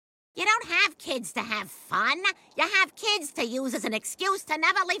You don't have kids to have fun. You have kids to use as an excuse to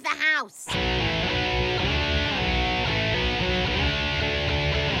never leave the house.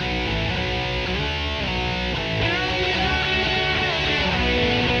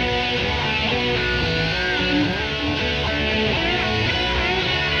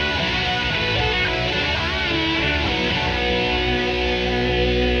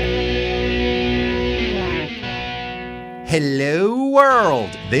 Hello, world.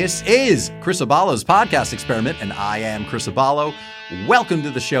 This is Chris Aballo's podcast experiment, and I am Chris Aballo. Welcome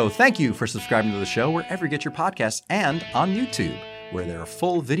to the show. Thank you for subscribing to the show wherever you get your podcasts and on YouTube, where there are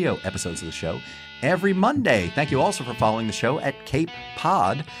full video episodes of the show every Monday. Thank you also for following the show at Cape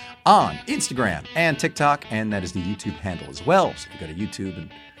Pod on Instagram and TikTok, and that is the YouTube handle as well. So if you go to YouTube and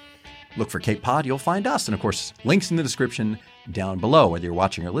look for Cape Pod, you'll find us. And of course, links in the description down below. Whether you're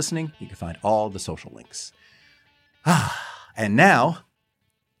watching or listening, you can find all the social links. And now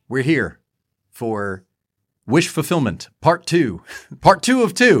we're here for Wish Fulfillment Part 2. Part 2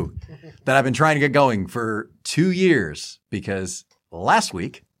 of 2 that I've been trying to get going for 2 years, because last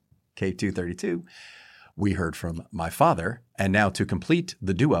week, K232, we heard from my father, and now to complete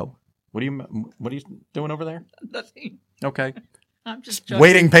the duo. What are you doing over there? Nothing. Okay. I'm just chuckling.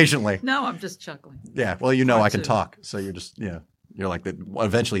 Waiting patiently. No, I'm just chuckling. Yeah. Well, you know, Part I can 2. talk. So you're just, you're like,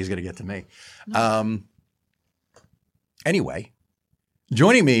 eventually he's going to get to me. Anyway,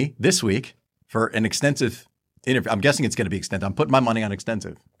 joining me this week for an extensive interview. I'm guessing it's going to be extensive. I'm putting my money on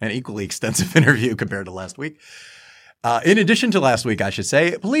extensive, an equally extensive interview compared to last week. In addition to last week, I should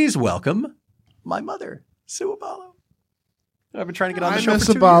say, please welcome my mother, Sue Aballo. I've been trying to get on the show Miss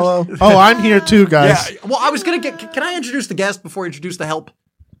for 2 Aballo. years. Oh, I'm here too, guys. Yeah. Well, I was going to can I introduce the guest before I introduce the help?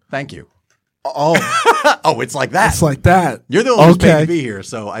 Thank you. Oh, Oh, it's like that. it's like that. You're the only one who's paid Okay. to be here,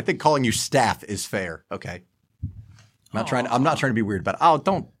 so I think calling you staff is fair. Okay. I'm not trying to be weird, but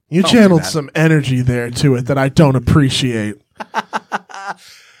don't. You don't channeled do that. some energy there to it that I don't appreciate.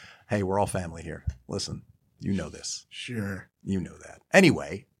 Hey, we're all family here. Listen, you know this. Sure. You know that.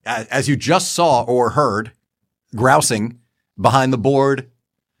 Anyway, as you just saw or heard, grousing behind the board,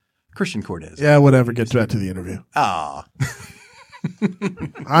 Christian Cortez. Yeah, whatever. Get back to the interview. Ah,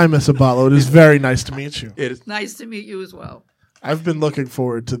 Hi, Miss Aballo. It is very nice to meet you. it is. Nice to meet you as well. I've been looking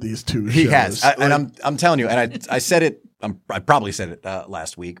forward to these two shows. He has, and I'm telling you, and I said it. I probably said it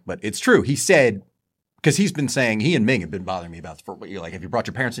last week, but it's true. He said, because he's been saying, he and Ming have been bothering me about this for what you're like. If you brought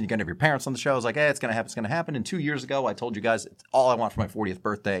your parents in, you got to have your parents on the show. I was like, it's gonna happen. It's gonna happen. And 2 years ago, I told you guys it's all I want for my 40th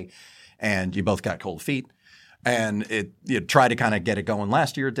birthday, and you both got cold feet. And you tried to kind of get it going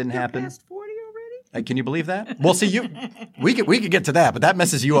last year. It didn't happen. Past 40 already? Can you believe that? Well, see, we could get to that, but that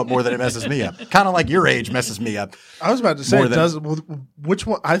messes you up more than it messes me up. Kind of like your age messes me up. I was about to say, More it than- does. Which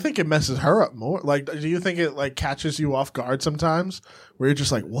one? I think it messes her up more. Like, do you think it like catches you off guard sometimes, where you're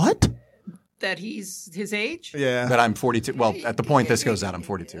just like, what? That he's his age? Yeah. That I'm 42. Well, at the point this goes out, I'm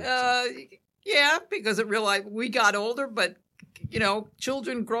 42. Yeah, because it realized we got older, but,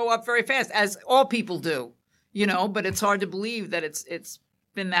 children grow up very fast, as all people do, but it's hard to believe that it's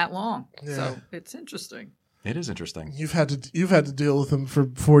been that long. Yeah. So it's interesting. It is interesting. You've had to deal with him for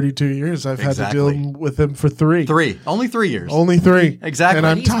 42 years. I've had to Exactly. deal with him for 3. Only 3 years. Only 3. Exactly. And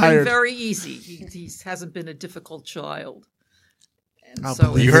I'm He's tired. been very easy. He hasn't been a difficult child. And I'll so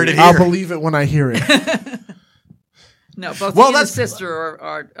believe You heard it I'll here. believe it when I hear it. No, both Well, he and that's- his sister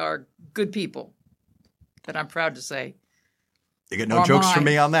are good people that I'm proud to say. You get no Or jokes from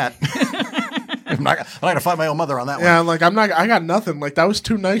mine. me on that. I'm not going to fight my own mother on that Yeah, one. like I got nothing. Like that was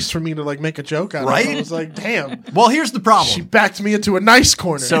too nice for me to like make a joke out of. Right? I was like, damn. Well, here's the problem. She backed me into a nice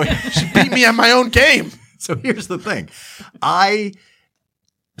corner. So- she beat me at my own game. So here's the thing.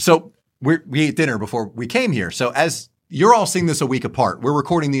 We ate dinner before we came here. So as you're all seeing this a week apart, we're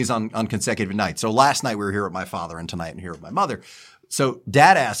recording these on consecutive nights. So last night we were here with my father, and tonight I'm here with my mother. So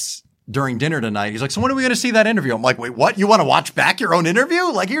Dad asks during dinner tonight, he's like, so when are we going to see that interview? I'm like, wait, what? You want to watch back your own interview?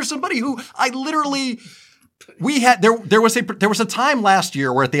 Like, here's somebody who I literally, there was a time last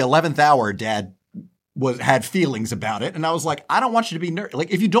year where at the 11th hour, Dad had feelings about it. And I was like, I don't want you to be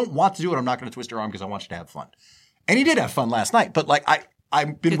like, if you don't want to do it, I'm not going to twist your arm because I want you to have fun. And he did have fun last night, but like,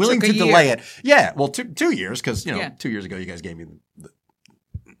 I've been It willing took to a delay year. it. Yeah. Well, 2 years. Cause 2 Yeah. years ago, you guys gave me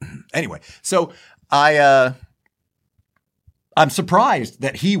anyway. So I'm surprised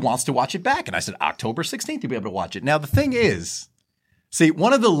that he wants to watch it back. And I said, October 16th, you'll be able to watch it. Now, the thing is, see,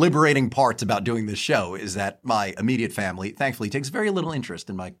 one of the liberating parts about doing this show is that my immediate family, thankfully, takes very little interest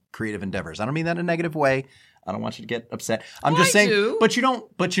in my creative endeavors. I don't mean that in a negative way. I don't want you to get upset. I'm just saying, do. but you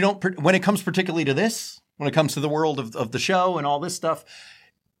don't, when it comes particularly to this, when it comes to the world of the show and all this stuff,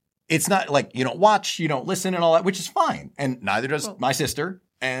 it's not like you don't watch, you don't listen and all that, which is fine. And neither does my sister.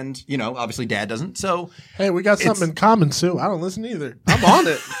 And, you know, obviously Dad doesn't. So Hey, we got something in common, Sue. I don't listen either. I'm on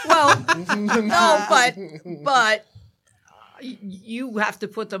it. Well, no, but you have to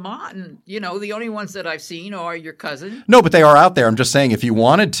put them on. You know, the only ones that I've seen are your cousin. no, but they are out there. I'm just saying if you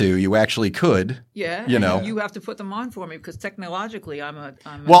wanted to, you actually could. Yeah, You and know. you have to put them on for me because technologically, I'm a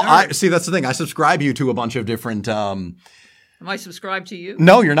Well, nerd. see, that's the thing. I subscribe you to a bunch of different. Am I subscribed to you?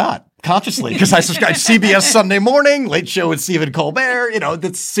 No, you're not consciously because I subscribe to CBS Sunday Morning, Late Show with Stephen Colbert. You know,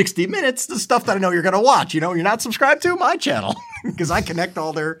 that's 60 Minutes, the stuff that I know you're going to watch. You know, you're not subscribed to my channel because I connect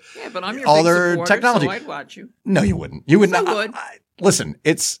all their Yeah, but I'm your all big their supporter, technology. so I'd watch you. No, you wouldn't. You would Yes, I not. would. Listen,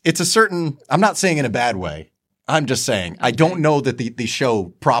 it's a certain. I'm not saying in a bad way. I'm just saying I don't know that the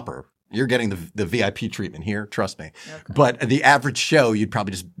show proper. You're getting the VIP treatment here. Trust me. Okay. But the average show, you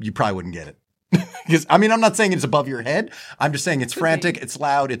probably wouldn't get it. Because I mean, I'm not saying it's above your head. I'm just saying it's frantic, it's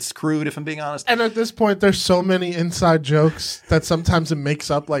loud, it's crude. If I'm being honest. And at this point, there's so many inside jokes that sometimes it makes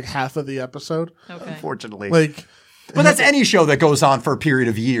up like half of the episode. Okay. Unfortunately, Like, but that's any show that goes on for a period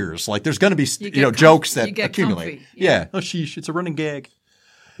of years. Like there's going to be get jokes you that get accumulate. comfy. Yeah. Oh, sheesh, it's a running gag.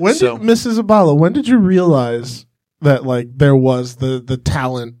 when So- did Mrs. Aballo? When did you realize that like there was the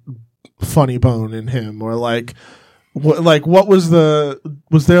talent funny bone in him, or like what was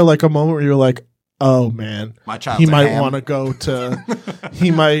there like a moment where you were like, oh man, My child's he a might ham. want to go to, he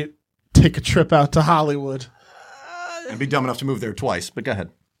might take a trip out to Hollywood. And be dumb enough to move there twice. But go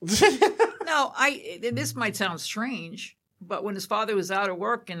ahead. No, this might sound strange, but when his father was out of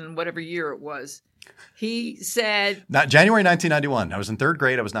work in whatever year it was, he said, Not January 1991. I was in third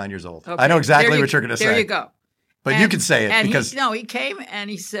grade. I was 9 years old. okay, I know exactly there what you're going to say. There you go. But you can say it and because he came and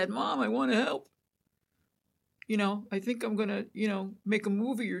he said, Mom, I want to help. You know, I think I'm going to, make a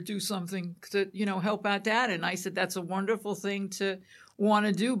movie or do something to, help out Dad. And I said, that's a wonderful thing to want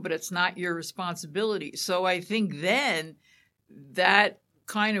to do, but it's not your responsibility. So I think then that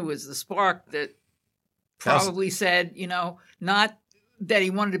kind of was the spark that probably said, not that he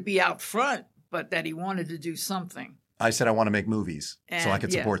wanted to be out front, but that he wanted to do something. I said I want to make movies so I And,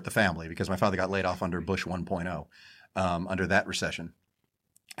 could yeah. support the family because my father got laid off under Bush 1.0, under that recession.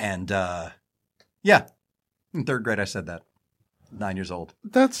 And yeah, in third grade I said that. 9 years old.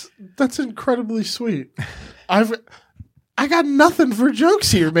 That's incredibly sweet. I got nothing for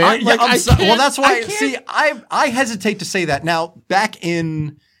jokes here, man. Yeah, I well, can't- that's I why. can't- See, I hesitate to say that now. Back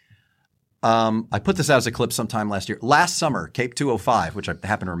in, I put this out as a clip sometime last summer, Cape 205, which I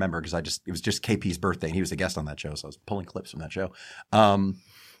happen to remember because it was just KP's birthday and he was a guest on that show, so I was pulling clips from that show.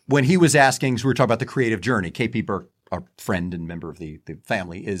 When he was asking, so we were talking about the creative journey. KP Burke, our friend and member of the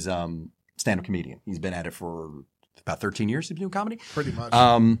family, is stand-up comedian. He's been at it for about 13 years. He's been doing comedy. Pretty much.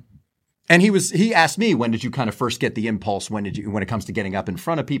 And he asked me, when did you kind of first get the impulse? When it comes to getting up in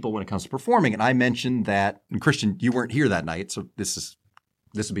front of people, when it comes to performing? And I mentioned that, and Christian, you weren't here that night, so this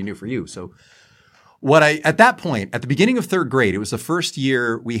would be new for you. So at that point, at the beginning of third grade, it was the first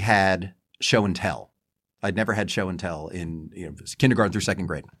year we had show and tell. I'd never had show and tell in kindergarten through second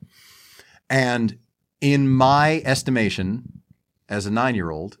grade. And in my estimation, as a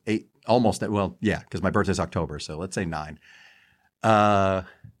 9-year-old, because my birthday's October, so let's say 9.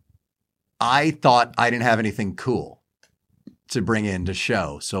 I thought I didn't have anything cool to bring in to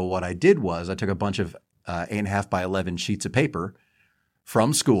show. So what I did was I took a bunch of 8.5 by 11 sheets of paper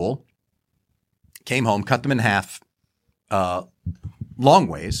from school, came home, cut them in half long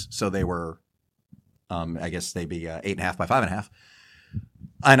ways. So they were, I guess they'd be 8.5 by 5.5.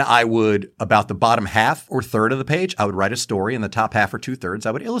 And I would, about the bottom half or third of the page, I would write a story, and the top half or 2/3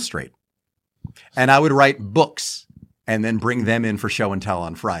 I would illustrate. And I would write books and then bring them in for show and tell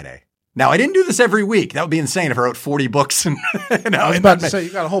on Friday. Now, I didn't do this every week. That would be insane if I wrote 40 books. And, I was about to say, you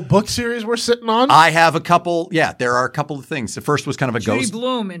got a whole book series we're sitting on? I have a couple. Yeah, there are a couple of things. The first was kind of a Judy ghost.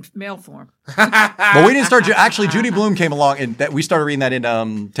 Bloom in mail form. But we didn't start. Actually, Judy Bloom came along, and we started reading that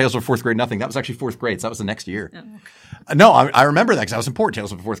in Tales of Fourth Grade Nothing. That was actually fourth grade, so that was the next year. Oh, okay. No, I remember that because I was in Port.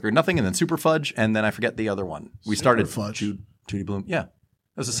 Tales of Fourth Grade Nothing, and then Super Fudge, and then I forget the other one. We started Fudge. Judy Bloom. Yeah, that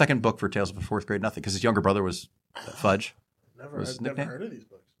was the second book for Tales of a Fourth Grade Nothing because his younger brother was Fudge. I've his never nickname? heard of these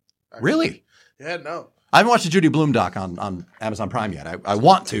books. Really? Yeah, no. I haven't watched the Judy Bloom doc on Amazon Prime yet. I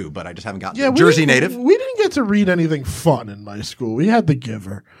want to, but I just haven't gotten to Yeah, it. Jersey native. We didn't get to read anything fun in my school. We had The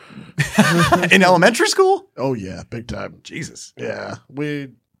Giver. In elementary school? Oh yeah, big time. Jesus. Yeah,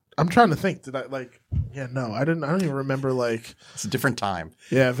 I'm trying to think. Did I Yeah, no, I didn't. I don't even remember. It's a different time.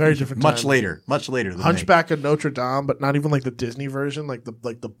 Yeah, very different. Much time. later. Much later than me. Hunchback of Notre Dame, but not even like the Disney version, like the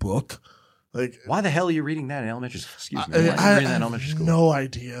book. Like, Why the hell are you reading that in elementary school? Excuse me. Why are you reading that in elementary school? No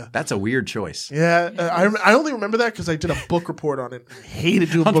idea. That's a weird choice. Yeah, I only remember that because I did a book report on it. I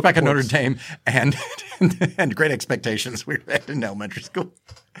hated doing book Hunchback of Notre reports. Dame and Great Expectations we read in elementary school.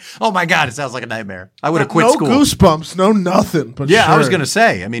 Oh my God, it sounds like a nightmare. I would have quit no school. Goosebumps, no nothing. But Yeah, I was sure. going to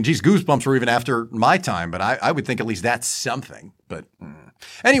say. I mean, geez, Goosebumps were even after my time, but I would think at least that's something. But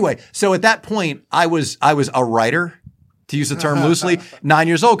anyway, so at that point, I was a writer, to use the term loosely, 9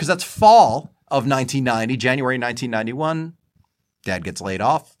 years old, because that's fall of 1990, January 1991. Dad gets laid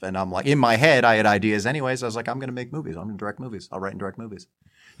off, and I'm like, in my head, I had ideas anyways. I was like, I'm going to make movies. I'm going to direct movies. I'll write and direct movies.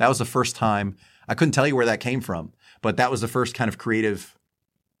 That was the first time. I couldn't tell you where that came from, but that was the first kind of creative.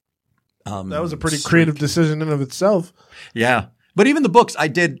 That was a pretty creative decision in of itself. Yeah. But even the books I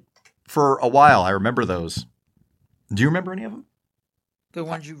did for a while, I remember those. Do you remember any of them? The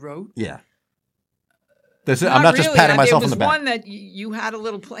ones you wrote? Yeah. I'm not just really. patting myself on the There was back. one that you had a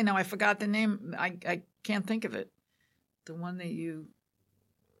little play. Now I forgot the name. I can't think of it. The one that you,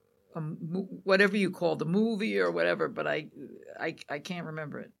 whatever you called the movie or whatever, but I can't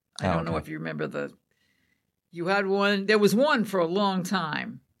remember it. I don't know if you remember you had one. There was one for a long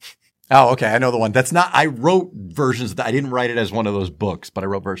time. Oh, okay. I know the one. That's not, I wrote versions of that. I didn't write it as one of those books, but I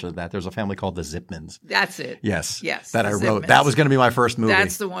wrote versions of that. There's a family called the Zipmans. That's it. Yes. Yes. That I the wrote. Zipmans. That was going to be my first movie.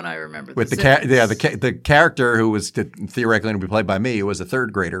 That's the one I remember. With the character who was theoretically going to be played by me, who was a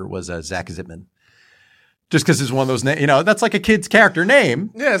third grader, was Zach Zipman. Just because it's one of those names, that's like a kid's character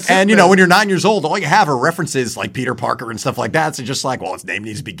name. Yeah, and when you're 9 years old, all you have are references like Peter Parker and stuff like that. So just like, well, his name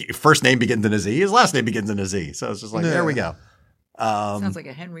needs to be, first name begins in a Z, his last name begins in a Z. So it's just like, there we go. Sounds like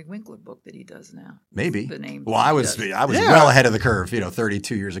a Henry Winkler book that he does now. Maybe. The name. Well, I was well ahead of the curve,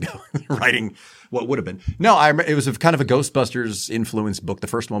 32 years ago, writing what would have been. No, it was kind of a Ghostbusters influenced book. The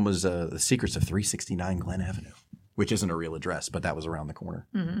first one was The Secrets of 369 Glen Avenue, which isn't a real address, but that was around the corner.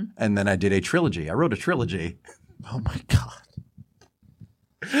 Mm-hmm. And then I did a trilogy. I wrote a trilogy. Oh my God.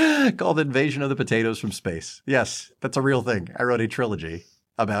 Called Invasion of the Potatoes from Space. Yes, that's a real thing. I wrote a trilogy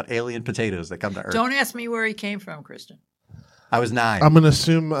about alien potatoes that come to Earth. Don't ask me where he came from, Kristen. I was 9. I'm going to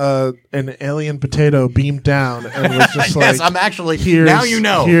assume an alien potato beamed down and was just like, yes, I'm actually, now you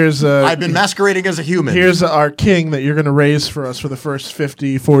know. I've been masquerading as a human. Here's our king that you're going to raise for us for the first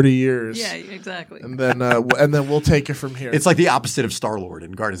 50, 40 years. Yeah, exactly. And then we'll take it from here. It's like the opposite of Star-Lord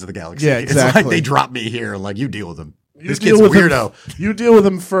in Guardians of the Galaxy. Yeah, exactly. It's like they drop me here, like you deal with them. This deal kid's with weirdo. You deal with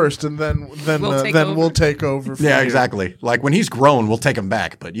him first, and then we'll take over. Yeah, exactly. Like when he's grown, we'll take him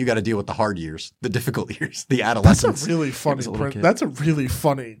back, but you got to deal with the hard years, the difficult years, the adolescence. That's a really funny. That's a really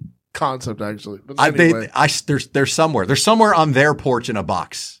funny concept, actually. But anyway. They're somewhere. They're somewhere on their porch in a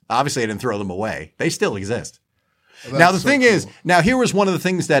box. Obviously, I didn't throw them away. They still exist. Well, now the thing is, here was one of the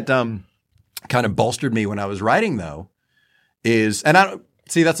things that kind of bolstered me when I was writing, though, is, and I don't.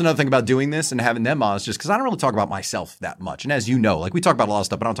 See, that's another thing about doing this and having them on is just because I don't really talk about myself that much. And as you know, like we talk about a lot of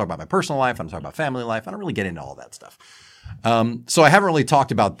stuff, but I don't talk about my personal life. I don't talk about family life. I don't really get into all that stuff. So I haven't really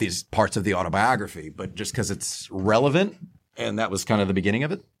talked about these parts of the autobiography, but just because it's relevant, and that was kind of the beginning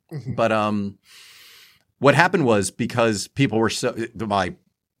of it. Mm-hmm. But what happened was because people were my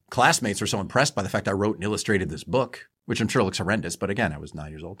classmates were so impressed by the fact I wrote and illustrated this book, which I'm sure looks horrendous. But again, I was 9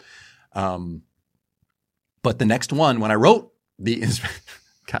 years old. But the next one, when I wrote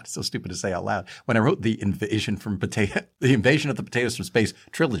God, it's so stupid to say out loud. When I wrote the Invasion of the Potatoes from Space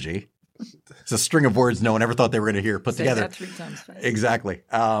trilogy, it's a string of words no one ever thought they were going to hear put together. That 3 times fast. Exactly.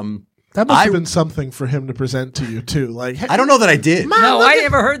 That must have been something for him to present to you too. Like, hey, I don't know that I did. No, I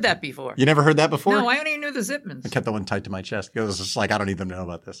never heard that before. You never heard that before? No, I only knew the Zipmans. I kept that one tight to my chest. It was just like, I don't even know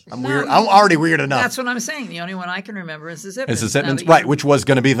about this. I'm weird. I'm already weird enough. That's what I'm saying. The only one I can remember is the Zipmans. It's the Zipmans, right, which was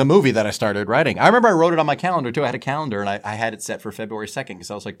going to be the movie that I started writing. I remember I wrote it on my calendar, too. I had a calendar, and I had it set for February 2nd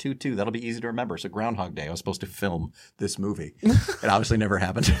because I was like, 2/2, that'll be easy to remember. So Groundhog Day, I was supposed to film this movie. It obviously never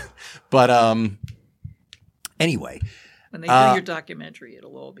happened. But anyway. When they do your documentary,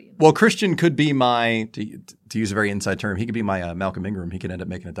 it'll all be in there. Well, Christian could be my, to use a very inside term, he could be my Malcolm Ingram. He could end up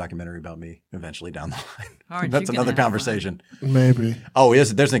making a documentary about me eventually down the line. That's another conversation. Maybe. Oh,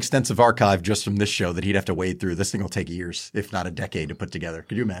 there's an extensive archive just from this show that he'd have to wade through. This thing will take years, if not a decade, to put together.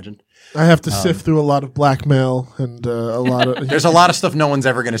 Could you imagine? I have to sift through a lot of blackmail and a lot of... There's a lot of stuff no one's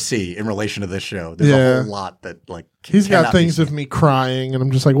ever going to see in relation to this show. There's a whole lot that, like, he's got things of me crying, and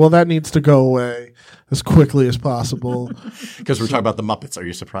I'm just like, well, that needs to go away as quickly as possible. Because we're talking about the Muppets. Are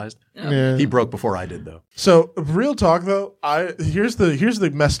you surprised? Yeah. He broke before I did, though. So, real talk, though, here's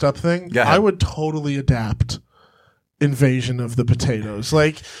the messed up thing. I would totally adapt Invasion of the Potatoes.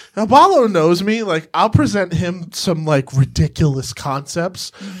 Like, Aballo knows me. Like, I'll present him some, like, ridiculous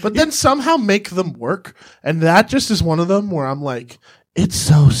concepts, but then somehow make them work. And that just is one of them where I'm like, It's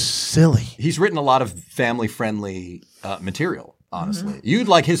so silly. He's written a lot of family-friendly material, honestly. You'd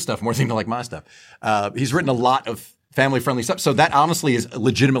like his stuff more than you like my stuff. He's written a lot of family-friendly stuff. So that honestly is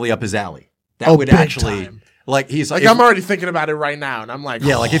legitimately up his alley. That would big actually time. like he's Like if- I'm already thinking about it right now, and I'm like,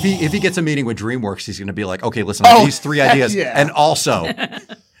 yeah, like if he gets a meeting with DreamWorks, he's going to be like, okay, listen, Oh, these 3 heck ideas, yeah. and also,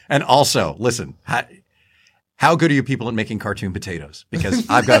 listen, how good are you people at making cartoon potatoes? Because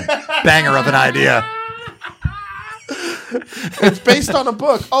I've got a banger of an idea. it's based on a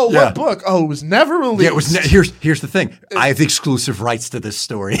book. Oh, Yeah. what book? Oh, it was never released. Yeah, it was. Here's the thing. I have the exclusive rights to this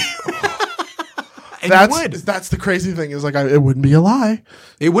story. And you would. That's the crazy thing is like it wouldn't be a lie.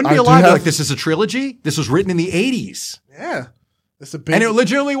 It wouldn't be I a do lie. have- Like this is a trilogy. This was written in the 80s, Yeah, it's a big. and it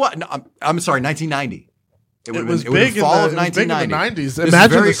legitimately was. No, I'm sorry, 1990. It was been, big in fall the, of it was big in 1990. the 90s. This is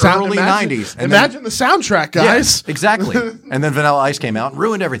Imagine very the sound. early imagine, 90s. And Imagine the soundtrack, guys. Yeah, exactly. And then Vanilla Ice came out and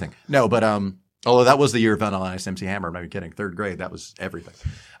ruined everything. No, but although that was the year of Vanilla Ice, MC Hammer. I'm not even kidding. 3rd grade, that was everything.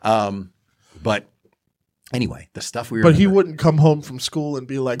 But anyway, the stuff we were. But he wouldn't come home from school and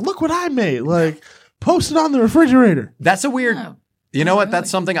be like, "Look what I made!" Like, post it on the refrigerator. That's a weird. No. You know Oh, what? really? That's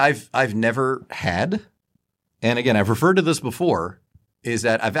something I've never had. And again, I've referred to this before. Is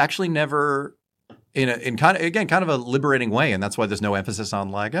that I've actually never. In kind of a liberating way, and that's why there's no emphasis on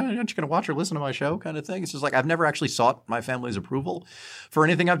like, oh, aren't you going to watch or listen to my show kind of thing. It's just like I've never actually sought my family's approval for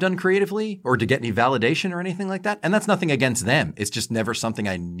anything I've done creatively or to get any validation or anything like that. And that's nothing against them. It's just never something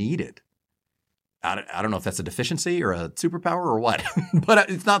I needed. I don't know if that's a deficiency or a superpower or what, but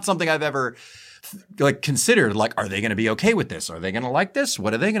it's not something I've ever like considered. Like, are they going to be okay with this? Are they going to like this?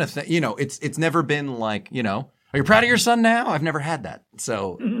 What are they going to think? You know, it's never been like, you know. Are you proud of your son now? I've never had that.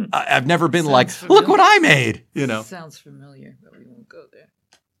 So I've never been Sounds like, familiar. look what I made, you know. Sounds familiar, but we won't go there.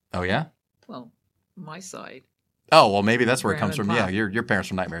 Oh, yeah? Well, my side. Oh, well, maybe that's where it Graham comes and from. Pop. Yeah, your parents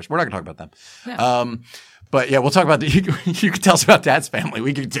from Nightmares. We're not going to talk about them. Yeah. But yeah, we'll talk about you can tell us about Dad's family.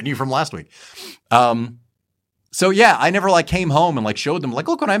 We can continue from last week. So yeah, I never like came home and like showed them like,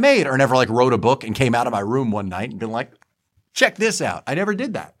 look what I made, or never like wrote a book and came out of my room one night and been like, check this out. I never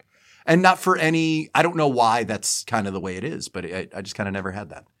did that. And not for any, I don't know why that's kind of the way it is, but I just kind of never had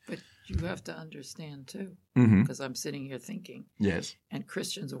that. But you have to understand, too, Mm-hmm. because I'm sitting here thinking, Yes. and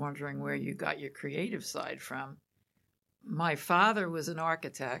Christian's wondering where you got your creative side from. My father was an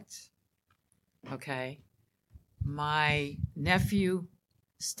architect, okay? My nephew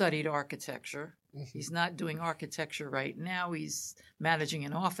studied architecture. He's not doing architecture right now. He's managing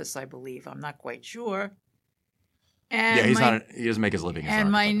an office, I believe. I'm not quite sure. And Yeah, my, he doesn't make his living as an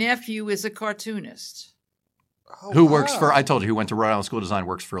And my architect. nephew is a cartoonist. Oh, Who works wow. for, I told you, who went to Rhode Island School of Design,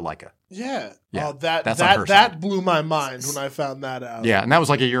 works for Leica. Yeah. Yeah, Oh, that that's on her that that side. blew my mind when I found that out. Yeah, and that was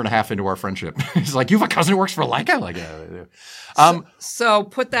like a year and a half into our friendship. He's like, you have a cousin who works for Leica? Like, yeah. So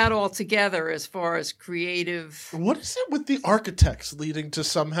put that all together as far as creative. What is it with the architects leading to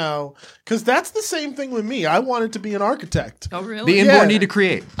somehow? Because that's the same thing with me. I wanted to be an architect. Oh, really? the inborn Yeah. need to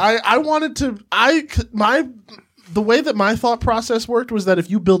create. I wanted to. The way that my thought process worked was that if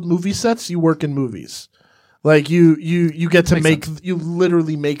you build movie sets, you work in movies. Like you get to Makes you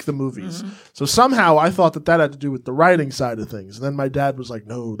literally make the movies. Mm-hmm. So somehow I thought that had to do with the writing side of things. And then my dad was like,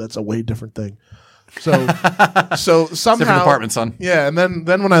 "No, that's a way different thing." So somehow Different department, son. Yeah, and then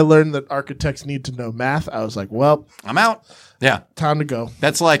when I learned that architects need to know math, I was like, "Well, I'm out. Yeah. time to go."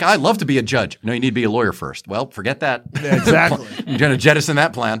 That's like, I'd love to be a judge. No, you need to be a lawyer first. Well, forget that. Yeah, exactly. You're going to jettison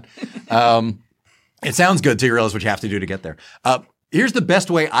that plan. It sounds good till you realize what you have to do to get there. Here's the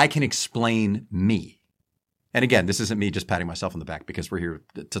best way I can explain me. And again, this isn't me just patting myself on the back because we're here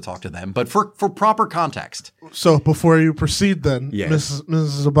to talk to them, but for proper context. So before you proceed, then, Yes.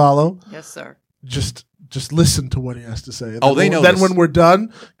 Mrs. Aballo, Yes, sir. just listen to what he has to say. And Oh, then they know Then this. when we're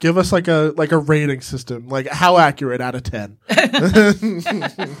done, give us like a rating system, like how accurate out of 10.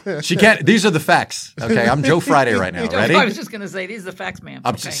 She can't. These are the facts. Okay, I'm Joe Friday right now. Ready? I was just going to say, these are the facts, ma'am.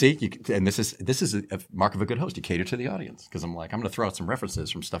 Up Okay. to see, and this is a mark of a good host. You cater to the audience because I'm going to throw out some references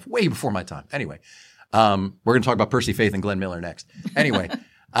from stuff way before my time. Anyway, we're going to talk about Percy Faith and Glenn Miller next. Anyway,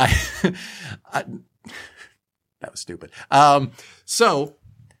 that was stupid. So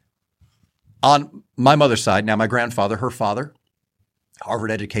on my mother's side, now my grandfather, her father,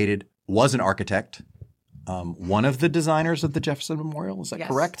 Harvard educated, was an architect. One of the designers of the Jefferson Memorial. Is that Yes,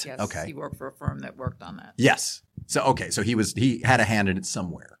 correct? Yes. Okay. He worked for a firm that worked on that. Yes. So okay. So he had a hand in it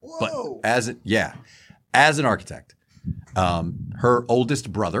somewhere. Whoa. But as an architect, her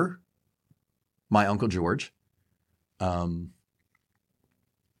oldest brother, my Uncle George,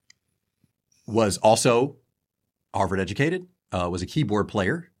 was also Harvard educated. Was a keyboard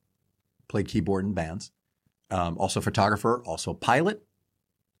player, played keyboard in bands. Also photographer, also pilot,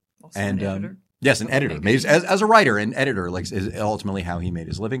 Also and an editor. Yes, an editor. As a writer and editor, like is ultimately how he made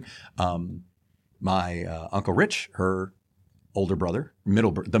his living. My Uncle Rich, her older brother,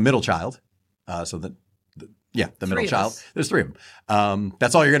 the middle child. The middle child. There's three of them.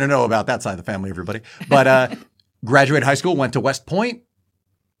 That's all you're going to know about that side of the family, everybody. But graduated high school, went to West Point,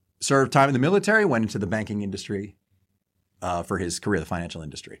 served time in the military, went into the banking industry for his career, the financial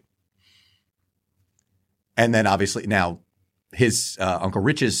industry. And then obviously now his Uncle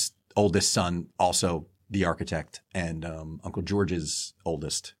Rich's oldest son, also the architect, and Uncle George's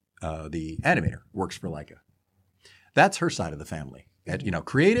oldest, the animator, works for Leica. That's her side of the family.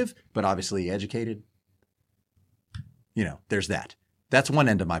 Creative, but obviously educated. There's that. That's one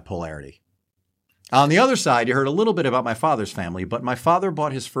end of my polarity. On the other side, you heard a little bit about my father's family, but my father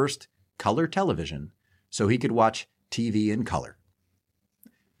bought his first color television so he could watch TV in color.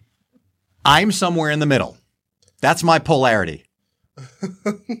 I'm somewhere in the middle. That's my polarity.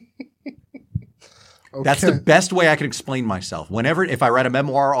 Okay. That's the best way I can explain myself. If I write a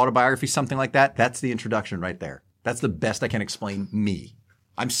memoir, autobiography, something like that, that's the introduction right there. That's the best I can explain me.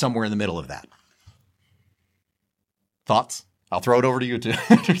 I'm somewhere in the middle of that. Thoughts? I'll throw it over to you too.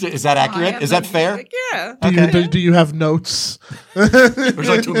 Is that accurate? Is that fair? Yeah. Okay. Do you have notes? Would you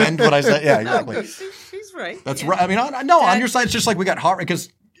like to amend what I said? Yeah, exactly. No, she's right. That's right. I mean, on your side, it's just like we got Harvard because,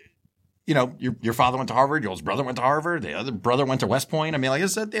 your father went to Harvard, your oldest brother went to Harvard, the other brother went to West Point. I mean, like I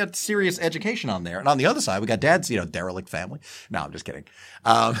said, they had serious education on there. And on the other side, we got dad's, derelict family. No, I'm just kidding.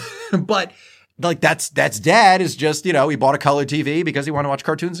 But like that's dad is just, he bought a color TV because he wanted to watch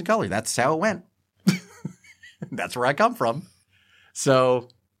cartoons in color. That's how it went. That's where I come from. So,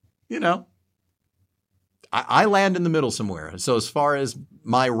 I land in the middle somewhere. So as far as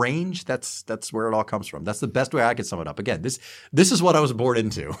my range, that's where it all comes from. That's the best way I could sum it up. Again, this is what I was born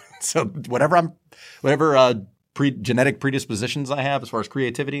into. So whatever genetic predispositions I have as far as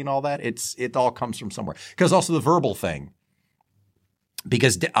creativity and all that, it all comes from somewhere. Because also the verbal thing.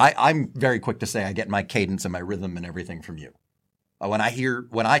 Because I'm very quick to say I get my cadence and my rhythm and everything from you. When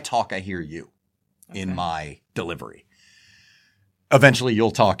I talk, I hear you in my delivery. Eventually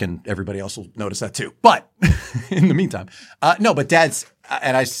you'll talk and everybody else will notice that too. But in the meantime, but dad's,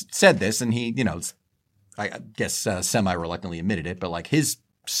 and I said this and he, I guess semi-reluctantly admitted it, but like his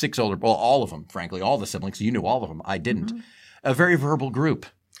all of them, frankly, all the siblings, you knew all of them. I didn't. Mm-hmm. A very verbal group.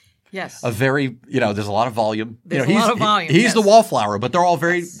 Yes. A very, there's a lot of volume. There's a lot of volume. He's the wallflower, but they're all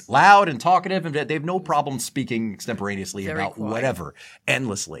very loud and talkative and they have no problem speaking extemporaneously very about quiet. Whatever,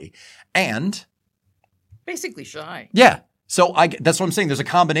 endlessly. And basically shy. Yeah. So that's what I'm saying. There's a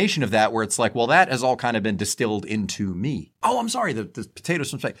combination of that where it's like, well, that has all kind of been distilled into me. Oh, I'm sorry. The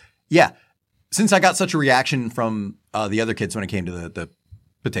potatoes from space. Yeah. Since I got such a reaction from the other kids when it came to the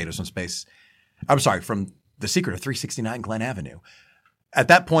potatoes from space. I'm sorry, from The Secret of 369 Glen Avenue. At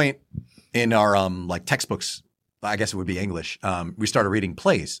that point in our textbooks, I guess it would be English, we started reading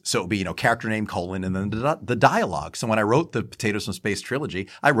plays. So it would be, character name, colon, and then the dialogue. So when I wrote the Potatoes from Space trilogy,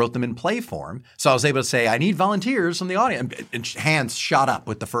 I wrote them in play form. So I was able to say, I need volunteers from the audience. And hands shot up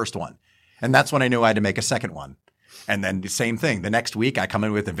with the first one. And that's when I knew I had to make a second one. And then the same thing. The next week, I come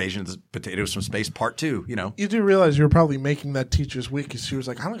in with Invasion of the Potatoes from Space Part 2, You do realize you were probably making that teacher's week because she was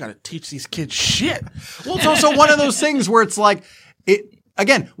like, I don't got to teach these kids shit. Well, it's also one of those things where it's like,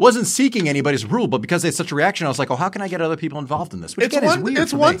 again, wasn't seeking anybody's approval, but because they had such a reaction, I was like, oh, how can I get other people involved in this? Which again is weird.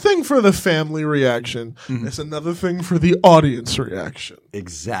 It's one thing for the family reaction. Mm-hmm. It's another thing for the audience reaction.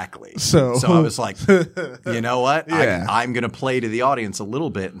 Exactly. So I was like, you know what? Yeah. I'm going to play to the audience a little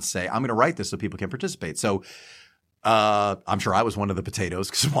bit and say, I'm going to write this so people can participate. So I'm sure I was one of the potatoes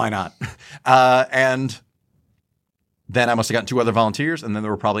because why not? And then I must have gotten 2 other volunteers. And then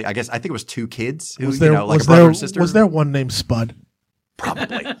there were probably, I think it was 2 kids who, like a brother and sister. Was there one named Spud?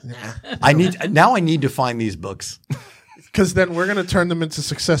 Probably. Yeah. I need to find these books. Because then we're going to turn them into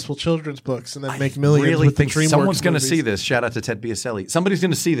successcul children's books and then make millions really with the DreamWorks someone's going to movies. see this. Shout out to Ted Biaselli. Somebody's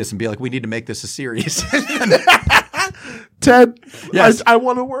going to see this and be like, we need to make this a series. Ted, yes. I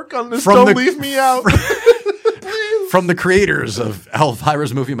want to work on this. Don't leave me out. From the creators of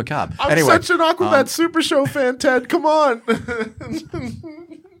Elvira's Movie Macabre. I'm such an Aquabat Super Show fan, Ted. Come on.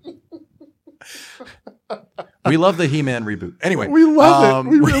 We love the He-Man reboot. Anyway. We love it.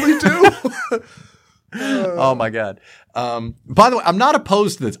 We really do. Oh, my God. By the way, I'm not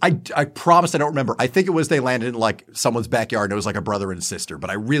opposed to this. I promise I don't remember. I think it was they landed in like someone's backyard and it was like a brother and sister, but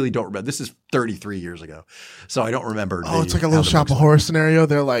I really don't remember. This is 33 years ago. So I don't remember. It's like a little shop of horror scenario.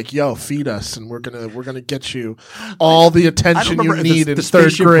 They're like, yo, feed us and we're gonna get you all the attention you need in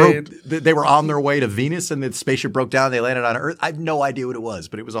third grade. They were on their way to Venus and the spaceship broke down. They landed on Earth. I have no idea what it was,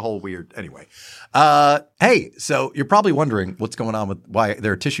 but it was a whole weird. Anyway. Hey, so you're probably wondering what's going on with why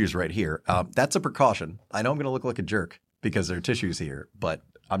there are tissues right here. That's a precaution. I know I'm going to look like a jerk because there are tissues here, but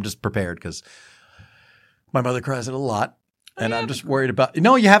I'm just prepared because my mother cries it a lot, and I'm just worried about.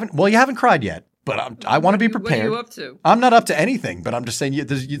 No, you haven't. Well, you haven't cried yet, but I want to be prepared. What are you up to? I'm not up to anything, but I'm just saying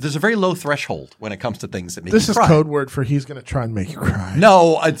there's a very low threshold when it comes to things that make This you is cry. code word for he's going to try and make you cry.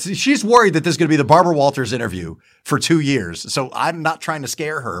 No, she's worried that this is going to be the Barbara Walters interview for 2 years. So I'm not trying to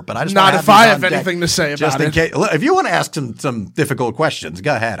scare her, but I just Not wanna if I these have on deck anything to say just about in it. case. Look, if you want to ask some difficult questions,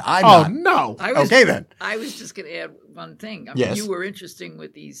 go ahead. I'm Oh not. no! Okay, then. I was just going to add one thing. I mean, Yes. you were interesting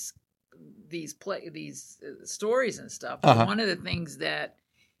with these stories and stuff. Uh-huh. One of the things that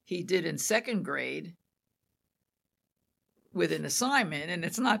he did in second grade with an assignment, and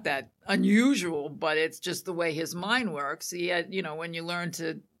it's not that unusual, but it's just the way his mind works. He had, when you learn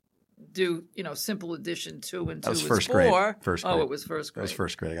to do, simple addition, 2 and 2 was is first 4. grade. First grade. Oh, it was first That grade. was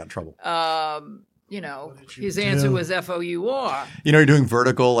first grade. I got in trouble. His answer was FOUR. You're doing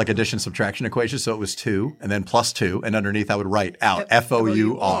vertical like addition subtraction equations. So it was 2 and then plus 2. And underneath I would write out FOUR.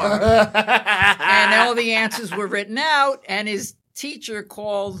 And all the answers were written out. And his teacher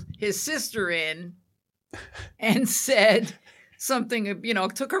called his sister in and said something,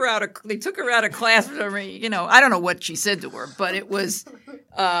 took her out of class. I don't know what she said to her, but it was,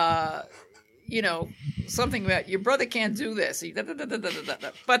 something about your brother can't do this.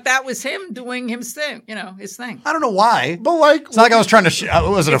 But that was him doing his thing, his thing. I don't know why. But like, It's not like I was trying to it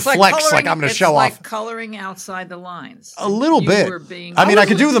wasn't a flex like I'm going to show like off. coloring outside the lines. A little You bit. were being- I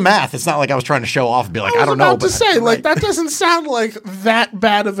could do the math. It's not like I was trying to show off and be like, I don't know. about to say, like, that doesn't sound like that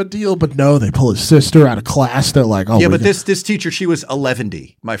bad of a deal. But no, they pull his sister out of class. They're like, oh, Yeah, but this teacher, she was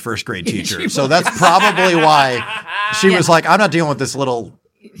 11D, my first grade teacher. So that's probably why she was like, I'm not dealing with this little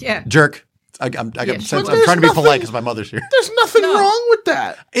Yeah. jerk. I'm trying to be polite because my mother's here. There's nothing wrong with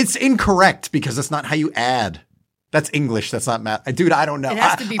that. It's incorrect because that's not how you add. That's English. That's not math. Dude, I don't know. It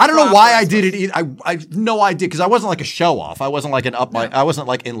has to be I don't know proper, why I I did it. I have no idea because I wasn't like a show off. I wasn't like I wasn't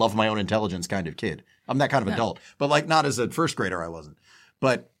like in love with my own intelligence kind of kid. I'm that kind of adult, but like not as a first grader. I wasn't.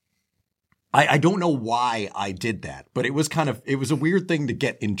 But I don't know why I did that. But it was a weird thing to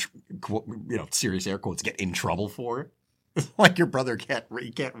get in, serious air quotes, get in trouble for. Like your brother can't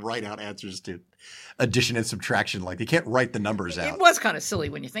write out answers to addition and subtraction. Like he can't write the numbers out. It was kind of silly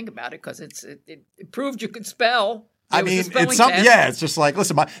when you think about it because it proved you could spell. It's something. Yeah, it's just like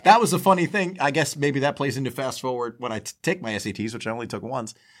listen. That was a funny thing. I guess maybe that plays into fast forward when I take my SATs, which I only took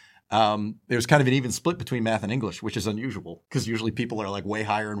once. There's kind of an even split between math and English, which is unusual because usually people are like way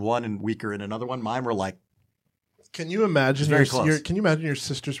higher in one and weaker in another one. Mine were like. Can you imagine Can you imagine your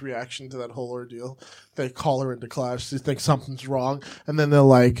sister's reaction to that whole ordeal? They call her into class, they think something's wrong, and then they're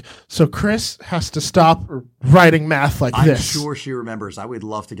like, "So Chris has to stop writing math like this." I'm sure she remembers. I would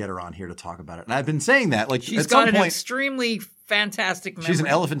love to get her on here to talk about it. And I've been saying that. Like She's at some got an point, extremely fantastic memory. she's an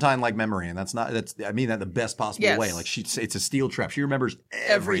elephantine-like memory, and I mean that in the best possible Yes. way. Like it's a steel trap. She remembers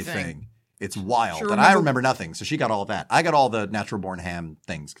everything. It's wild. She And I remember nothing. So she got all of that. I got all the natural born ham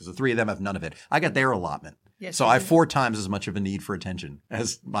things because the three of them have none of it. I got their allotment. Yes, so you I have did. 4 times as much of a need for attention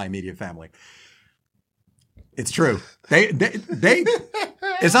as my immediate family. It's true. They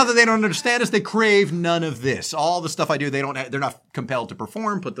it's not that they don't understand us. They crave none of this. All the stuff I do, they're not compelled to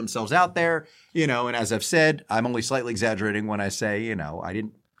perform, put themselves out there, and as I've said, I'm only slightly exaggerating when I say, I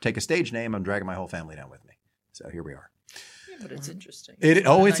didn't take a stage name. I'm dragging my whole family down with me. So here we are. Yeah, but it's interesting.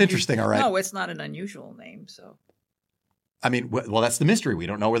 It's interesting. All right. No, it's not an unusual name. So I mean, well, that's the mystery. We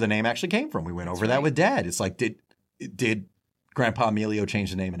don't know where the name actually came from. We went over that with Dad. It's like, did Grandpa Emilio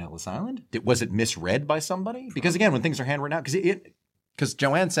change the name in Ellis Island? Was it misread by somebody? Because again, when things are handwritten out, because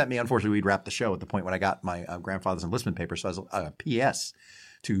Joanne sent me, unfortunately, we'd wrapped the show at the point when I got my grandfather's enlistment paper. So as a PS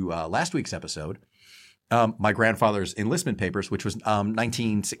to last week's episode, my grandfather's enlistment papers, which was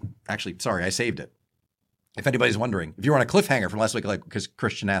actually, sorry, I saved it. If anybody's wondering, if you were on a cliffhanger from last week, like because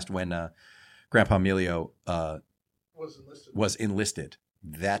Christian asked when Grandpa Emilio was enlisted.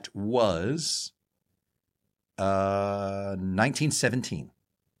 That was 1917.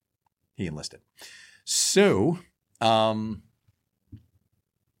 He enlisted. So, but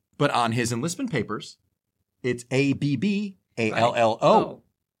on his enlistment papers, it's ABBALLO. Oh,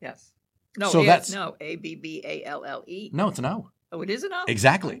 yes. No, So that's ABBALLE. No, it's an O. Oh, it is an O?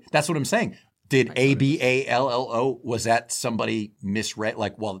 Exactly. That's what I'm saying. Did I thought it was- Aballo, was that somebody misread?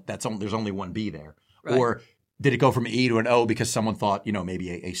 Like, well, there's only one B there. Right. Or did it go from E to an O because someone thought,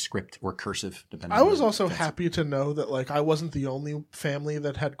 maybe a script or cursive, depending I on was the also fancy. happy to know that like I wasn't the only family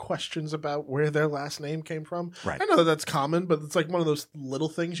that had questions about where their last name came from. Right. I know that that's common, but it's like one of those little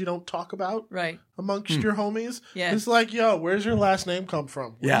things you don't talk about Right. amongst your homies. Yeah. It's like, yo, where's your last name come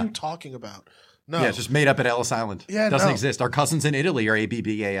from? What Yeah. are you talking about? No. Yeah, it's just made up at Ellis Island. Yeah, Doesn't no. exist. Our cousins in Italy are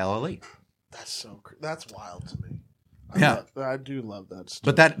Abballe. That's wild to me. Yeah. I do love that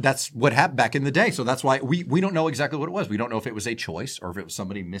stuff. But that's what happened back in the day. So that's why we don't know exactly what it was. We don't know if it was a choice or if it was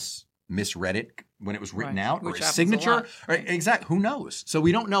somebody misread it when it was written Right. out, Which or a happens a signature. lot. Or exact. Who knows? So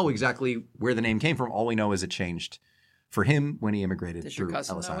we don't know exactly where the name came from. All we know is it changed for him when he immigrated Does your through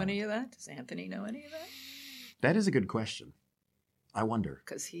cousin Ellis know Island. any of that? Does Anthony know any of that? That is a good question. I wonder.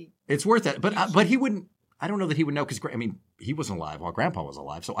 Because he. It's worth it, but he wouldn't. I don't know that he would know because he wasn't alive while Grandpa was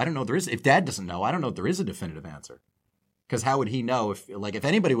alive. So I don't know. If Dad doesn't know, I don't know if there is a definitive answer. Because how would he know if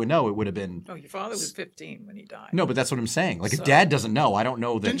anybody would know, it would have been. Oh, your father was 15 when he died. No, but that's what I'm saying. Like, if So- Dad doesn't know, I don't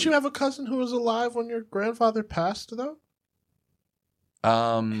know that. Didn't you have a cousin who was alive when your grandfather passed, though?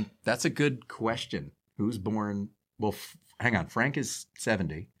 That's a good question. Who's born? Well, hang on. Frank is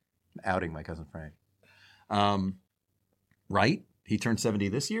 70. I'm outing my cousin Frank. Right? He turned 70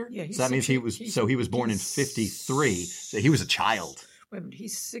 this year? Yeah, he's So that means 60 he was born in 53. So he was a child. Wait a minute,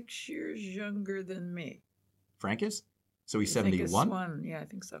 he's 6 years younger than me. Frank is? So he's I think it's 71? one. Yeah, I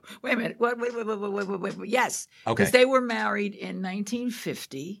think so. Wait a minute. Wait. Yes. Okay. Because they were married in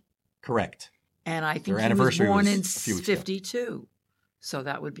 1950, Correct. and I think Their he was anniversary born was in a few weeks ago. 52. So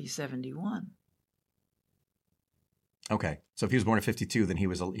that would be 71. Okay. So if he was born in 52, then he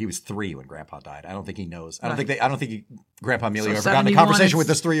was 3 when Grandpa died. I don't think he knows. I don't Right. think Grandpa Emilio So ever got in a 71 conversation and- with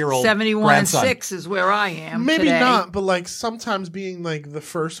this 3-year-old 71 grandson. and 6 is where I am Maybe today. not, but like sometimes being like the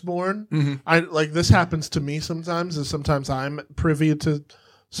firstborn, Mhm. I like this happens to me sometimes. Is sometimes I'm privy to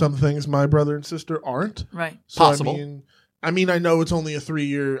some things my brother and sister aren't. Right. So Possible. I mean, I know it's only a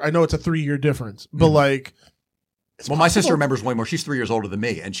 3-year. I know it's a 3-year difference, but Mhm. like, it's Well, my sister possible. remembers way more. She's 3 years older than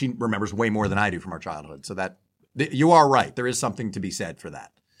me, and she remembers way more than I do from our childhood. So you are right. There is something to be said for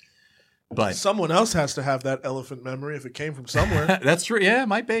that. But Someone else has to have that elephant memory if it came from somewhere. that's true. Yeah, it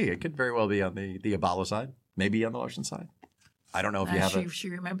might be. It could very well be on the Aballo side, maybe on the Larson side. I don't know if you have she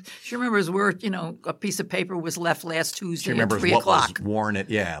remembers. She remembers where a piece of paper was left last Tuesday She at remembers 3 what o'clock. was worn. Like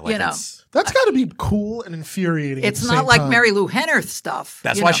You know. That's got to be cool and infuriating. It's at the not same like time. Mary Lou Henner stuff.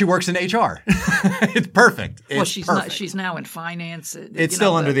 That's you why know. she works in HR. It's perfect. Well, It's she's perfect. not. She's now in finance. It's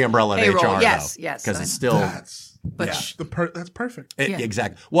still under the umbrella of payroll. HR, Yes, though. yes. Because I it's know. still. But Yeah. That's perfect. Yeah.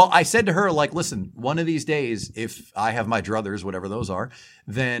 Exactly. Well, I said to her, like, listen, one of these days, if I have my druthers, whatever those are,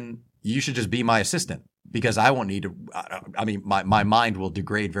 then you should just be my assistant because I won't need to. I mean, my mind will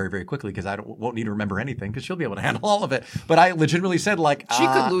degrade very, very quickly because won't need to remember anything because she'll be able to handle all of it. But I legitimately said, like, she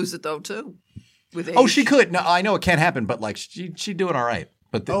could lose it though too. With age. Oh, she could. No, I know it can't happen, but like, she'd do it all right.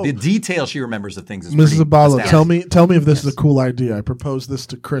 But the detail she remembers of things is Mrs. pretty Aballo, astounding. tell me if this is a cool idea. I proposed this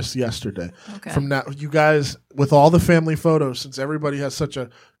to Chris yesterday. Okay. From now, you guys, with all the family photos, since everybody has such a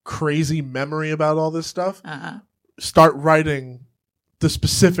crazy memory about all this stuff, start writing the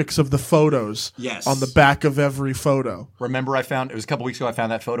specifics of the photos Yes. on the back of every photo. Remember, it was a couple weeks ago. I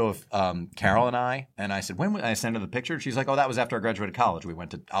found that photo of Carol and I said, when I sent her the picture? She's like, oh, that was after I graduated college. We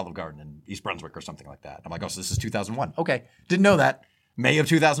went to Olive Garden in East Brunswick or something like that. I'm like, oh, so this is 2001. Okay, didn't know that. May of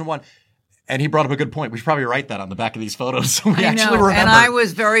 2001. And he brought up a good point. We should probably write that on the back of these photos so we actually remember. And I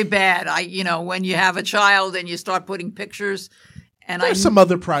was very bad. When you have a child and you start putting pictures, and There's some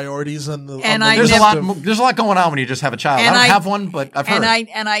other priorities on the. And on the I There's list a lot. of- There's a lot going on when you just have a child. And I don't I- have one, but I've heard.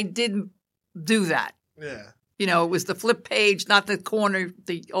 and I didn't do that. Yeah. It was the flip page, not the corner,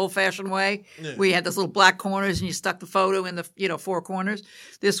 the old-fashioned way. Yeah. We had those little black corners, and you stuck the photo in the 4 corners.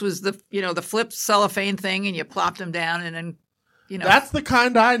 This was the the flip cellophane thing, and you plopped them down, and then That's the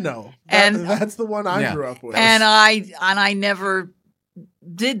kind I know. And- that's the one I Yeah. grew up with. and I never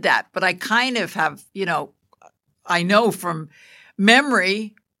did that, but I kind of have I know from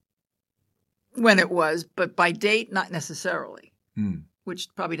memory when it was, but by date not necessarily. Which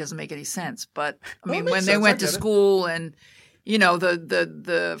probably doesn't make any sense. But I Well, it mean, makes when they sense. I went to get it. school and,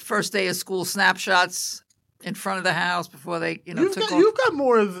 the first day of school snapshots in front of the house before they, you've took got, off. you've got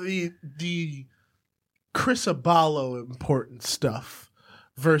more of the Chris Aballo important stuff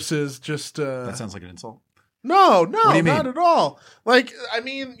versus just that sounds like an insult. no, do you mean? not at all. Like, I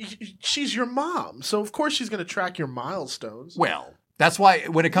mean, she's your mom, so of course she's going to track your milestones. Well, that's why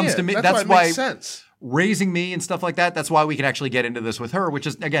when it comes Yeah, to me, that's that's why it why makes sense. raising me and stuff like that. That's why we can actually get into this with her, which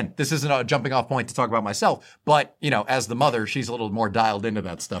is, again, this isn't a jumping off point to talk about myself, but, as the mother, she's a little more dialed into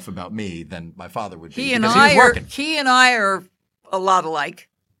that stuff about me than my father would be. He and I are a lot alike,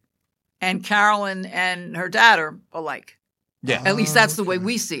 and Carolyn and her dad are alike. Yeah. At least that's the way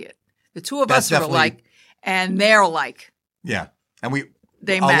we see it. The two of us are alike, and they're alike. Yeah. And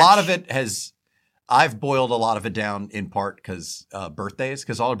they a match. lot of it I've boiled a lot of it down in part because birthdays,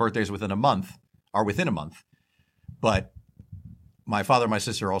 because all our birthdays are within a month. But my father and my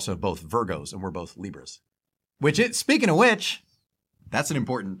sister are also both Virgos, and we're both Libras. Speaking of which, that's an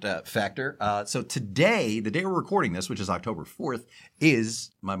important factor. So today, the day we're recording this, which is October 4th,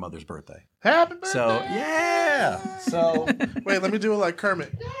 is my mother's birthday. Happy birthday! So, yeah. So, wait, let me do it like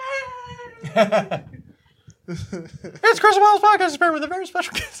Kermit. It's Chris Aballo's podcast experiment with a very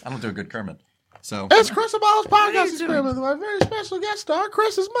special guest. I don't do a good Kermit. So it's Chris Aballo's podcast experiment with my very special guest star,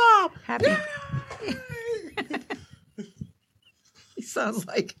 Chris's mom. Happy. He sounds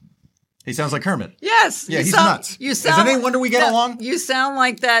like Kermit. Yes. Yeah, he's nuts. Is it any wonder we get along? You sound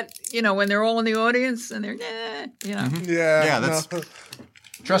like that, when they're all in the audience and they're, Mm-hmm. Yeah. That's.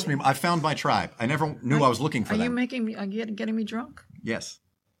 Trust me, I found my tribe. I never knew I was looking for them. Are you making me? Are you getting me drunk? Yes.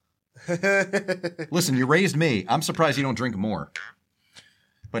 Listen, you raised me. I'm surprised you don't drink more.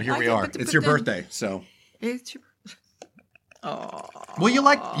 But here we are. It's your birthday, so. It's your. Oh. Well, you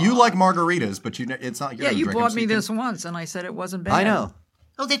like margaritas, but it's not your. Yeah, you bought me this once, and I said it wasn't bad. I know.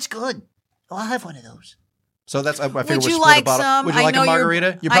 Oh, that's good. Oh, I'll have one of those. So that's I figured Would we'll you split like a bottle. some? Would you like a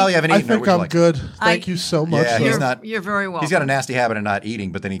margarita? You probably haven't eaten. I think I'm good. Thank you so much. Yeah, he's not. You're very welcome. He's got a nasty habit of not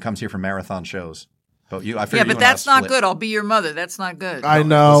eating, but then he comes here for marathon shows. But I figured but that's not good. I'll be your mother. That's not good. I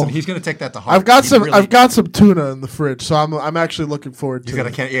know. Listen, he's going to take that to heart. I've got some tuna in the fridge, so I'm actually looking forward to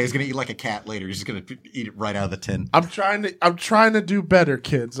it. He's going to eat like a cat later. He's just going to eat it right out of the tin. I'm trying to do better,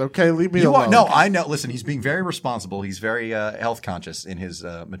 kids. Okay, leave me alone. No, I know. Listen, he's being very responsible. He's very health conscious in his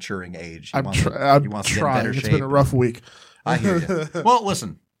maturing age. I'm trying. It's been a rough week. I hear you. Well,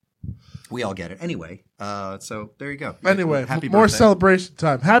 listen. We all get it. Anyway, so there you go. Anyway, happy more birthday. Celebration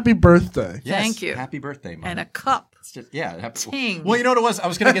time. Happy birthday. Yes, thank you. Happy birthday, Mom. And a cup. Ting. Well, you know what it was? I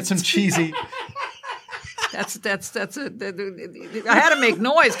was going to get some cheesy. That's I had to make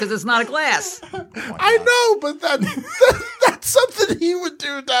noise because it's not a glass. I know, but that's something he would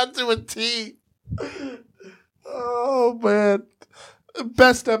do down to a T. Oh, man.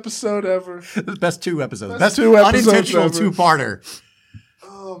 Best episode ever. The best two episodes. Best two episodes unintentional ever. two-parter.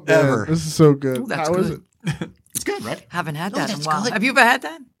 Oh, man. Ever. This is so good. Ooh, that's How good. is it? It's good, right? Haven't had that in a that's while. good. Have you ever had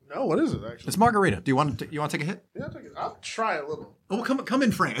that? No, what is it, actually? It's margarita. Do you want to take a hit? Yeah, I'll try a little. Oh, come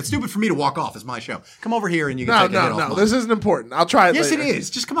in, Frank. It's stupid for me to walk off. It's my show. Come over here and you can take a hit off. No, this isn't important. I'll try it Yes, later. it is.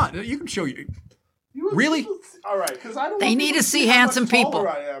 Just come on. You can show you. Really? All right, because I don't. They need to see handsome people. How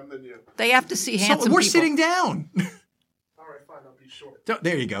much taller I am than you. They have to see handsome people. We're sitting down. All right, fine. I'll be short.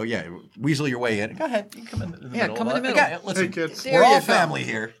 There you go. Yeah, weasel your way in. Go ahead. You can come in the middle. Yeah, come in the middle. Okay, listen, Hey, kids. There we're all you go. family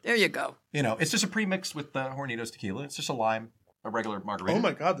here. There you go. It's just a premix with Hornitos tequila. It's just a lime, a regular margarita. Oh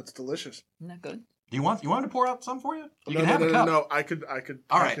my God, that's delicious. Isn't that good? Do you want to pour out some for you? You No, can have a cup. no. I could.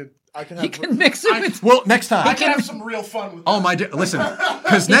 All right. I can have. He can mix it with. Well, next time. I can have some real fun with. Oh my! Listen,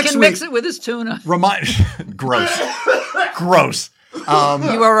 because He next can week. mix it with his tuna. Gross. You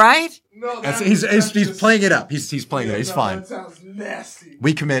all right? No, He's playing it up. He's playing it. He's fine. That sounds nasty.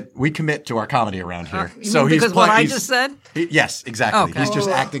 We commit to our comedy around here. Because what I just said. Yes, exactly. Okay. He's just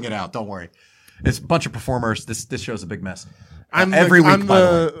acting it out. Don't worry. It's a bunch of performers. This show's a big mess. I'm every week. I'm by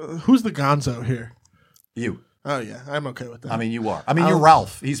the way. Who's the Gonzo here? You. Oh yeah, I'm okay with that. I mean, you are. I mean, you're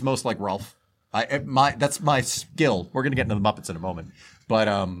Ralph. He's most like Ralph. That's my skill. We're gonna get into the Muppets in a moment, but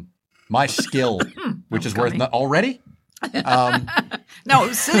my skill, which is worth already. No, it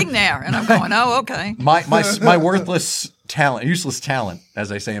was sitting there, and I'm going, oh, okay. My worthless talent, useless talent,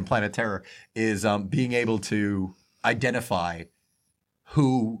 as I say in Planet Terror, is being able to identify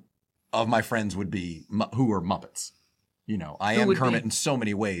who of my friends would be who are Muppets. I am Kermit in so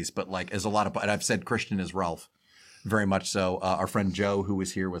many ways, but like as a lot of, and I've said Christian is Ralph, very much so. Our friend Joe, who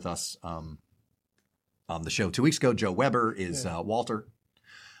was here with us on the show 2 weeks ago, Joe Weber is Walter.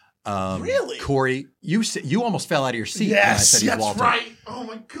 Really? Corey, you almost fell out of your seat when I said he's that's Walter. right. Oh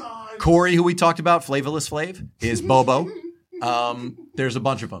my God. Corey, who we talked about, Flavorless Flav, is Bobo. There's a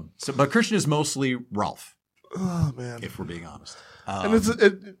bunch of them. But Christian is mostly Ralph. Oh man. If we're being honest. And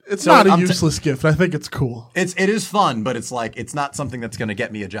it's not a useless gift. I think it's cool. It is fun, but it's like it's not something that's going to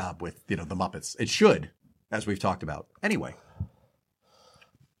get me a job with the Muppets. It should, as we've talked about. Anyway.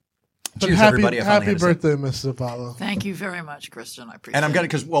 But Cheers, everybody. Happy birthday, Mr. Aballo. Thank you very much, Christian. I appreciate it. And I'm going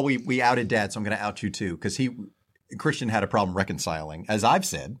to, because, we outed Dad, so I'm going to out you too. Because Christian had a problem reconciling, as I've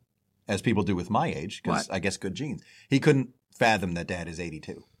said, as people do with my age, because What? I guess good genes. He couldn't fathom that Dad is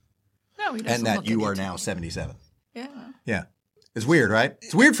 82 No, he doesn't and that look you are 82. now 77. Yeah. Yeah. It's weird, right?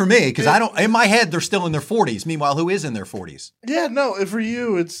 It's weird for me because I don't. In my head, they're still in their 40s. Meanwhile, who is in their 40s? Yeah, no, for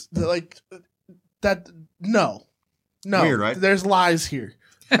you, it's like that. No. Weird, right? There's lies here.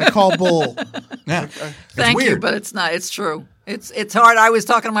 I call bull. Yeah. Thank you, weird. but it's not. It's true. It's hard. I was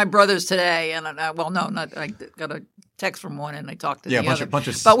talking to my brothers today, and I got a text from one, and I talked to Yeah, the a other. bunch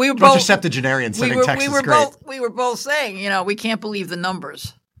of but we were bunch both of septuagenarians sending texts. we were Great. we were both saying, we can't believe the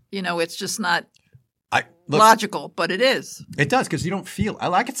numbers. It's just not Look, logical, but it is. it does because you don't feel.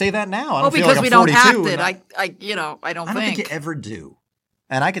 I could say that now. I Well, don't feel because like we I'm don't 42 act and it. I I don't don't think. think you ever do.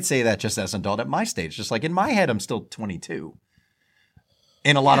 And I could say that just as an adult at my stage. Just like in my head, I'm still 22.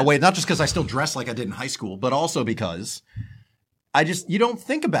 In a lot of ways, not just because I still dress like I did in high school, but also because you don't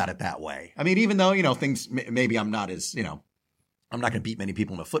think about it that way. I mean, even though, things, maybe I'm not as, I'm not going to beat many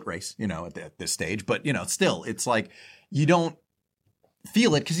people in a foot race, at this stage, but, still, it's like you don't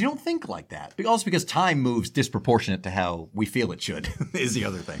feel it because you don't think like that. But also because time moves disproportionate to how we feel it should is the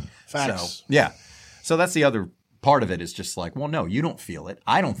other thing. Facts. So, yeah. So that's the other part of it is just like, well, no, you don't feel it.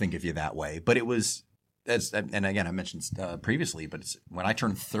 I don't think of you that way. But it was, and again, I mentioned previously, but it's when I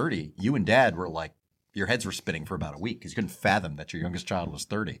turned 30, you and Dad were like, your heads were spinning for about a week because you couldn't fathom that your youngest child was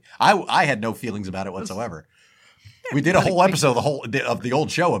 30. I had no feelings about it whatsoever. We did a whole episode of the old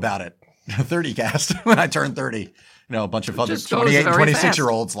show about it, 30 cast, when I turned 30. A bunch of other just goes 28 and very 26 fast. year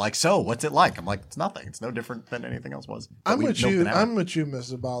olds like, so what's it like? I'm like, it's nothing. It's no different than anything else was. But I'm we with milked you. it out. I'm with you,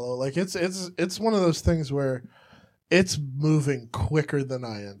 Miss Aballo. Like it's one of those things where it's moving quicker than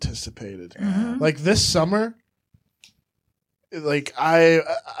I anticipated. Like this summer, like I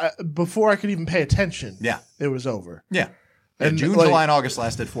before I could even pay attention, Yeah. it was over. Yeah. And June, like- July, and August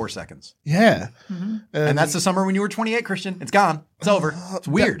lasted 4 seconds. Yeah, And that's the summer when you were 28, Christian. It's gone. It's over. It's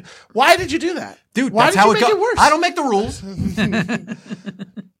weird. Why did you do that, Dude, Why that's did how you it make goes. it worse? I don't make the rules.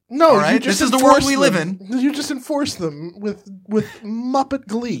 No, All right, you just this is the world enforce we live them. You just enforce them with Muppet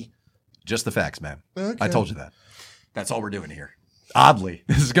glee. Just the facts, man. Okay. I told you that. That's all we're doing here. Oddly.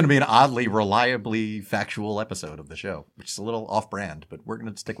 This is going to be an oddly, reliably factual episode of the show, which is a little off-brand, but we're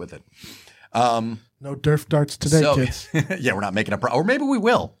going to stick with it. No derf darts today, kids. Yeah, we're not making up. Or maybe we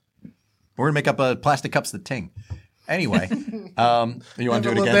will. We're going to make up plastic cups that ting. Anyway, you want to do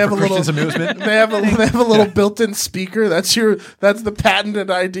it again for Christian's amusement? They have a little built-in speaker. That's the patented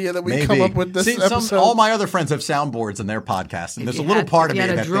idea that we Maybe. come up with this See, episode. all my other friends have soundboards in their podcasts, and there's a little part of me If you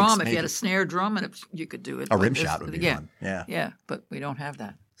had that a drum, thinks if you had maybe a snare drum, and if you could do it. a rim like this. shot would be Yeah. fun. Yeah. Yeah, but we don't have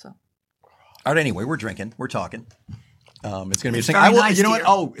that. So All right. Anyway, we're drinking. We're talking. It's going to be interesting. very I will. nice, You know what? dear.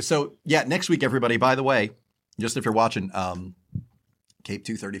 Oh, so yeah. Next week, everybody. By the way, just if you're watching, Cape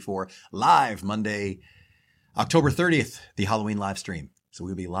 234 live Monday, October 30th, the Halloween live stream. So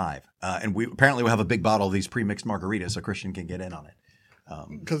we'll be live, and we apparently will have a big bottle of these pre-mixed margaritas, so Christian can get in on it.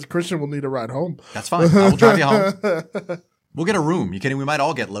 because Christian will need a ride home. That's fine. I will drive you home. We'll get a room. You kidding? We might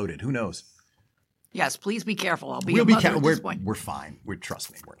all get loaded. Who knows? yes, please be careful. I'll be We'll a be. mother at this We're, point. we're fine.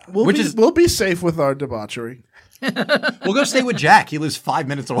 Trust me. We're not. We'll be safe with our debauchery. We'll go stay with Jack. He lives 5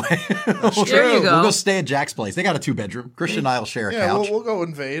 minutes away. There you go. We'll go stay at Jack's place. They got a 2-bedroom. Christian and I will share a Yeah, couch. we'll go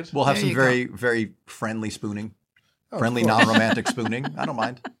invade. We'll have There some you very, very friendly spooning. Friendly, of course. non-romantic spooning. I don't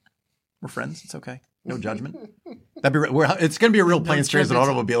mind. We're friends. It's okay. No judgment. That'd be. It's going to be a real planes, trains, and judgment.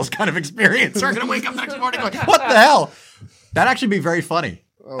 automobiles kind of experience. We're going to wake up next morning going, "What the hell?" That'd actually be very funny.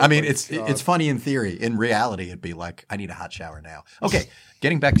 I mean, my it's funny in theory. In reality, it'd be like, "I need a hot shower now." Okay,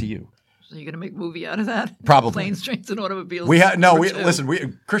 getting back to you. So you're going to make a movie out of that? Probably. Planes, trains, and automobiles. We have no. Number We two. listen.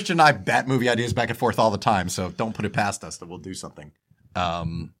 We Christian and I bat movie ideas back and forth all the time. So don't put it past us that we'll do something.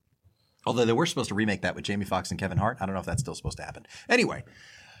 Although they were supposed to remake that with Jamie Foxx and Kevin Hart. I don't know if that's still supposed to happen. Anyway,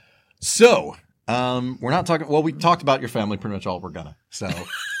 so we're not talking. Well, we talked about your family pretty much all we're gonna. So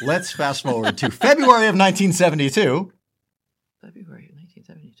let's fast forward to February of 1972. February of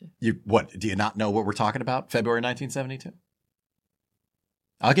 1972. What? Do you not know what we're talking about? February 1972.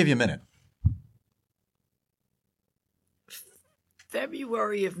 I'll give you a minute.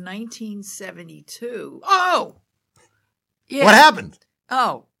 February of 1972. Oh! Yeah. What happened?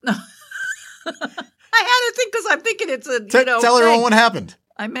 Oh. No. I had to think because I'm thinking it's a, Tell everyone thing. what happened.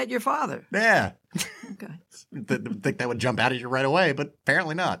 I met your father. Yeah. Okay. Think that would jump out at you right away, but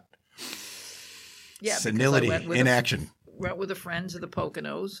apparently not. Yeah. because I Senility went with in action. Went with a friend to the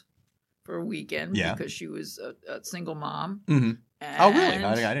Poconos for a weekend Yeah. because she was a single mom. Mm-hmm. And Oh,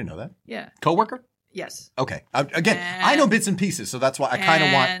 really? I didn't know that. Yeah. Coworker? Yes. Okay. Again, I know bits and pieces, so that's why I kind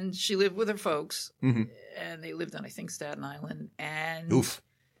of want. And she lived with her folks, Mhm. and they lived on, I think, Staten Island. And Oof.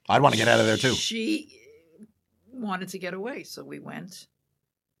 I'd want to get out of there too. She wanted to get away, so we went.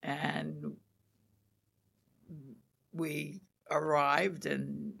 And we arrived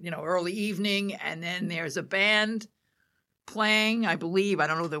and, early evening, and then there's a band playing, I believe. I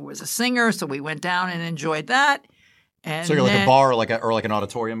don't know, there was a singer, so we went down and enjoyed that. And So you're like a bar or like an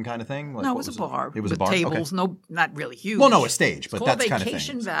auditorium kind of thing? Like, no, it was a bar. It was a with bar? tables, Okay. no, not really huge. Well, no, a stage, but It's that's called kind of thing.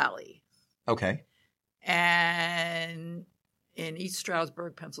 Vacation Valley. Okay. And in East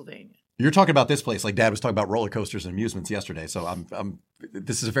Stroudsburg, Pennsylvania. You're talking about this place like Dad was talking about roller coasters and amusements yesterday. So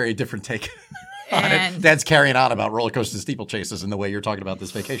this is a very different take on it. Dad's carrying on about roller coasters and steeplechases in the way you're talking about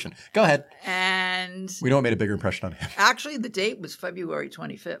this vacation. Go ahead. And we know it made a bigger impression on him. Actually, the date was February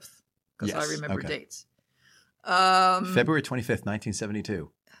 25th because Yes, I remember okay. dates. February 25th,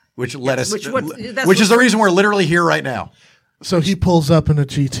 1972, which led us, which is the reason we're literally here right now. So he pulls up in a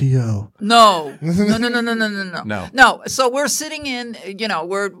GTO. No. No. So we're sitting in,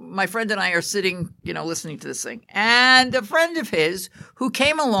 my friend and I are sitting, listening to this thing. And a friend of his who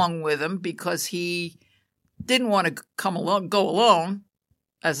came along with him because he didn't want to go alone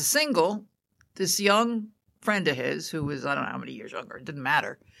as a single, this young friend of his who was, I don't know how many years younger, it didn't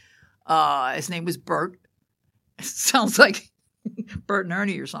matter. His name was Bert. It sounds like Bert and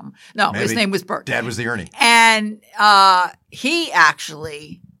Ernie or something. No, Maybe. His name was Bert. Dad was the Ernie. And he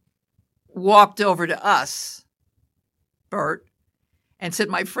actually walked over to us, Bert, and said,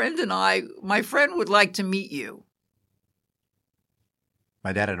 my friend would like to meet you.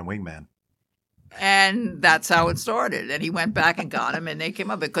 My dad had a wingman. And that's how it started. And he went back and got him, and they came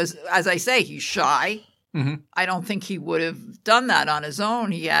up because, as I say, he's shy. Mm-hmm. I don't think he would have done that on his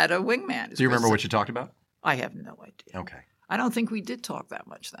own. He had a wingman. Do you remember what you talked about? I have no idea. Okay. I don't think we did talk that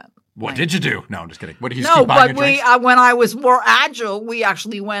much then. What did you do? No, I'm just kidding. What did you No, keep buying but your drinks? when I was more agile, we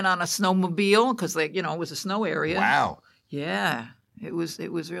actually went on a snowmobile because, it was a snow area. Wow. Yeah, it was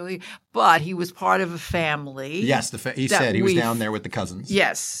really. But he was part of a family. Yes, he said he was down there with the cousins.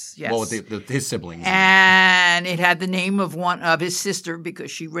 Yes. Well, with his siblings. And it had the name of one of his sister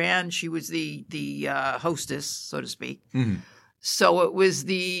because she was the hostess, so to speak. Mm-hmm. So it was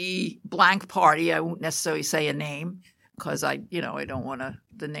the blank party. I won't necessarily say a name because I don't want to.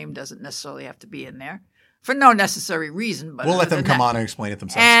 The name doesn't necessarily have to be in there for no necessary reason. But we'll let them come on and explain it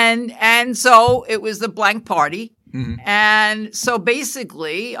themselves. And so it was the blank party. Mm-hmm. And so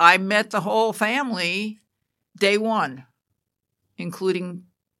basically, I met the whole family day one, including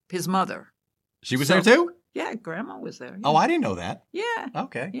his mother. She was there too? Yeah, Grandma was there. Yeah. Oh, I didn't know that. Yeah.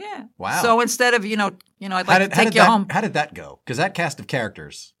 Okay. Yeah. Wow. So instead of, I'd like to take you home. How did that go? Because that cast of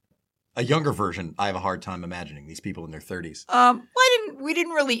characters, a younger version, I have a hard time imagining these people in their 30s. We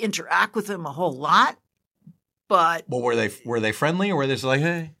didn't really interact with them a whole lot, but. Well, were they friendly, or were they just like,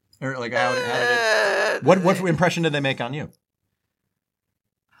 hey, or like how did it? What impression did they make on you?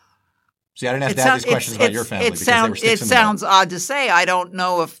 See, I didn't ask Dad these questions about your family because they were sticks in the mud. It sounds odd to say. I don't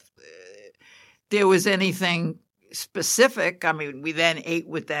know if there was anything specific. I mean, we then ate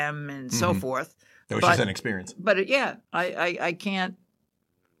with them and so forth. That was just an experience. But I can't.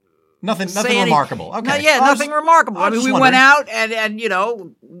 Nothing remarkable. Okay. Nothing remarkable. I mean, we wondering. went out and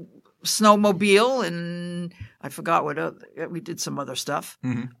snowmobile, and I forgot we did some other stuff.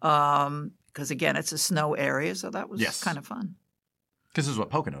 Because again, it's a snow area, so that was kind of fun. Because this is what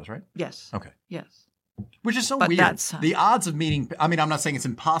Poconos, right? Yes. Okay. Yes. Which is so But weird. that's- The odds of meeting, I mean, I'm not saying it's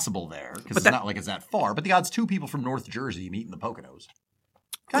impossible there, because it's not like it's that far, but the odds two people from North Jersey meet in the Poconos.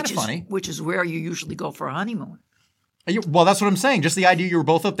 Kind of funny. Which is where you usually go for a honeymoon. Well, that's what I'm saying. Just the idea you were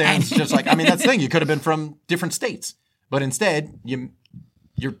both up there, and it's just like, I mean, that's the thing. You could have been from different states, but instead,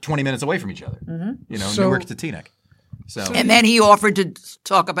 you're 20 minutes away from each other. Newark to Teaneck. So, And then he offered to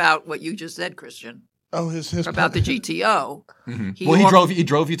talk about what you just said, Christian, Oh, his about the GTO. he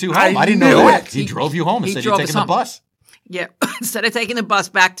drove you two home. I didn't know that. He drove you home and said you're taking the bus. Yeah. Instead of taking the bus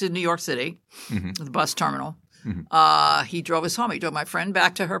back to New York City, the bus terminal, he drove us home. He drove my friend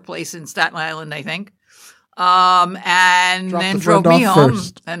back to her place in Staten Island, I think, and Dropped then the drove friend me off home.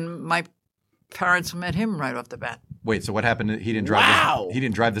 first. And my parents met him right off the bat. Wait, so what happened? He didn't drive. He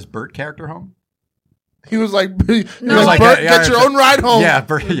didn't drive this Bert character home. He was like, He was like, Bert, yeah, get your own ride home. Yeah,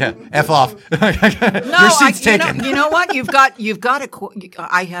 Bert, yeah. F off. No, Your seat's taken. You know what? You've got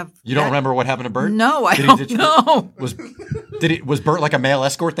I have. You don't remember what happened to Bert? No, I Did he don't ditch you? know. Was Bert like a male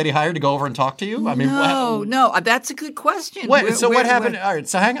escort that he hired to go over and talk to you? I mean, No, that's a good question. what happened? All right,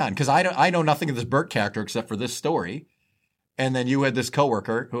 so hang on, because I know nothing of this Bert character except for this story, and then you had this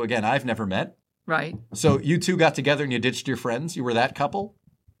coworker who, again, I've never met. Right. So you two got together and you ditched your friends. You were that couple.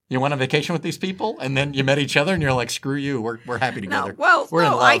 You went on vacation with these people, and then you met each other, and you're like, "Screw you, we're happy together." We're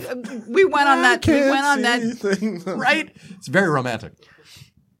in love. We went on that. Thing. Right? It's very romantic.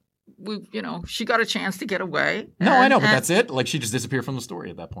 she got a chance to get away. No, I know, but that's it. Like she just disappeared from the story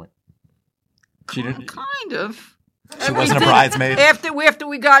at that point. She didn't. Kind of. She wasn't a bridesmaid. After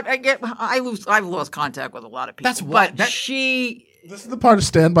we got, I've lost contact with a lot of people. That's what. But she. This is the part of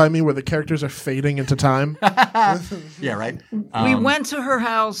Stand By Me where the characters are fading into time. Yeah, right. We went to her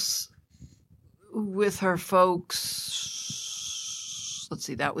house with her folks. Let's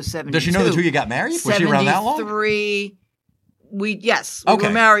see, that was 72. Does she know the two of you got married? Was she around that long? 73. We Okay. were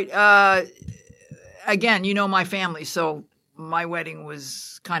married. Again, you know my family, so my wedding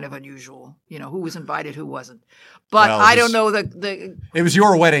was kind of unusual. You know, who was invited, who wasn't. But Well, I don't know the. It was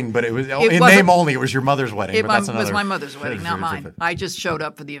your wedding, but it was in name only. It was your mother's wedding. It but that's was my mother's wedding, not mine. I just showed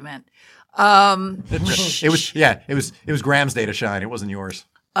up for the event. It was Graham's day to shine. It wasn't yours.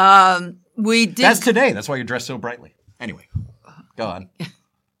 We did. That's today. That's why you're dressed so brightly. Anyway, go on.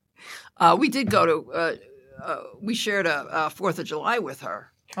 We did go to. We shared a 4th of July with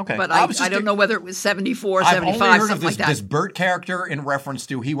her. Okay, but I don't know whether it was 74, 75, I've only heard something of this Bert character in reference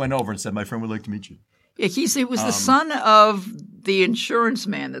to he went over and said, "My friend would like to meet you." Yeah, it was the son of the insurance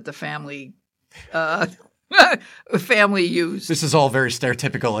man that the family used. This is all very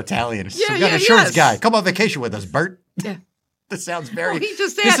stereotypical Italian. Yeah, Some kind of insurance guy. Come on vacation with us, Bert. Yeah. This sounds very.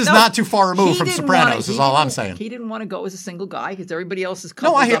 This is no, not too far removed from Sopranos. Is all I'm saying. He didn't want to go as a single guy because everybody else is.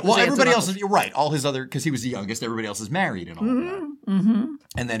 No, I hear. Well, everybody else is. You're right. All his other, because he was the youngest. Everybody else is married and all that. Mm-hmm.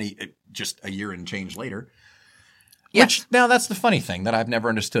 And then he just a year and change later. Yes. Which now that's the funny thing that I've never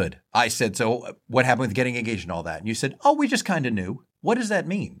understood. I said, so what happened with getting engaged and all that? And you said, oh, we just kind of knew. What does that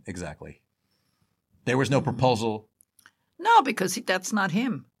mean exactly? There was no proposal. No, because that's not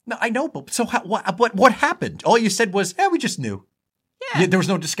him. No, I know, but so what happened? All you said was, we just knew. Yeah. There was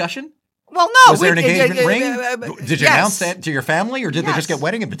no discussion? Well, no. Was there an engagement ring? Did you yes. announce that to your family, or did they just get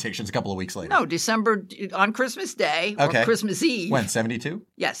wedding invitations a couple of weeks later? No, December, on Christmas Day or Christmas Eve. When, 72?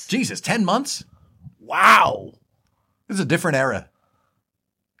 Yes. Jesus, 10 months? Wow. This is a different era.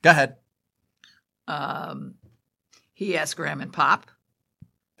 Go ahead. He asked Graham and Pop.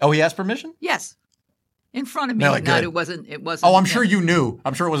 Oh, he asked permission? Yes. In front of me. No, good. It wasn't. Oh, I'm sure you knew.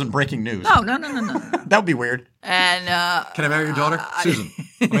 I'm sure it wasn't breaking news. No. That would be weird. And can I marry your daughter? Susan,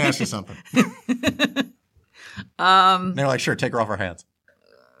 let me ask you something. They're like, sure, take her off our hands.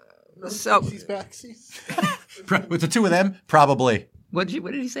 So she's back. With the two of them, probably. What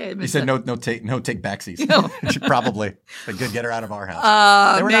did he say? He said no take backsies. Probably. But good, get her out of our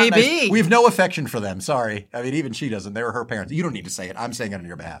house. They were maybe. Not nice. We have no affection for them. Sorry. I mean, even she doesn't. They were her parents. You don't need to say it. I'm saying it on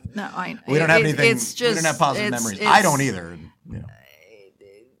your behalf. No, we don't have anything. It's just, we don't have positive memories. I don't either. You know.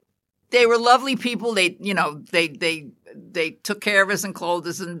 They were lovely people. They took care of us and clothed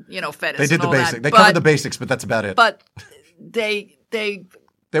us and fed us. They did and all the basics. that. They covered the basics, but that's about it. But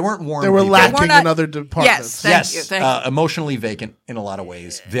they weren't warm. They were people. lacking in other departments. Yes, thank you. Emotionally vacant in a lot of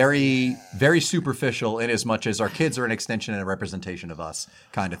ways. Very, very superficial in as much as our kids are an extension and a representation of us,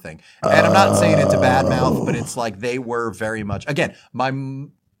 kind of thing. And I'm not saying it to badmouth, but it's like they were very much. Again,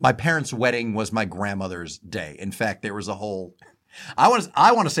 my parents' wedding was my grandmother's day. In fact, there was a whole. I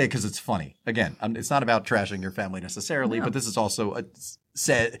want to say it because it's funny. Again, it's not about trashing your family necessarily, but this is also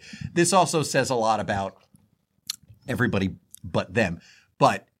this also says a lot about everybody but them.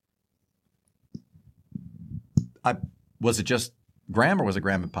 But was it just Graham or was it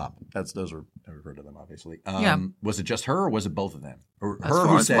Graham and Pop? Those are I refer to them obviously. Was it just her or was it both of them? Or her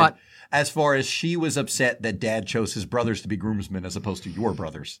who said what? As far as she was upset that Dad chose his brothers to be groomsmen as opposed to your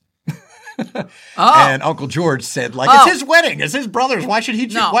brothers. And Uncle George said, it's his wedding, it's his brothers. Why should he?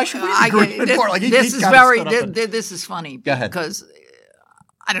 Why should we be groomsmen for? This is funny. Go ahead. Because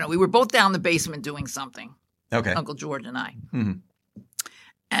I don't know. We were both down in the basement doing something. Okay. Uncle George and I. Mm-hmm.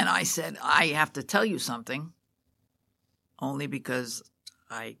 And I said, I have to tell you something, only because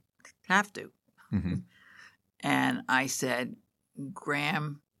I have to. Mm-hmm. And I said,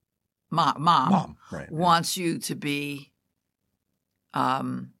 Mom right, wants you to be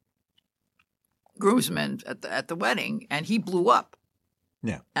groomsman at the wedding, and he blew up.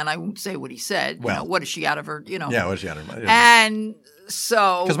 Yeah. And I won't say what he said. Well, what is she out of her? Yeah, what is she out of her? And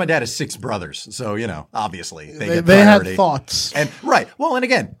so, because my dad has 6 brothers, so obviously they had thoughts, and right. Well, and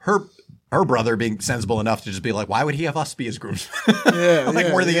again, her brother being sensible enough to just be like, why would he have us be his groomsmen?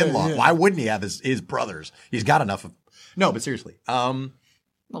 We're the in-law. Yeah. Why wouldn't he have his brothers? He's got enough of. No, but seriously. Well,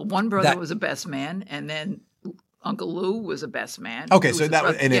 one brother was a best man, and then Uncle Lou was a best man. Okay, so that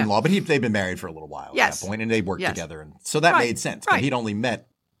was an in-law, but they've been married for a little while at that point, and they worked together, and so that made sense. But he'd only met,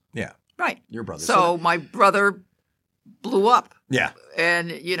 your brother. So my brother blew up. Yeah,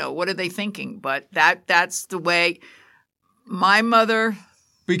 and what are they thinking? But that's the way my mother.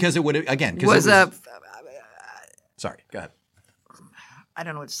 Because it would again was a. Sorry, go ahead. I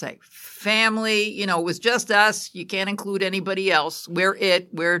don't know what to say. Family, it was just us. You can't include anybody else. We're it.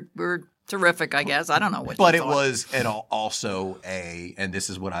 We're terrific, I guess. I don't know what. But it was also and this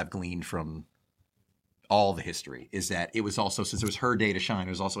is what I've gleaned from all the history, is that it was also, since it was her day to shine, it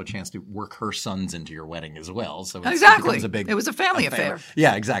was also a chance to work her sons into your wedding as well. So exactly, it was a family affair.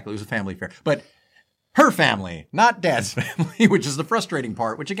 Yeah, exactly. It was a family affair. But her family, not Dad's family, which is the frustrating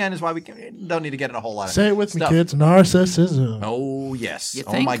part, which again is why we don't need to get in a whole lot of Say it with stuff. me, kids. Narcissism. Oh, yes. You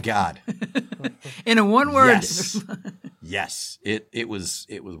Oh, think? my God. In a one word. Yes. Yes. It was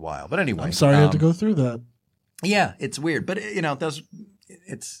wild. But anyway. I'm sorry I had to go through that. Yeah, it's weird. But, it does.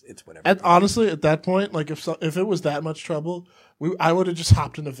 It's whatever. And honestly, at that point, like if it was that much trouble, I would have just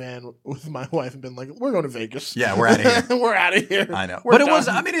hopped in a van with my wife and been like, "We're going to Vegas. Yeah, we're out of here. We're out of here." I know, We're but it done. was.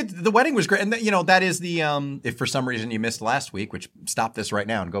 I mean, the wedding was great, and that is the. If for some reason you missed last week, which stop this right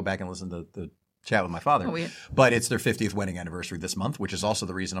now and go back and listen to the chat with my father. Oh, yeah. But it's their 50th wedding anniversary this month, which is also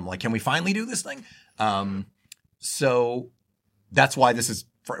the reason I'm like, can we finally do this thing? So that's why this is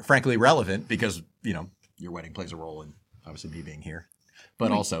frankly relevant, because your wedding plays a role in obviously me being here.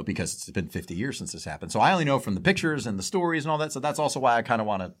 But also because it's been 50 years since this happened. So I only know from the pictures and the stories and all that. So that's also why I kind of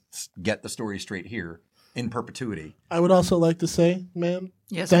want to get the story straight here in perpetuity. I would also like to say, ma'am,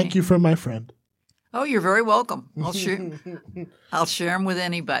 Yes, thank you for my friend. Oh, you're very welcome. I'll share him with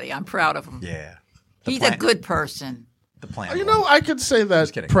anybody. I'm proud of him. Yeah. He's a good person. The plan. I could say Just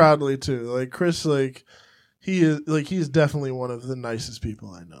that kidding. proudly too. Like Chris, he's definitely one of the nicest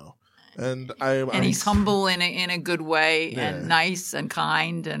people I know. And And he's humble in a good way, and nice and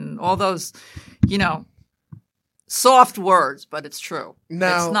kind, and all those, soft words, but it's true.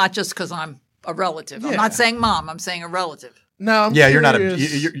 Now- it's not just because I'm a relative. I'm Yeah. not saying mom. I'm saying a relative. Now I'm You're not.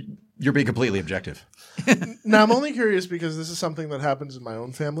 curious- You're being completely objective. Now I'm only curious because this is something that happens in my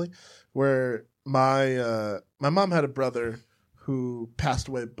own family, where my mom had a brother who passed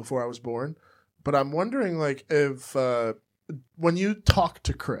away before I was born, but I'm wondering like if when you talk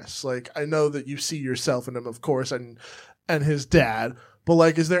to Chris, like I know that you see yourself in him, of course, and his dad, but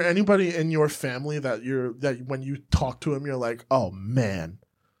like, is there anybody in your family that when you talk to him, you're like, oh man,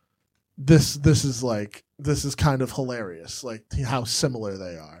 this is kind of hilarious, like how similar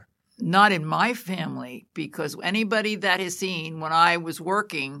they are. Not in my family, because anybody that has seen when I was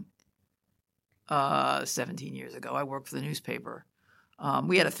working 17 years ago, I worked for the newspaper.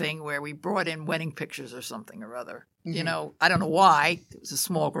 We had a thing where we brought in wedding pictures or something or other. Mm-hmm. I don't know why. It was a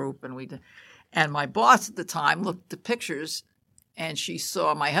small group, and my boss at the time looked at the pictures, and she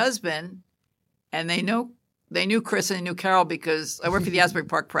saw my husband, and they knew Chris and they knew Carol because I worked for the Asbury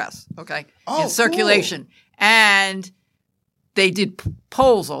Park Press. Okay, Oh, in circulation, and they did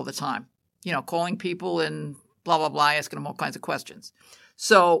polls all the time. Calling people and blah blah blah, asking them all kinds of questions.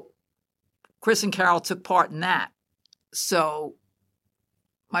 So Chris and Carol took part in that. So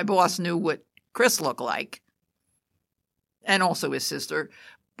my boss knew what Chris looked like, and also his sister.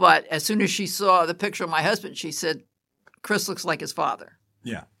 But as soon as she saw the picture of my husband, she said, Chris looks like his father.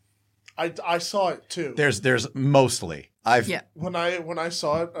 Yeah. I saw it too. There's mostly. When I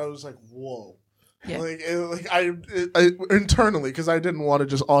saw it, I was like, whoa. Yeah. I internally, because I didn't want to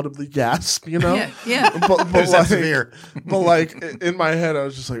just audibly gasp, Yeah, yeah. But There's that severe. But like in my head, I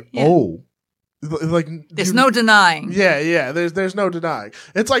was just like, Yeah. oh, like There's no denying. Yeah. There's no denying.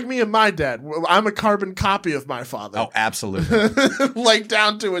 It's like me and my dad. I'm a carbon copy of my father. Oh, absolutely. Like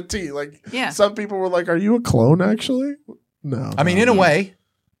down to a T. Like Yeah. some people were like, "Are you a clone?" Actually, no. I mean, in a way,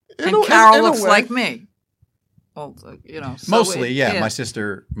 And Carol in a looks way. like me. Well, so mostly, yeah. My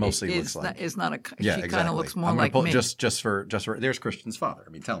sister mostly looks like. Is not a. Yeah, she exactly. kind of looks more I'm gonna like pull, me. just for. There's Christian's father. I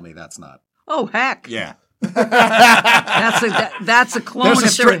mean, tell me that's not. Oh heck! Yeah. That's a clone.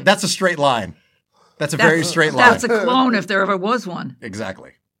 That's a straight line. That's a very straight line. That's a clone if there ever was one.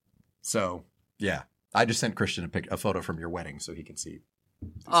 Exactly. So yeah, I just sent Christian a photo from your wedding so he can see.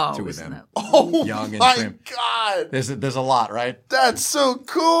 Oh, two of isn't them. that- Oh Young and my trim. god, There's a lot, right? that's so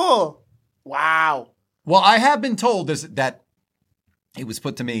cool! Wow. Well, I have been told that it was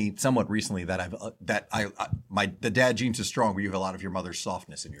put to me somewhat recently that the dad genes is strong, where you have a lot of your mother's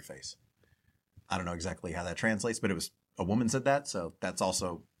softness in your face. I don't know exactly how that translates, but it was a woman said that, so that's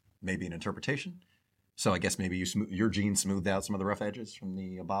also maybe an interpretation. So I guess maybe your genes smoothed out some of the rough edges from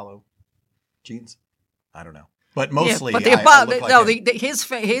the Aballo genes. I don't know, but mostly, Yeah, but the I look like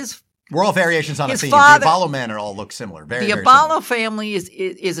his we're all variations on a his theme. father- The Aballo men all look similar. Very, the very Aballo similar. family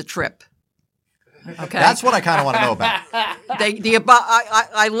is a trip. Okay, That's what I kind of want to know about.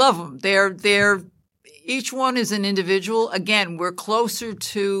 I love them. They're each one is an individual. Again, we're closer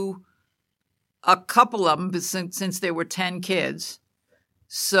to a couple of them since there were 10 kids.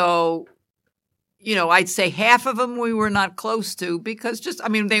 So, I'd say half of them we were not close to because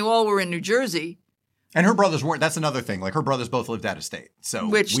they all were in New Jersey. And her brothers weren't. That's another thing. Like her brothers both lived out of state, so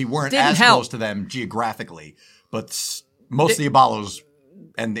Which we weren't didn't as help. close to them geographically. But most of the Aballos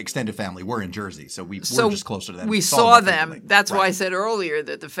and the extended family were in Jersey, so we were just closer to them. We more saw them. frequently. That's why I Right. said earlier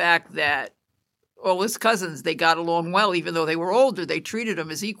that the fact that all his cousins, they got along well, even though they were older. They treated them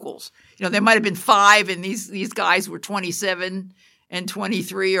as equals. There might have been 5, and these guys were 27 and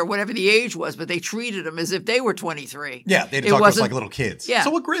 23 or whatever the age was, but they treated them as if they were 23. Yeah, they had to talk to us like little kids. Yeah. So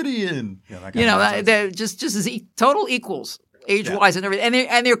what grade are you in? That kind of nonsense. They're just as total equals, age-wise and everything.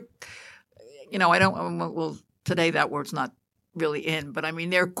 And they're, I don't. Well, today that word's not really in, but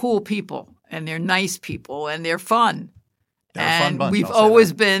they're cool people and they're nice people and they're fun. They're a fun bunch, we've I'll say always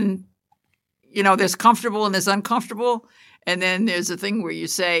that. been, there's comfortable and there's uncomfortable. And then there's a thing where you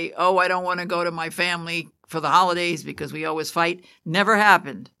say, oh, I don't want to go to my family for the holidays because we always fight. Never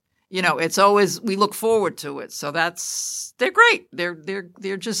happened. It's always, we look forward to it. So they're great.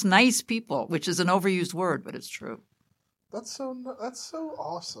 They're just nice people, which is an overused word, but it's true. That's so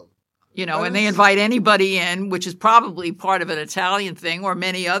awesome. And they invite anybody in, which is probably part of an Italian thing or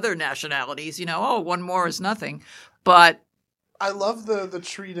many other nationalities. One more is nothing. But I love the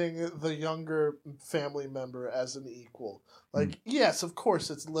treating the younger family member as an equal. Like, yes, of course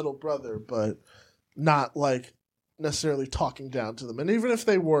it's little brother, but not like necessarily talking down to them. And even if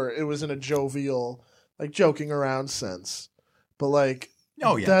they were, it was in a jovial, like joking around sense. But like,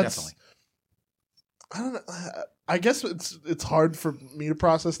 Oh yeah, that's, definitely. I don't know. I guess it's hard for me to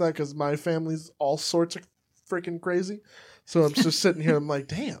process that because my family's all sorts of freaking crazy. So I'm just sitting here. I'm like,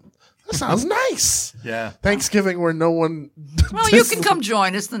 damn, that sounds nice. Yeah. Thanksgiving where no one. well, you can come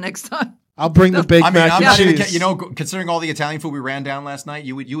join us the next time. I'll bring the Big I mean, Mac I'm and not even. cheese. Considering all the Italian food we ran down last night,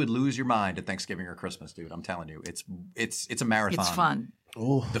 you would lose your mind at Thanksgiving or Christmas, dude. I'm telling you, it's a marathon. It's fun.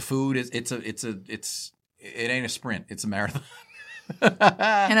 Ooh. The food is it ain't a sprint. It's a marathon.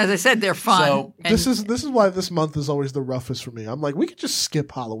 And as I said, they're fun. So- And This is why this month is always the roughest for me. I'm like, we could just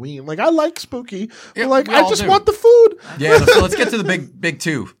skip Halloween. Like, I like spooky, but Yeah, like, we I all just do. want the food. Yeah, so let's get to the big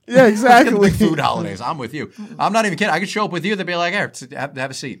two. Yeah, Let's get to the exactly. big food holidays. I'm with you. I'm not even kidding. I could show up with you. They'd be like, "Here, have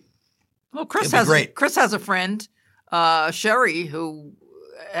a seat." well, It'd be great. Chris has a friend, Sherry, who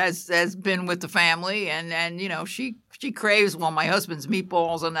has been with the family, and she craves my husband's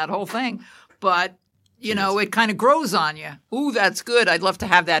meatballs and that whole thing, but. It kind of grows on you. Ooh, that's good. I'd love to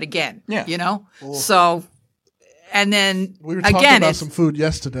have that again. Yeah. So, and then We were talking again, about it's, some food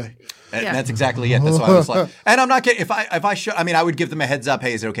yesterday. And Yeah. that's exactly it. That's why I was like, and I'm not kidding. If I show, I would give them a heads up.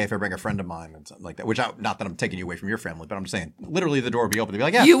 Hey, is it okay if I bring a friend of mine and something like that? Not that I'm taking you away from your family, but I'm saying literally the door would be open. They'd be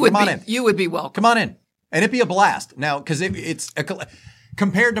like, yeah, come on in. you would be welcome. Come on in. And it'd be a blast. Now, because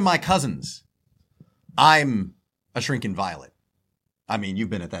compared to my cousins, I'm a shrinking violet. I mean, you've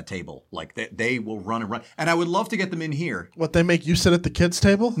been at that table. Like, they will run and run. And I would love to get them in here. What, they make you sit at the kids'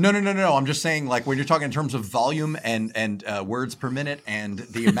 table? No. I'm just saying, like, when you're talking in terms of volume and words per minute and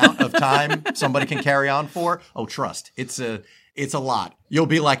the amount of time somebody can carry on for, trust. It's a lot. You'll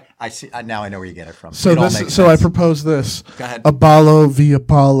be like, I see. Now I know where you get it from. So It all makes so I sense. propose this. Go ahead. Aballo v.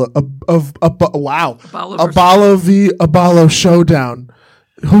 Apollo. Wow. Aballo v. Aballo showdown.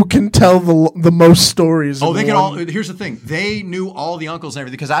 Who can tell the most stories? Oh, in they can all. one- Here's the thing: they knew all the uncles and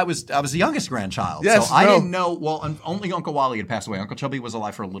everything because I was the youngest grandchild. Yes, so I no. didn't know. Well, only Uncle Wally had passed away. Uncle Chubby was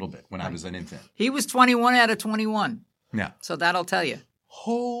alive for a little bit when I was an infant. He was 21 out of 21. Yeah, So that'll tell you.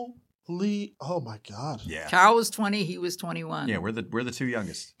 Holy! Oh my God! yeah, Carol was 20. He was 21. yeah. We're the two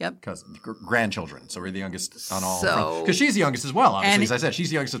youngest. Yep. Cousins, grandchildren. So we're the youngest on all. So- Because she's the youngest as well. Obviously, And- as I said, she's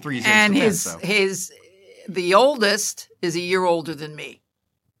the youngest of three. He's the And youngest of his the oldest is a year older than me.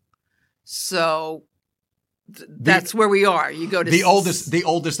 So that's where we are. You go to the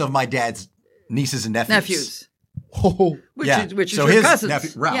oldest of my dad's nieces and nephews. Oh, which Yeah. is So your his cousins.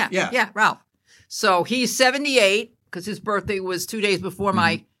 nephew- Ralph, yeah. Ralph. So he's 78 because his birthday was 2 days before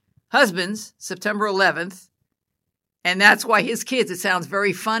my husband's, September 11th. And that's why his kids, it sounds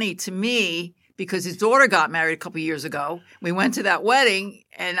very funny to me because his daughter got married a couple of years ago. We went to that wedding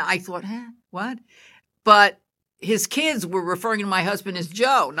and I thought, what? But his kids were referring to my husband as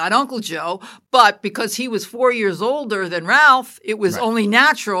Joe, not Uncle Joe. But because he was 4 years older than Ralph, it was Right. only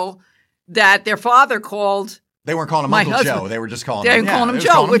natural that their father called. They weren't calling him My Uncle husband- Joe. They were just calling They him. were calling him they were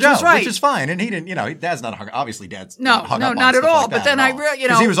Joe, calling him which was right. which is fine. And he didn't. Dad's not hung. Obviously, Dad's No, not hung no, up on not at stuff all. like But that then at I all. re- you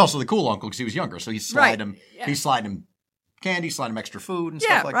 'Cause know- he was also the cool uncle because he was younger. So he slide Right. him. Yeah. He slide him candy, slide him extra food and Yeah,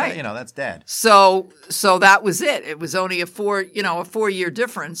 stuff like right. that. You know, that's Dad. So that was it. It was only a 4-year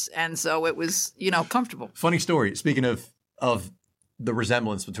difference, and so it was comfortable. Funny story. Speaking of the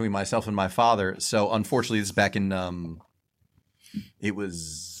resemblance between myself and my father. So unfortunately, this is back in it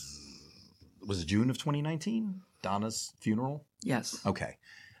was was it June of 2019? Donna's funeral? Yes. Okay.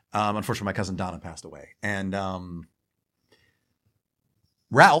 Unfortunately, my cousin Donna passed away. And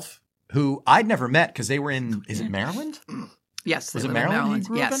Ralph, who I'd never met because they were in, is it Maryland? Yes. Was they it live in Maryland he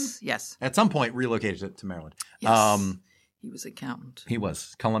grew up Yes. Yes. At some point, relocated to Maryland. Yes. He was accountant. He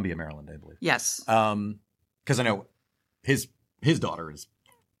was. Columbia, Maryland, I believe. Yes. Because I know his daughter is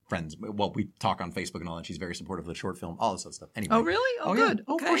friends. Well, we talk on Facebook and all that. She's very supportive of the short film, all this other stuff. Anyway. Oh, really? Oh, good. Yeah.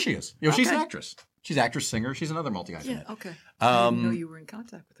 Oh, Okay. of course she is. You know, she's an Okay. actress. She's an actress, singer. She's another multi-hyphenate. Yeah, okay. I didn't know Um, you were in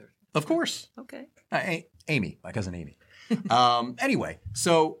contact with her. Of course. Okay. Amy, my cousin Amy. Anyway,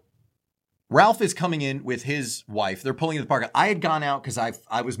 so Ralph is coming in with his wife. They're pulling into the park. I had gone out because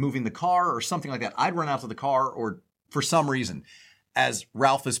I was moving the car or something like that. I'd run out to the car or for some reason as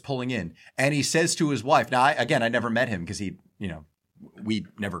Ralph is pulling in. And he says to his wife, now, I never met him because we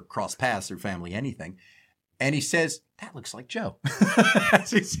never crossed paths through family anything. And he says, that looks like Joe.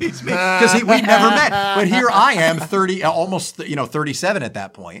 Because we never met. But here I am, 30, almost 37 at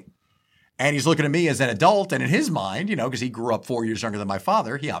that point. And he's looking at me as an adult, and in his mind, because he grew up 4 years younger than my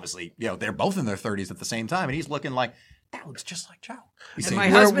father, he obviously, they're both in their 30s at the same time, and he's looking like, that looks just like Joe. And my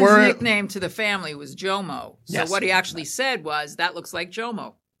husband's nickname to the family was Jomo. So Yes. what he actually said was, that looks like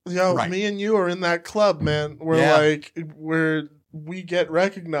Jomo. Yo, Right. me and you are in that club, man. We get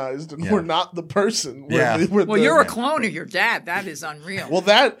recognized, and Yeah. we're not the person. Yeah. Well, you're a clone of your dad. That is unreal. Well,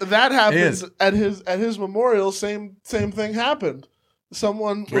 that happens is. at his memorial. Same thing happened.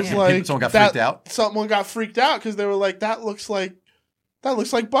 Someone was Yeah. like, Someone got freaked out? Someone got freaked out because they were like, that looks like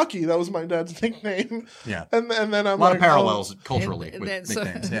Bucky. That was my dad's nickname. Yeah. And then I'm A lot like, of parallels culturally And with then,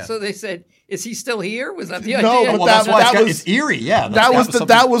 nicknames. Yeah. so they said, is he still here? Was that the No, idea? but Well, that's that- why that was- it's eerie. Yeah.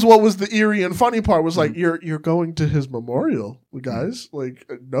 that was what was the eerie and funny part was like you're going to his memorial, guys. Like,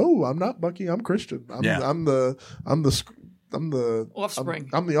 no, I'm not Bucky. I'm Christian. I'm the Offspring.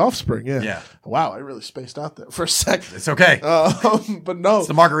 I'm the offspring. Yeah. Yeah. Wow, I really spaced out there for a second. It's okay. But no, It's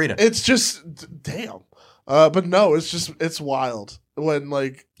the margarita. it's just damn. But no, it's wild when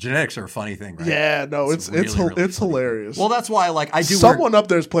like Genetics are a funny thing, right? yeah, no, It's it's really, really it's hilarious. Well, that's why I do Someone up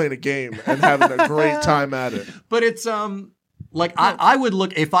there's playing a game and having a great time at it. but it's I would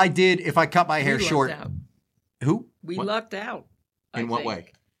look if I cut my hair We short. lucked out. Who? We What? lucked out. In I what think.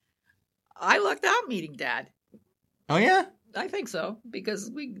 way? I lucked out meeting Dad. Oh yeah. I think so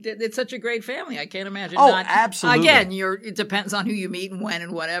because it's such a great family. I can't imagine. Oh, not. absolutely. Again, it depends on who you meet and when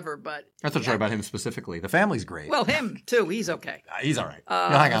and whatever. But That's not sure about him specifically. The family's great. well, him too. He's okay. He's all right.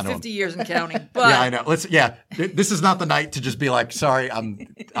 You'll hang on to him. 50 years and counting. But Yeah, I know. This is not the night to just be like, sorry, I'm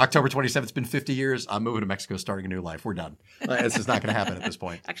October 27th. It's been 50 years. I'm moving to Mexico, starting a new life. We're done. It's just not going to happen at this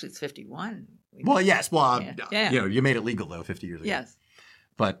point. actually, it's 51. Well, yes. Well, Yeah. you made it legal though 50 years ago. Yes,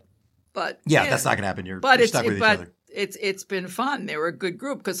 But but yeah, that's not going to happen. You're But stuck with each other. It's been fun. They were a good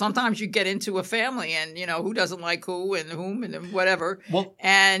group because sometimes you get into a family and who doesn't like who and whom and whatever. Well-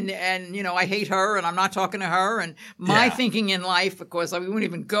 and I hate her and I'm not talking to her and my Yeah. thinking in life, of course, we wouldn't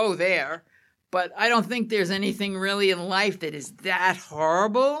even go there. But I don't think there's anything really in life that is that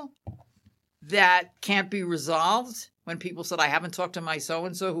horrible that can't be resolved. When people said, I haven't talked to my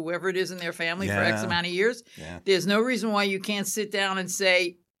so-and-so, whoever it is in their family for X Yeah. amount of years, Yeah. there's no reason why you can't sit down and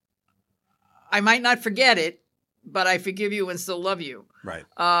say, I might not forget it, but I forgive you and still love you. Right.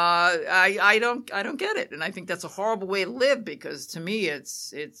 I don't get it, and I think that's a horrible way to live because to me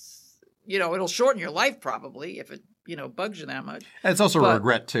it's it'll shorten your life probably if it bugs you that much. And it's also a But-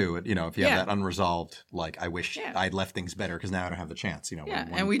 regret too. If you have Yeah. that unresolved, like I wish Yeah. I'd left things better because now I don't have the chance. Yeah,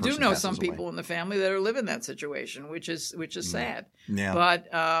 when and we do person know passes some away. people in the family that are living that situation, which is sad. Yeah.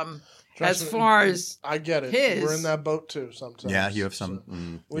 But Trust as me, far as I get it. his- We're in that boat too sometimes. Yeah, you have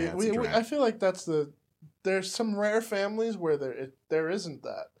some. So, yeah, it's a drag. I feel like there's some rare families where there isn't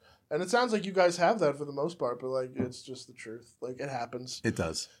that. And it sounds like you guys have that for the most part, but like it's just the truth. Like it happens. It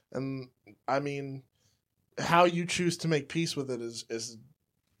does. And I mean, how you choose to make peace with it is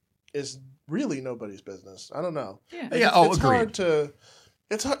really nobody's business. I don't know. Yeah. Like, Yeah, it's agreed. hard to.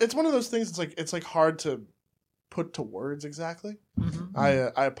 It's one of those things. It's like hard to put to words exactly. Mhm.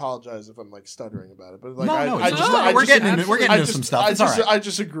 I apologize if I'm like stuttering about it, but like No, I, no, I it's just not. I We're just- getting into some stuff. It's all right. I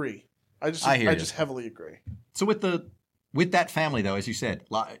just agree. I hear you. just heavily agree. So with that family though, as you said,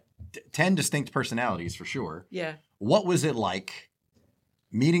 10 distinct personalities for sure. Yeah. What was it like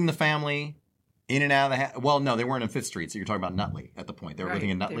meeting the family in and out of the house? Well, no, they weren't in Fifth Street, so you're talking about Nutley at the point. They were Right.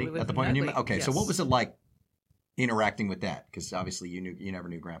 living in They Nutley were at the living point. in when you Nutley, okay, so yes. what was it like interacting with that? Because obviously you never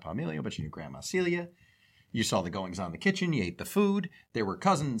knew Grandpa Emilio, but you knew Grandma Celia. You saw the goings on in the kitchen. You ate the food. There were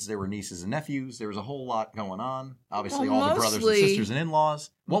cousins. There were nieces and nephews. There was a whole lot going on. Obviously, Well, all the brothers and mostly- sisters and in-laws.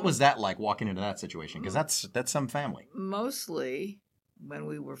 What was that like walking into that situation? Because that's some family. Mostly when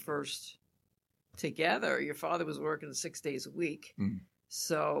we were first together, your father was working 6 days a week.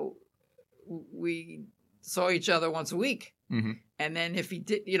 So we saw each other once a week. And then if he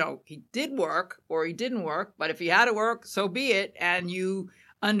did, he did work or he didn't work, but if he had to work, so be it. And you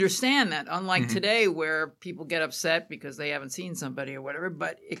understand that, unlike today where people get upset because they haven't seen somebody or whatever,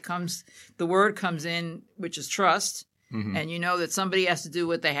 but the word comes in, which is trust. And you know that somebody has to do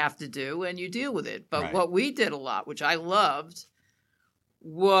what they have to do and you deal with it. But what we did a lot, which I loved,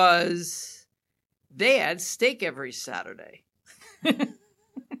 was they had steak every Saturday.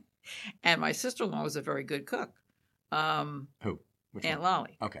 And my sister-in-law was a very good cook. Who? Which Aunt one?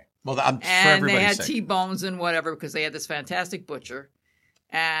 Lolly. Okay. Well, for And everybody's they had sake. T-bones and whatever because they had this fantastic butcher.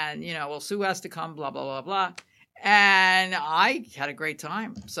 And, Sue has to come, blah, blah, blah, blah. And I had a great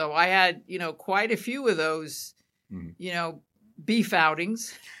time. So I had, quite a few of those, beef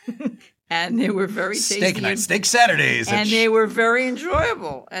outings. And they were very tasty. Steak night, steak Saturdays. And they were very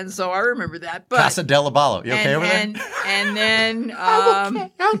enjoyable. And so I remember that. But, Casa del Aballo. You okay over there? And then...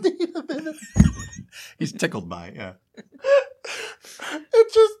 He's tickled by it, yeah.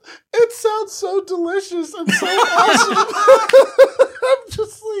 It sounds so delicious and so awesome. I'm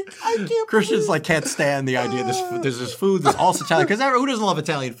just like, I can't. Christians can't stand the idea there's this food that's also Italian, because who doesn't love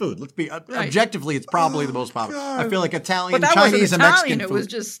Italian food? Let's be objectively, it's probably the most popular. I feel like Italian, but that Chinese, wasn't and Mexican Italian, food. It was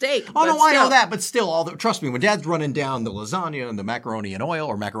just steak. Oh no, but I know still. that, but still, trust me, when Dad's running down the lasagna and the macaroni and oil,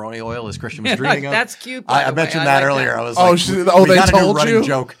 or macaroni oil, as Christian was dreaming of. That's cute. By I the way. mentioned I that like earlier. that. I was Oh, we they gotta do a told running you?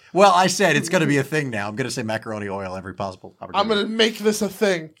 joke. Well, I said it's going to be a thing now. I'm going to say macaroni oil every possible opportunity. I'm going to make this a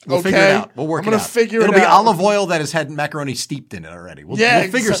thing. We'll figure it out. We'll work it out. I'm going to figure it out. It'll be olive oil that has had macaroni steeped in it already. We'll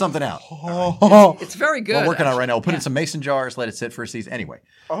figure something out. Oh, It's very good. We're working on it right now. We'll put it in some mason jars, let it sit for a season. Anyway.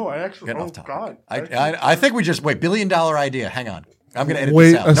 I actually. Getting Oh off topic. God. I think we just wait. $1 billion idea. Hang on. I'm going to edit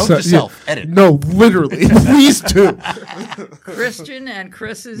this out. Note to self. Edit. No, literally. Please do. Christian and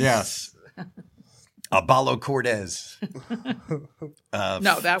Chris's. Yes. Aballo Cortez. No,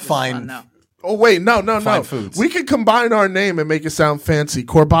 that was fine. fun. No. Oh wait, no. Fine foods. We could combine our name and make it sound fancy.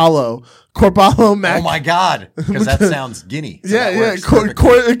 Corballo mac. Oh my God. Because that sounds Guinea. So Yeah, that yeah. works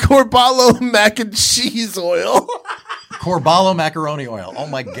perfectly. Corballo mac and cheese oil. Corballo macaroni oil. Oh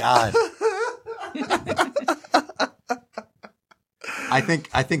my God. I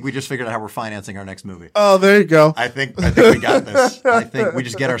think we just figured out how we're financing our next movie. Oh, there you go. I think we got this. I think we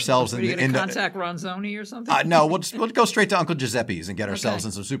just get ourselves Are you going to contact Ronzoni or something? No, we'll go straight to Uncle Giuseppe's and get ourselves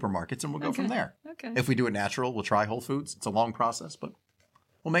in some supermarkets, and we'll go from there. Okay. If we do it natural, we'll try Whole Foods. It's a long process, but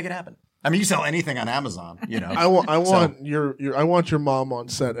we'll make it happen. I mean, you sell anything on Amazon, I want your mom on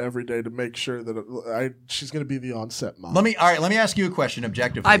set every day to make sure that she's going to be the on set mom. Let me ask you a question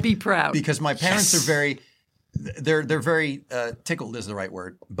objectively. I'd be proud. Because my parents are very tickled is the right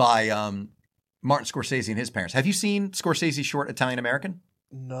word by Martin Scorsese and his parents. Have you seen Scorsese's short Italian American?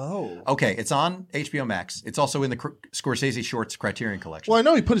 No. Okay, it's on HBO Max. It's also in the Scorsese Shorts Criterion Collection. Well, I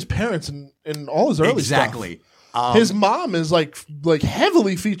know he put his parents in all his early stuff. Exactly. His mom is like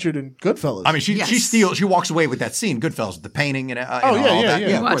heavily featured in Goodfellas. I mean, she walks away with that scene, Goodfellas, the painting and all yeah. that.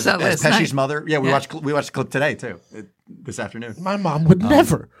 We of watched course. that As last Pesci's night. mother. Yeah, we watched the clip today too, this afternoon. My mom would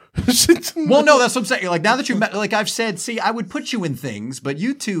never. Well, no, that's what I'm saying. Like now that you met, like I've said, see, I would put you in things, but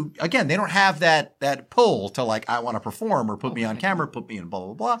you two, again, they don't have that pull to like I want to perform or put me on camera, put me in blah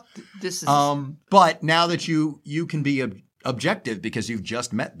blah blah. This is But now that you can be objective because you've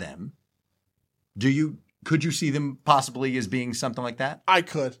just met them, could you see them possibly as being something like that? I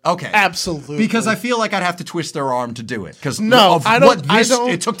could. Okay. Absolutely. Because I feel like I'd have to twist their arm to do it. Because I don't.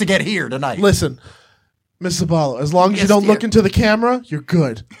 it took to get here tonight. Listen, Mrs. Aballo, as long as Yes, you don't dear. look into the camera, you're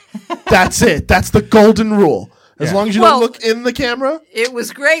good. That's it. That's the golden rule. As Yeah. long as you don't look in the camera. it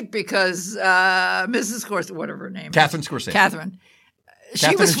was great because Mrs. Scorsese, whatever her name Catherine is. Scorsese. Catherine. She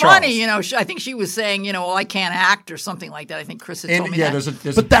Catherine was and funny, Charles. I think she was saying, well, I can't act or something like that. I think Chris had told me that.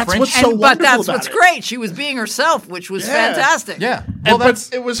 there's But that's French. what's so But wonderful that's about what's it. great. She was being herself, which was Yeah. fantastic. Yeah. Well, But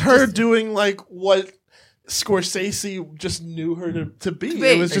it was her doing like what Scorsese just knew her to be.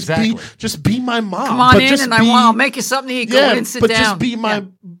 It was just be my mom. Come on but in just and be, I'll make you something to eat. Go in and sit but down.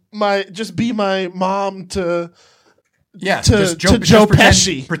 just be my mom to just Joe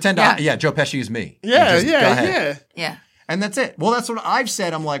Pesci. Pretend, Yeah. Joe Pesci is me. yeah, Just go ahead. Yeah. And that's it. Well, that's what I've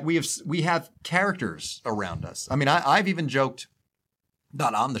said. I'm like, we have characters around us. I mean, I've even joked,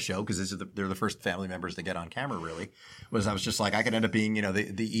 not on the show because they're the first family members to get on camera. Really, I was just like, I could end up being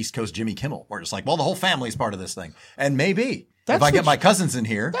the East Coast Jimmy Kimmel, where it's like, well, the whole family's part of this thing, and maybe if I get my cousins in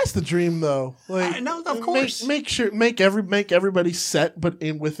here, That's the dream, though. Like, I know, of course. make everybody set, but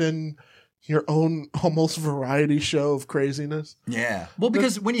within your own almost variety show of craziness. Yeah. Well,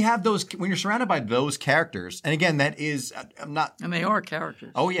 because when you're surrounded by those characters, and again, that is, I'm not. And they are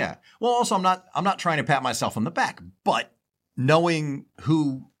characters. Oh yeah. Well, also, I'm not trying to pat myself on the back, but knowing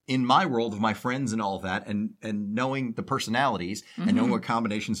who in my world of my friends and all of that, and knowing the personalities and knowing what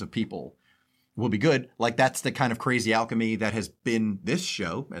combinations of people will be good. Like that's the kind of crazy alchemy that has been this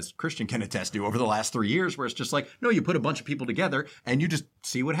show, as Christian can attest to, over the last 3 years, where it's just like, no, you put a bunch of people together and you just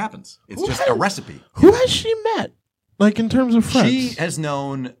see what happens. It's just a recipe. Who has she met? Like in terms of friends? She has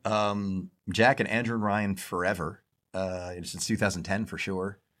known Jack and Andrew and Ryan forever, since 2010 for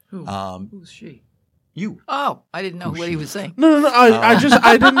sure. Who? Who's she? You. Oh, I didn't know what he was saying. No. I didn't.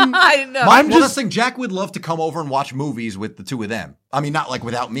 I didn't know. I'm just saying Jack would love to come over and watch movies with the two of them. I mean, not like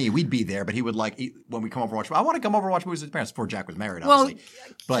without me. We'd be there, but he would when we come over and watch. I want to come over and watch movies with his parents before Jack was married, obviously.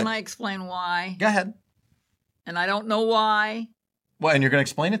 Well, can I explain why? Go ahead. And I don't know why. Well, and you're going to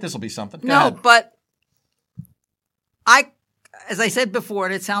explain it? This will be something. Go no, ahead. But as I said before,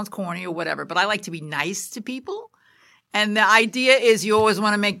 and it sounds corny or whatever, but I like to be nice to people. And the idea is you always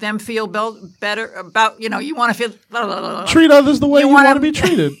want to make them feel better about, you want to feel... Blah, blah, blah, blah. Treat others the way you want to be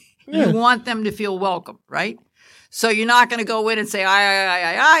treated. Yeah. You want them to feel welcome, right? So you're not going to go in and say,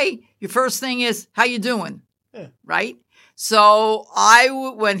 I. Your first thing is, how you doing? Yeah. Right? So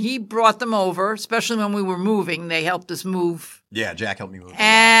when he brought them over, especially when we were moving, they helped us move. Yeah, Jack helped me move.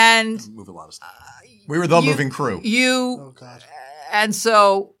 Move a lot of stuff. We were the moving crew. Oh, God. And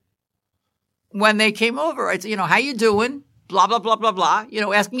so... when they came over, I said, how you doing? Blah, blah, blah, blah, blah.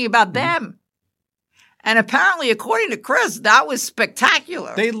 Asking about them. And apparently, according to Chris, that was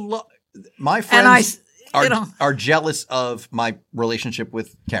spectacular. My friends are jealous of my relationship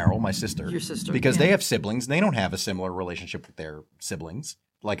with Carol, my sister. Your sister. Because they have siblings, and they don't have a similar relationship with their siblings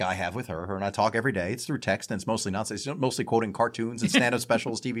like I have with her. Her and I talk every day. It's through text, and it's mostly nonsense. It's mostly quoting cartoons and stand-up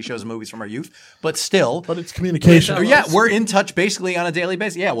specials, TV shows, and movies from our youth. But still. But it's communication. Yeah, we're in touch basically on a daily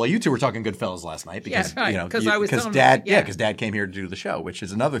basis. Yeah, well, you two were talking Goodfellas last night because, because Dad, because Dad came here to do the show, which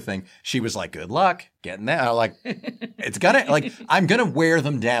is another thing. She was like, good luck getting that. I'm like, I'm going to wear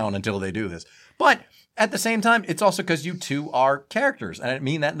them down until they do this. But at the same time, it's also because you two are characters. And I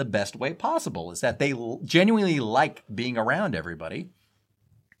mean that in the best way possible, is that they genuinely like being around everybody.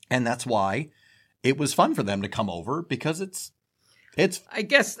 And that's why it was fun for them to come over, because it's. I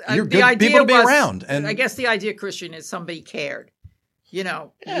guess you're the good idea people to be was, around. And I guess the idea, Christian, is somebody cared.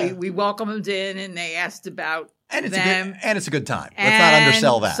 We welcomed them in, and they asked about them. It's a good time. Let's not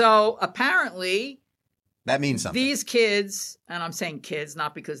undersell that. So apparently, that means something. These kids, and I'm saying kids,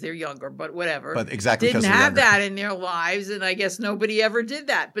 not because they're younger, but whatever. But exactly didn't because they're have younger. that in their lives, and I guess nobody ever did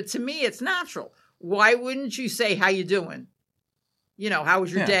that. But to me, it's natural. Why wouldn't you say, how you doing? How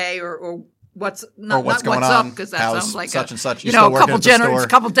was your day, or what's not what's going on? on? Because that How's sounds like such and such. a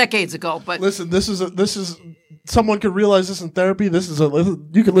couple decades ago. But listen, this is someone could realize this in therapy.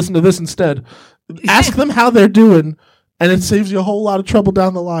 You could listen to this instead. Ask them how they're doing, and it saves you a whole lot of trouble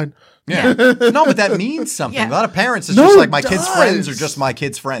down the line. Yeah. No, but that means something. Yeah. A lot of parents, it's just like my kids' friends are just my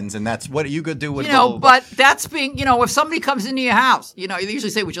kids' friends, and that's what you could do with but that's being, if somebody comes into your house, they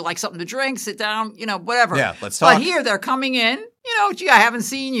usually say, would you like something to drink? Sit down, whatever. Yeah, let's talk. But here they're coming in, gee, I haven't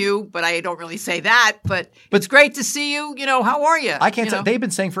seen you, but I don't really say that, but it's great to see you, how are you? I can't tell. They've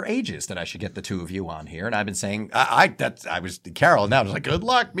been saying for ages that I should get the two of you on here, and I've been saying, I was Carol, and now I was like, good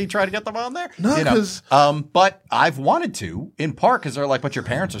luck, me trying to get them on there. No, because... but I've wanted to, in part, because they're like, but your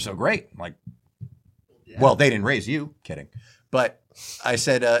parents are so great. I'm like, well, they didn't raise you. Kidding. But I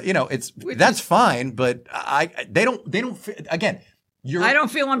said, that's fine, but they don't, again, I don't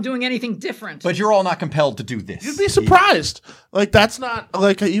feel I'm doing anything different. But you're all not compelled to do this. You'd be surprised. Like, that's not,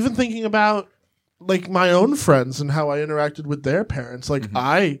 like, even thinking about, like, my own friends and how I interacted with their parents. Like,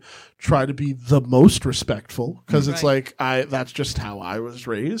 I try to be the most respectful, because it's like, that's just how I was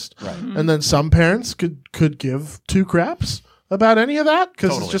raised. Right. And then some parents could give two craps about any of that,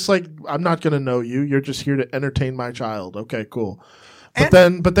 because it's just like, I'm not going to know you. You're just here to entertain my child. Okay, cool.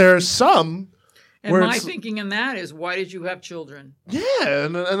 But there are some. And my thinking in that is, why did you have children? Yeah,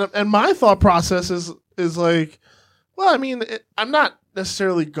 and my thought process is like, well, I mean, I'm not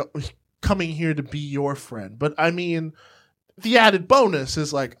necessarily coming here to be your friend, but I mean, the added bonus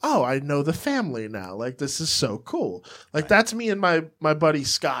is like, oh, I know the family now. Like, this is so cool. Like, that's me and my buddy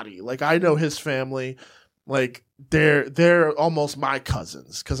Scotty. Like, I know his family. Like, they're almost my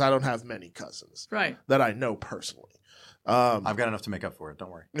cousins, because I don't have many cousins that I know personally. I've got enough to make up for it.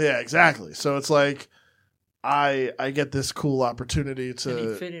 Don't worry. Yeah, exactly. So it's like I get this cool opportunity to and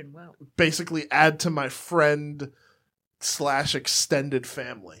he fit in well. Basically add to my friend / extended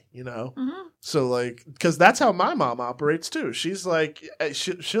family, you know? Mm-hmm. So, like, because that's how my mom operates, too. She's like,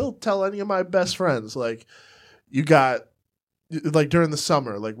 she'll tell any of my best friends, like, you got, like, during the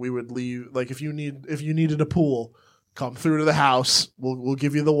summer, like, we would leave, like, if you needed a pool, come through to the house. We'll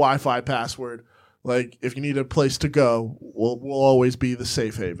give you the Wi-Fi password. Like, if you need a place to go, we'll always be the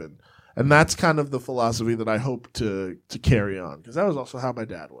safe haven. And that's kind of the philosophy that I hope to carry on, because that was also how my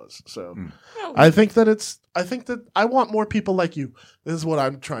dad was. So I think that I want more people like you. This is what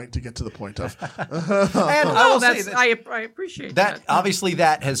I'm trying to get to the point of. And I will say that I appreciate that. Obviously,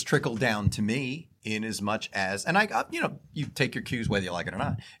 that has trickled down to me in as much as, and I, you take your cues whether you like it or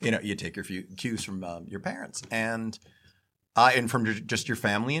not. You take your cues from your parents and from just your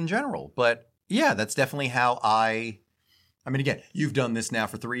family in general. But yeah, that's definitely how I mean, again, you've done this now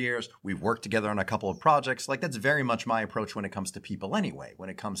for 3 years. We've worked together on a couple of projects. Like, that's very much my approach when it comes to people anyway, when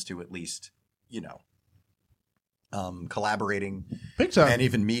it comes to at least, collaborating. Big time. And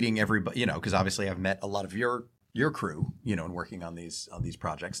even meeting everybody, because obviously I've met a lot of your crew, and working on these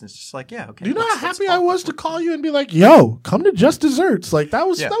projects. And it's just like, yeah, okay. Do you know how happy I was to call you and be like, yo, come to Just Desserts? Like, that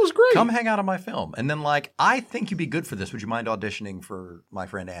was great. Come hang out on my film. And then, like, I think you'd be good for this. Would you mind auditioning for my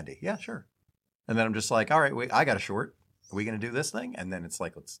friend Andy? Yeah, sure. And then I'm just like, all right, wait, I got a short. Are we going to do this thing? And then it's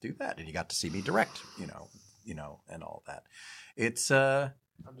like, let's do that. And you got to see me direct, and all that. It's the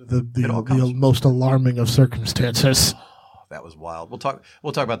most alarming of circumstances. Oh, that was wild. We'll talk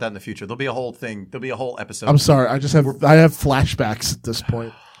about that in the future. There'll be a whole thing. There'll be a whole episode. I'm sorry. I have flashbacks at this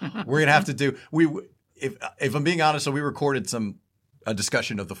point. We're going to have to do, if I'm being honest, so we recorded a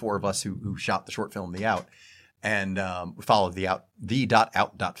discussion of the four of us who shot the short film, The Out. And we follow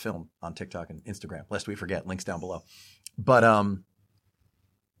the.out.film on TikTok and Instagram. Lest we forget, links down below. But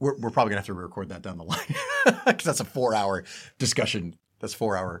we're probably gonna have to record that down the line because that's a 4-hour discussion. That's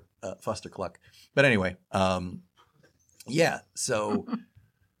 4-hour fustercluck. But anyway, yeah. So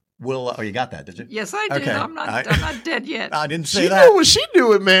we'll. Oh, you got that? Did you? Yes, I did. Okay. I'm not dead yet. I didn't say she that. knew what she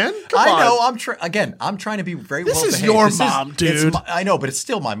doing, man. Come on. I know. I'm trying to be very. This well is behaved. your mom, dude. I know, but it's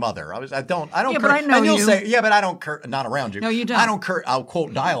still my mother. I don't. Yeah, curse. but I know and you'll you. say, yeah, but I don't curse. Not around you. No, you don't. I don't curse. I'll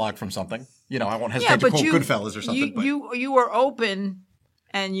quote dialogue from something. I won't hesitate to quote Goodfellas or something. You are open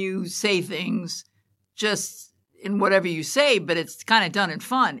and you say things just in whatever you say, but it's kind of done in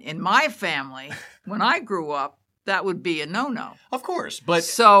fun. In my family, when I grew up, that would be a no-no. Of course, but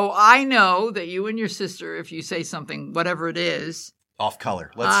so I know that you and your sister, if you say something, whatever it is, off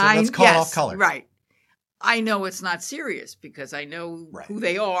color. Let's call it off color. Right. I know it's not serious because I know who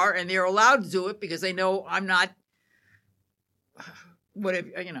they are, and they're allowed to do it because they know I'm not. Whatever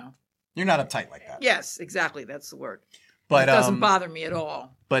You're not uptight like that. Yes, exactly. That's the word. But it doesn't bother me at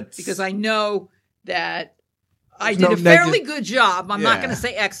all. But because I know that I did a fairly good job. I'm not going to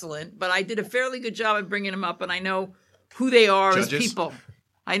say excellent, but I did a fairly good job at bringing them up, and I know who they are as people.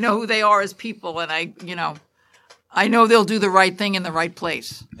 I know who they are as people, and I know they'll do the right thing in the right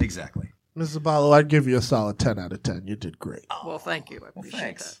place. Exactly. Mrs. Aballo, I'd give you a solid 10 out of 10. You did great. Well, thank you. I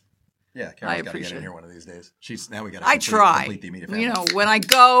appreciate that. Yeah, Carol's got to get in here one of these days. Now we got to I try. complete the immediate family. When I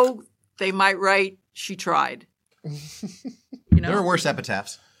go, they might write, she tried. There are worse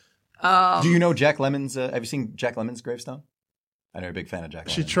epitaphs. Do you know Jack Lemmon's? Have you seen Jack Lemmon's gravestone? I know you're a big fan of Jack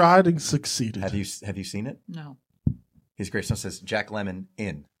Lemmon. She tried and succeeded. Have you seen it? No. His gravestone says Jack Lemmon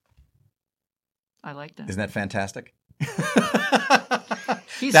in. I like that. Isn't that fantastic?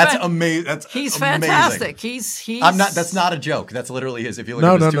 That's amazing. He's amazing. fantastic. He's. I'm not. That's not a joke. That's literally his. If you look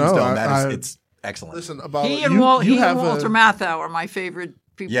at his tombstone, it's excellent. Listen, about he and Walter Matthau are my favorite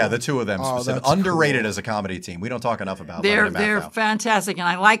people. Yeah, the two of them. Underrated as a comedy team. We don't talk enough about. They're fantastic, and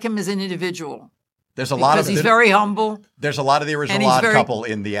I like him as an individual. There's a lot of he's very humble. There's a lot of the original Odd Couple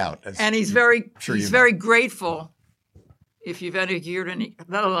in The Out, and he's very grateful. If you've ever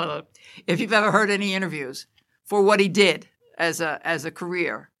heard any interviews for what he did as a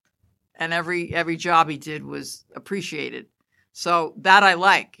career, and every job he did was appreciated. So that I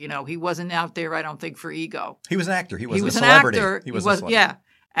like. He wasn't out there, I don't think, for ego. He was an actor. He was an celebrity. Actor. He was a celebrity. Yeah.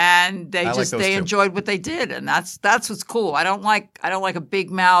 And they enjoyed what they did, and that's what's cool. I don't like a big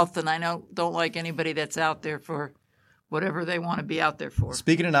mouth, and I don't like anybody that's out there for whatever they want to be out there for.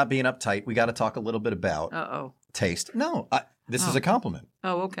 Speaking of not being uptight, we got to talk a little bit about taste. No, this is a compliment.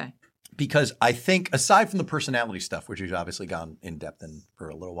 Oh, okay. Because I think, aside from the personality stuff, which we've obviously gone in depth in for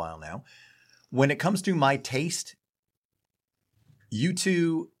a little while now, when it comes to my taste, you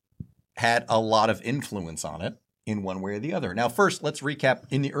two had a lot of influence on it in one way or the other. Now, first, let's recap.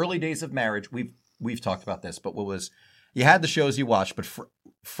 In the early days of marriage, we've talked about this, but you had the shows you watched, but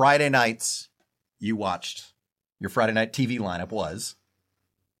Friday nights you watched, your Friday night TV lineup was?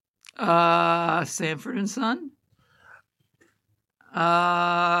 Sanford and Son.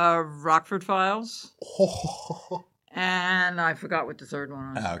 Rockford Files. And I forgot what the third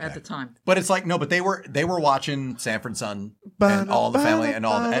one was at the time. But it's like, no, but they were watching Sanford Son and All the Family and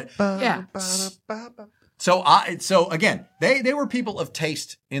all that. Yeah. So again, they were people of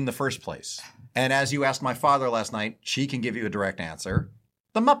taste in the first place. And as you asked my father last night, she can give you a direct answer.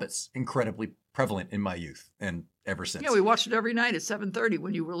 The Muppets, incredibly prevalent in my youth and ever since. Yeah, we watched it every night at 7:30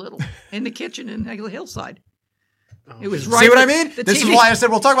 when you were little in the kitchen in Hillside. It was right. See what I mean? This is why I said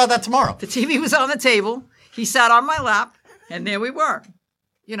we'll talk about that tomorrow. The TV was on the table. He sat on my lap, and there we were.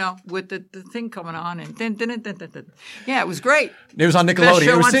 With the thing coming on, and then. Yeah, it was great. It was on Nickelodeon. Best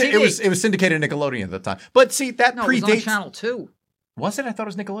show on TV. It was syndicated Nickelodeon at the time. But see, that predates. It was on Channel 2. Was it? I thought it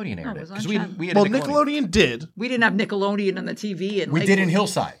was Nickelodeon aired it. Because we had Nickelodeon did. We didn't have Nickelodeon on the TV. We did in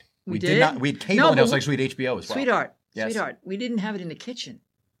Hillside. We did not. We had cable in Hillside, so we had HBO as well. Sweetheart, we didn't have it in the kitchen.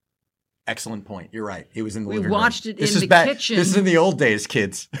 Excellent point. You're right. It was in the living room. We watched it in the kitchen. This is in the old days,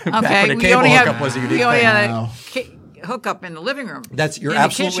 kids. Okay, Back when the cable hookup was a unique thing. We only had a hookup in the living room. You're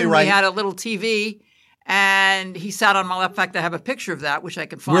absolutely right. We had a little TV, and he sat on my lap. In fact, I have a picture of that, which I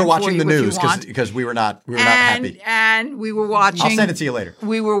can find. We were watching the news because we were not happy. And we were watching. I'll send it to you later.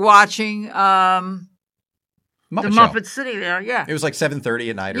 We were watching Muppet the Show. Muppets sitting there. Yeah, it was like 7:30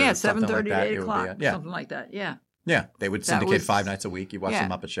 at night or 7:30 like to 8 o'clock, something like that. Yeah. Yeah, they would syndicate 5 nights a week. You watch the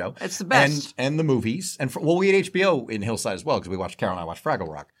Muppet Show. It's the best. And the movies. And we had HBO in Hillside as well because Carol and I watched Fraggle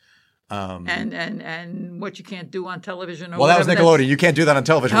Rock. And what you can't do on television. That was Nickelodeon. You can't do that on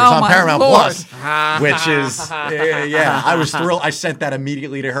television. It was on Paramount Plus, which is I was thrilled. I sent that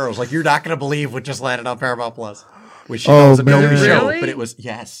immediately to her. I was like, "You're not going to believe what just landed on Paramount Plus." Which she knows a dopey show, but it was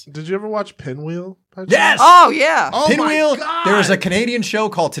yes. Did you ever watch Pinwheel? Yes. Oh yeah. Pinwheel. My God. There was a Canadian show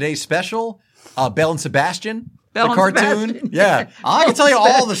called Today's Special. Belle and Sebastian. Belle the and cartoon. Sebastian. Yeah. I can tell you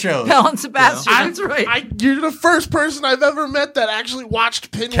all the shows. Belle and Sebastian. That's right. You're the first person I've ever met that actually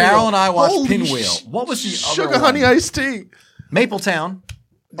watched Pinwheel. Carol and I watched Pinwheel. What was the other Sugar one? Honey Iced Tea. Mapletown.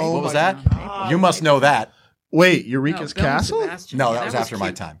 What was that? You must know that. Wait, Eureka's Castle? No, that was after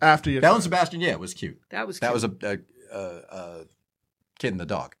my time. After your Belle time. and Sebastian, it was cute. That was a kid and the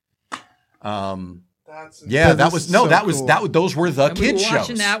dog. Those were the we were kids' watching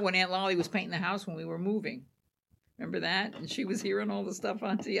shows. that when Aunt Lolly was painting the house when we were moving. Remember that? And she was hearing all the stuff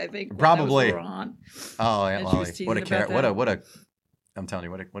on TV, I think. Probably. On. Oh, Aunt Lolly. What a character. What a I'm telling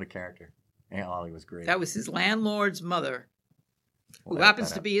you, what a character. Aunt Lolly was great. That was his landlord's mother, who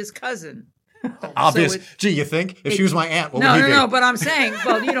happens to be his cousin. Obvious. Gee, you think? If she was my aunt, what would he be? No, but I'm saying,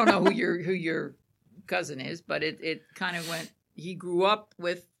 well, you don't know who your cousin is, but it kind of went, he grew up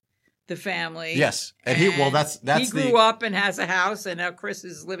with the family. Yes. And he grew up and has a house, and now Chris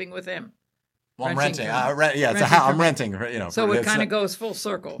is living with him. Well, I'm renting. It's a house. I'm renting. So it kind of goes full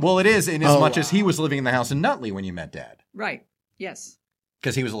circle. Well, it is in as much as he was living in the house in Nutley when you met Dad. Right. Yes.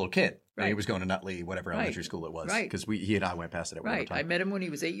 Because he was a little kid. Right. He was going to Nutley, whatever elementary school it was. Right. Because he and I went past it at one time. I met him when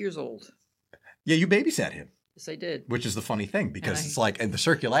he was 8 years old. Yeah, you babysat him. Yes, I did. Which is the funny thing because it's like, and the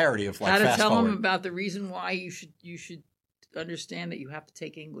circularity of like how to fast tell forward. him about the reason why you should understand that you have to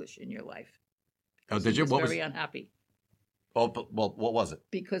take English in your life. Oh, did you? He was very unhappy. Well, what was it?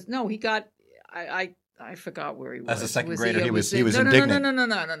 Because he got I forgot where he was. As a second grader, he was indignant.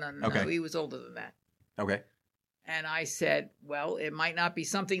 No. Okay. He was older than that. Okay. And I said, well, it might not be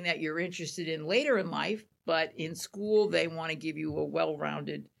something that you're interested in later in life, but in school they want to give you a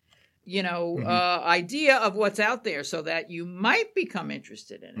well-rounded, idea of what's out there so that you might become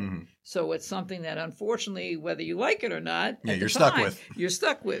interested in it. Mm-hmm. So it's something that unfortunately, whether you like it or not, you're stuck with. You're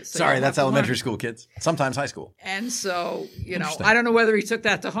stuck with. So sorry, that's elementary school kids. Sometimes high school. And so, I don't know whether he took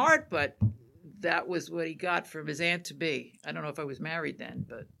that to heart, but that was what he got from his aunt to be. I don't know if I was married then,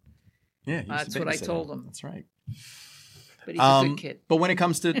 but that's what I told him. That's right. But he's a good kid. But when it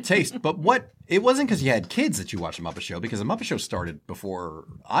comes to taste, it wasn't because you had kids that you watched the Muppet Show, because the Muppet Show started before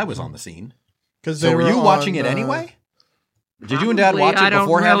I was on the scene. So were you watching it anyway? Did you and Dad watch it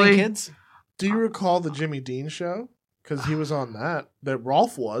before having kids? Do you recall the Jimmy Dean show? Because he was on that. That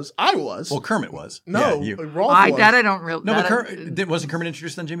Rolf was. I was. Well, Kermit was. No, yeah, Rolf was. That I don't really. No, but wasn't Kermit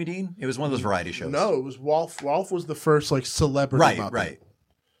introduced on Jimmy Dean? It was one of those variety shows. No, it was Rolf. Rolf was the first celebrity Muppet. Right.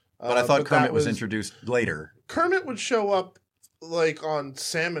 But I thought Kermit was introduced later. Kermit would show up on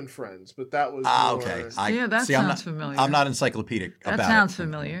Sam and Friends, but that was okay. That sounds familiar. I'm not encyclopedic about it. That sounds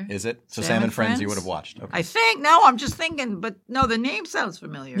familiar. Is it? So Sam and Friends you would have watched. Okay. I think. No, I'm just thinking. But no, the name sounds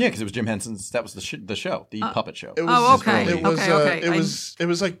familiar. Yeah, because it was Jim Henson's. That was the show, the puppet show. It was, okay. It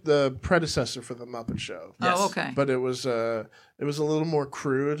was like the predecessor for the Muppet Show. Yes. Oh, okay. But it was It was a little more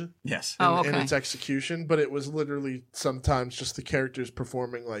crude Yes. in its execution, but it was literally sometimes just the characters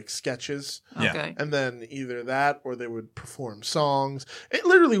performing like sketches. Yeah. Okay. And then either that or they would perform songs. It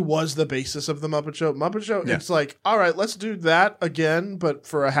literally was the basis of the Muppet Show. Muppet Show, Yeah. it's like, all right, let's do that again, but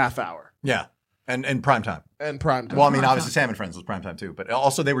for a half hour. Yeah. And prime time. And prime time. Well, I mean, obviously Sam and Friends was prime time too, but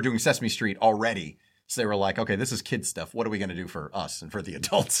also they were doing Sesame Street already. So they were like, okay, this is kid stuff. What are we going to do for us and for the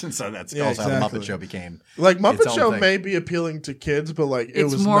adults? And so that's also how the Muppet Show became. Like Muppet its Show own thing. may be appealing to kids, but like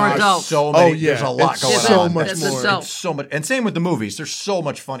It's was more not adult. So many, yeah. there's a lot It's going so on. much It's more. adult. It's so much, and same with the movies. They're so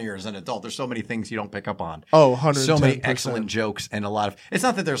much funnier as an adult. There's so many things you don't pick up on. Oh, 110%. So many excellent jokes and a lot of. It's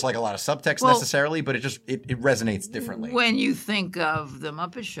not that there's like a lot of subtext necessarily, but it just it resonates differently. When you think of the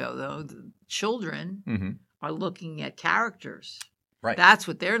Muppet Show, though, the children are looking at characters. Right. That's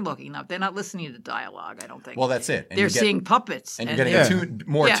what they're looking up. They're not listening to dialogue, I don't think. Well, that's it. And they're you get- seeing puppets. and you're getting they're-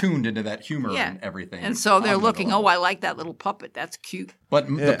 more attuned into that humor Yeah. and everything. And so they're on looking, another oh, level. I like that little puppet. That's cute. But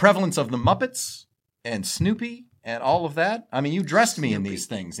the prevalence of the Muppets and Snoopy and all of that. I mean, you dressed me in these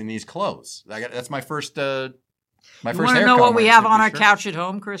things, in these clothes. That's my first. My You first. want to hair know what color we was have Snoopy on our shirt. couch at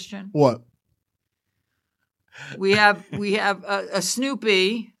home, Christian? What? We have a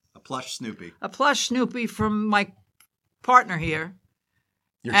Snoopy, A plush Snoopy. a plush Snoopy from my partner here.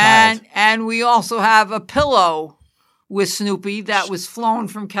 Your child. And we also have a pillow with Snoopy that was flown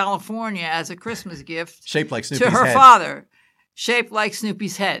from California as a Christmas gift Shaped like Snoopy's to her head. father, shaped like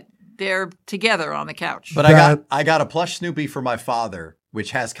Snoopy's head. They're together on the couch. But I got a plush Snoopy for my father,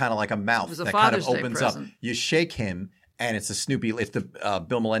 which has kind of like a mouth was a that kind of Father's Day opens up. present. You shake him, and it's a Snoopy. It's the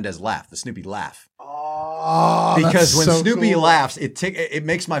Bill Melendez laugh, the Snoopy laugh. Oh, Because that's when so Snoopy cool. laughs, it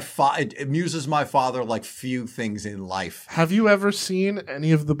makes it amuses my father like few things in life. Have you ever seen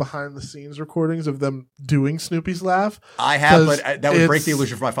any of the behind the scenes recordings of them doing Snoopy's laugh? I have, 'Cause but that would break the it's-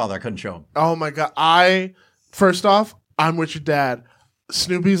 illusion for my father. I couldn't show him. Oh my god! First off, I'm with your dad.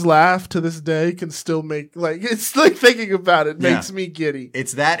 Snoopy's laugh to this day can still make it's like thinking about it Yeah. makes me giddy.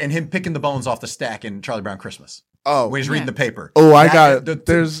 It's that and him picking the bones off the stack in Charlie Brown Christmas Oh, when he's reading the paper. oh, I That- got it.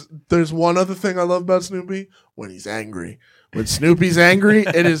 the- There's one other thing I love about Snoopy when he's angry. When Snoopy's angry,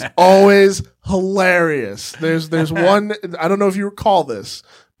 it is always hilarious. There's one. I don't know if you recall this,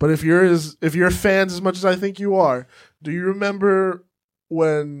 but if you're fans as much as I think you are, do you remember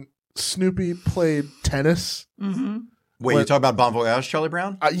when Snoopy played tennis? Mm-hmm. Wait, you talk about Bon Voyage, Charlie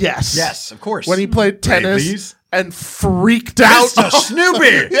Brown? Yes. Yes, of course. When he played tennis Ladies. and freaked out. Mr.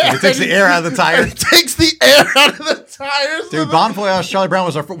 Snoopy! Yeah, He takes the air out of the tire. And he takes the air out of the tires. Dude, Bon Voyage, Charlie Brown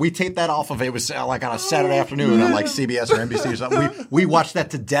was we taped that off of it. It was like on a Saturday afternoon on like CBS or NBC or something. We watched that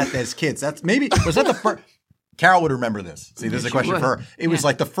to death as kids. Was that the first? Carol would remember this. See, this is a question for her. It was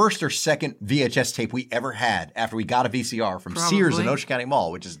like the first or second VHS tape we ever had after we got a VCR from Sears in Ocean County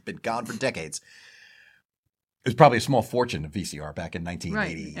Mall, which has been gone for decades. It was probably a small fortune of VCR back in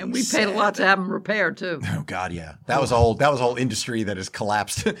 1980. Right. And we paid a lot to have them repaired, too. Oh God, yeah, that was a whole industry that has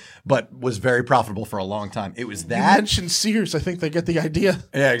collapsed, but was very profitable for a long time. It was You that. mentioned Sears. I think they get the idea.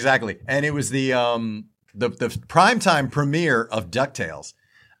 Yeah, exactly. And it was the primetime premiere of DuckTales.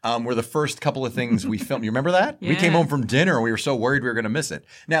 Were the first couple of things we filmed. You remember that? We came Yeah. home from dinner and we were so worried we were going to miss it.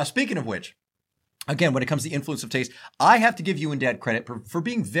 Now, speaking of which, again, when it comes to the influence of taste, I have to give you and Dad credit for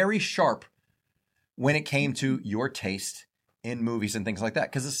being very sharp when it came to your taste in movies and things like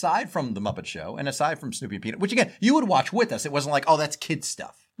that. Because aside from The Muppet Show and aside from Snoopy and Peanut, which again, you would watch with us. It wasn't like, oh, that's kid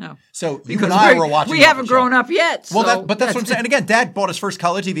stuff. No. So you Because and I were watching we The haven't Muppet grown Show. up yet. Well, so but that's what I'm saying. And again, Dad bought his first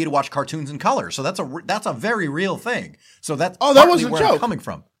color TV to watch cartoons in color. So that's a very real thing. So that's that partly wasn't a where I'm joke. coming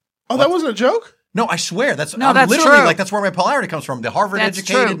from. Oh, that wasn't a joke? No, I swear that's No, I'm that's literally true. like that's where my polarity comes from. The Harvard That's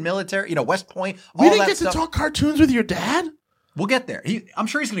educated true. military, West Point, all We didn't that get stuff. to talk cartoons with your dad? We'll get there. I'm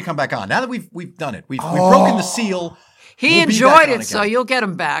sure he's going to come back on now that we've done it. We've broken the seal. He We'll be enjoyed back on it, so again. you'll get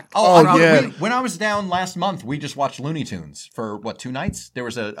him back. Oh, yeah. When I was down last month, we just watched Looney Tunes for 2 nights. There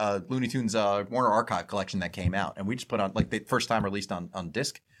was a Looney Tunes Warner Archive collection that came out, and we just put on like the first time released on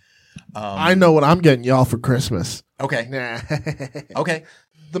disc. I know what I'm getting y'all for Christmas. Okay. Nah. Okay.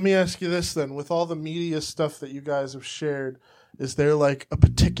 Let me ask you this then. With all the media stuff that you guys have shared, is there like a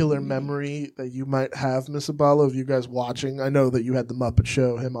particular memory that you might have, Miss Aballo, of you guys watching? I know that you had the Muppet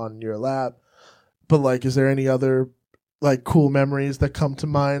Show, him on your lap, but like, is there any other like cool memories that come to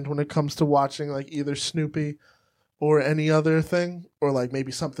mind when it comes to watching like either Snoopy or any other thing, or like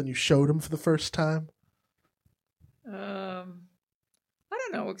maybe something you showed him for the first time? I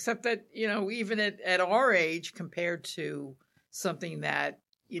don't know, except that, even at our age, compared to something that,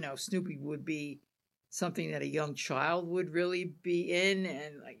 Snoopy would be something that a young child would really be in.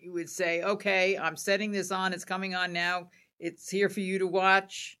 And like you would say, okay, I'm setting this on. It's coming on now. It's here for you to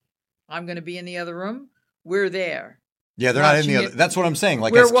watch. I'm going to be in the other room. We're there. Yeah, they're not in the watching other. it. That's what I'm saying.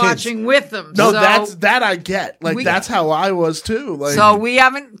 Like We're as kids, watching with them. No, So that I get. Like that's how I was too. Like So we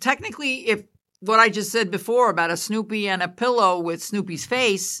haven't technically, if what I just said before about a Snoopy and a pillow with Snoopy's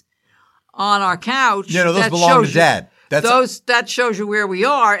face on our couch. no, those that belong shows to you- Dad. that shows you where we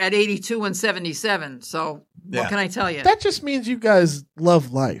are at 82 and 77. So Yeah. what can I tell you? that just means you guys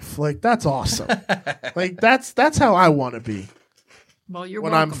love life. Like that's awesome. Like that's how I want to be Well, you're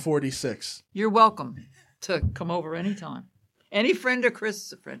when welcome. I'm 46. You're welcome to come over anytime. Any friend of Chris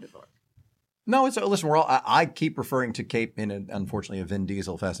is a friend of ours. No, it's listen. We're all. I keep referring to Cape in unfortunately a Vin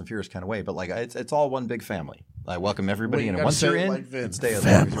Diesel Fast and Furious kind of way, but like it's all one big family. I welcome everybody, Wait, you and gotta once say you're it in, like Vin. stay as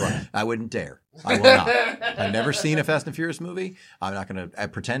long as you want. I wouldn't dare. I will not. I've never seen a Fast and Furious movie. I'm not going to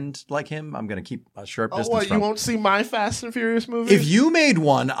pretend like him. I'm going to keep a sharp Oh, distance what? from. You won't see my Fast and Furious movie? If you made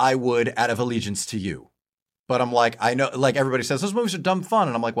one, I would out of allegiance to you. But I'm like, I know, like everybody says, those movies are dumb fun,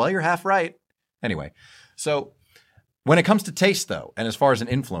 and I'm like, well, you're half right. Anyway, so. When it comes to taste, though, and as far as an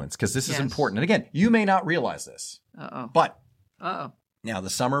influence, because this is Yes. important, and again, you may not realize this, Uh-oh. but Uh-oh. now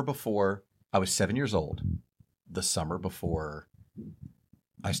the summer before I was 7 years old, the summer before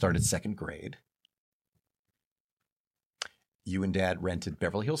I started second grade, you and Dad rented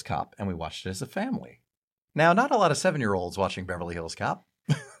Beverly Hills Cop, and we watched it as a family. Now, not a lot of 7-year-olds watching Beverly Hills Cop.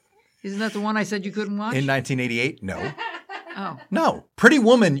 Isn't that the one I said you couldn't watch? In 1988, no. Oh. No, Pretty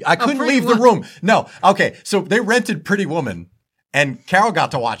Woman. I couldn't Pretty leave the Woman. room. No. Okay. So they rented Pretty Woman and Carol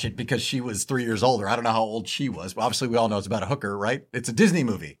got to watch it because she was 3 years older. I don't know how old she was, but obviously we all know it's about a hooker, right? It's a Disney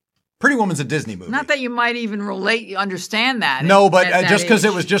movie. Pretty Woman's a Disney movie. Not that you might even understand that. No, but at that just because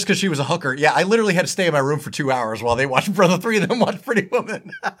age. it was just because she was a hooker. Yeah, I literally had to stay in my room for 2 hours while they watched. The three of them watched Pretty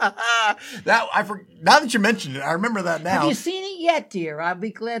Woman. Now that you mentioned it, I remember that now. Have you seen it yet, dear? I'll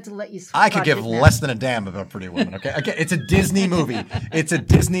be glad to let you. I could watch give it now. less than a damn about Pretty Woman. Okay, it's a Disney movie. It's a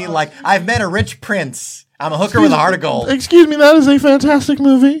Disney I've met a rich prince. I'm a hooker with a heart of gold. Excuse me, that is a fantastic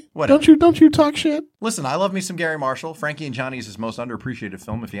movie. Whatever. Don't you talk shit? Listen, I love me some Gary Marshall. Frankie and Johnny is his most underappreciated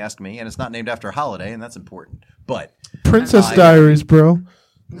film, if you ask me, and it's not named after a holiday, and that's important. But Princess Diaries, bro.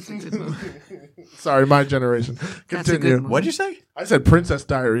 Sorry, my generation. That's a good Continue. movie. what'd you say? I said Princess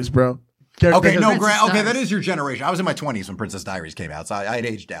Diaries, bro. Okay, no, Princess Grant. Okay, Diaries. that is your generation. I was in my 20s when Princess Diaries came out, so I had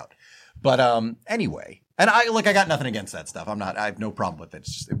aged out. But anyway, and I got nothing against that stuff. I have no problem with it.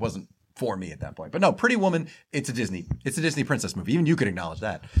 It's just, it wasn't for me at that point. But no, Pretty Woman, it's a Disney princess movie. Even you could acknowledge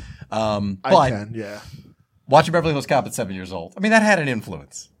that. I But can, yeah. watching Beverly Hills Cop at 7 years old, I mean, that had an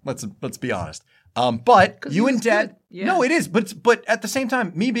influence. Let's be honest. But 'Cause you he and was Dad, good. Yeah. no, it is. But at the same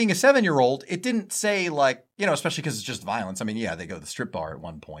time, me being a 7-year-old, it didn't say especially because it's just violence. I mean, yeah, they go to the strip bar at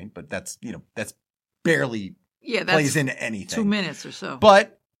one point, but that's barely Yeah, that's plays into anything. 2 minutes or so.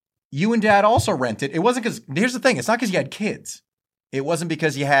 But you and Dad also rented. It wasn't because, here's the thing, it's not because you had kids. It wasn't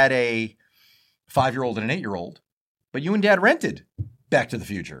because you had a 5-year-old and an 8-year-old. But you and Dad rented Back to the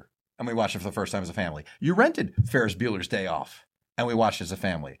Future, and we watched it for the first time as a family. You rented Ferris Bueller's Day Off, and we watched it as a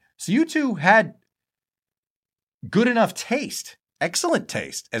family. So you two had good enough taste, excellent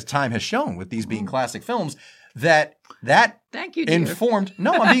taste, as time has shown with these being classic films, that Thank you, dear. informed.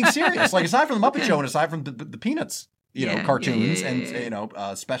 No, I'm being serious. Like, aside from the Muppet Show and aside from the Peanuts, Yeah, cartoons yeah,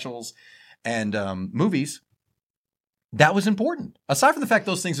 and specials and movies, that was important. Aside from the fact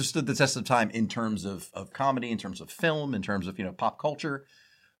those things have stood the test of time in terms of comedy, in terms of film, in terms of pop culture,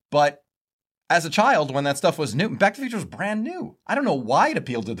 but as a child, when that stuff was new, Back to the Future was brand new. I don't know why it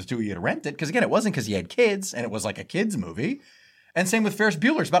appealed to the two of you to rent it, because again, it wasn't because you had kids and it was like a kids movie. And same with Ferris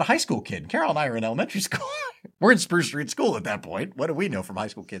Bueller. It's about a high school kid. Carol and I are in elementary school. We're in Spruce Street School at that point. What do we know from high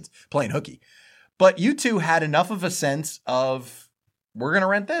school kids playing hooky? But you two had enough of a sense of, we're going to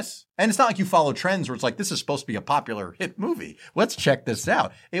rent this. And it's not like you follow trends where it's like, this is supposed to be a popular hit movie. Let's check this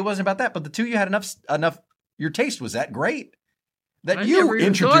out. It wasn't about that. But the two of you had enough. Your taste was that great that I you never even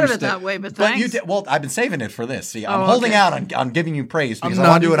introduced thought of it that way, but you thanks. did. Well, I've been saving it for this. See, I'm Oh, holding okay. out on giving you praise because I not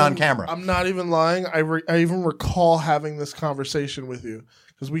want to do it on even- camera. I'm not even lying. I even recall having this conversation with you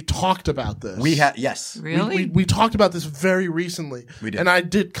because we talked about this. We had, yes. Really? We talked about this very recently. We did. And I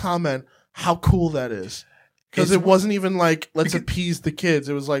did comment how cool that is. Because It's- it wasn't even like, let's appease the kids.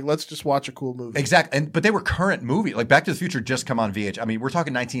 It was like, let's just watch a cool movie. Exactly. But they were current movie. Like Back to the Future just come on VH. I mean, we're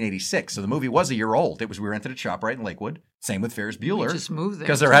talking 1986. So the movie was a year old. We rented at ShopRite in Lakewood. Same with Ferris Bueller. We just moved there.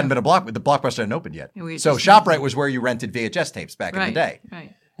 Because there hadn't been the Blockbuster hadn't opened yet. Yeah, we So just moved ShopRite was where you rented VHS tapes back in the day.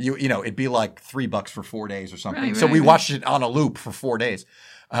 Right. It'd be like $3 for 4 days or something. Right, so we right. watched it on a loop for 4 days.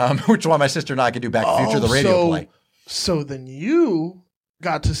 Which is why my sister and I could do Back to the Future, the radio play. So then you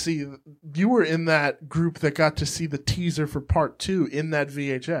got to see, you were in that group that got to see the teaser for part 2 in that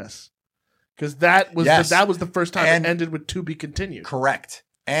VHS. Because that was Yes. that was the first time And- it ended with "to be continued." Correct.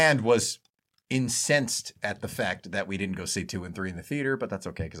 And was incensed at the fact that we didn't go see 2 and 3 in the theater, but that's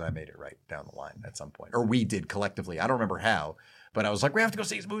okay because I made it right down the line at some point. Or we did collectively. I don't remember how, but I was like, we have to go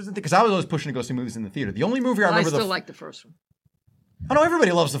see these movies in the theater. Because I was always pushing to go see movies in the theater. The only movie I remember... I still like the first one. I know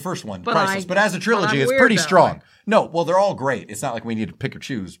everybody loves the first one, But Priceless. But as a trilogy, it's pretty strong. No, well, they're all great. It's not like we need to pick or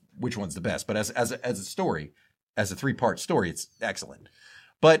choose which one's the best. But as a story, as a 3-part story, it's excellent.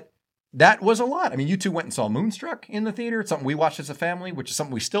 But that was a lot. I mean, you two went and saw Moonstruck in the theater. It's something we watched as a family, which is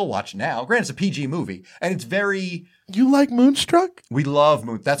something we still watch now. Granted, it's a PG movie, and it's very... You like Moonstruck? We love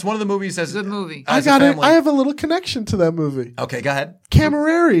Moon. That's one of the movies as Good movie. as a family. I have a little connection to that movie. Okay, go ahead.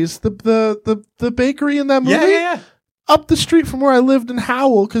 Camerari's, the bakery in that movie. Yeah. Up the street from where I lived in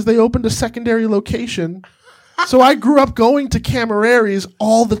Howell, because they opened a secondary location. So I grew up going to Camerari's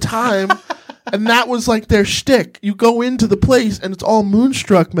all the time. And that was like their shtick. You go into the place and it's all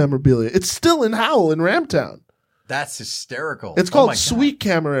Moonstruck memorabilia. It's still in Howell in Ramtown. That's hysterical. It's called Sweet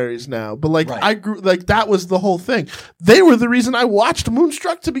Camaraderies now. But like Right. I grew like that was the whole thing. They were the reason I watched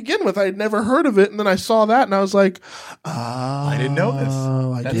Moonstruck to begin with. I had never heard of it, and then I saw that and I was like, I didn't know this.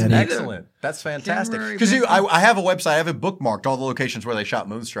 I That's get it. excellent. That's fantastic. Camaraderie Because Bakery. I have a website. I have it bookmarked all the locations where they shot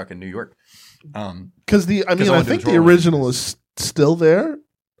Moonstruck in New York. Because I I think wanted to the draw original is still there.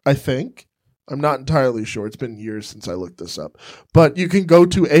 I think. I'm not entirely sure. It's been years since I looked this up. But you can go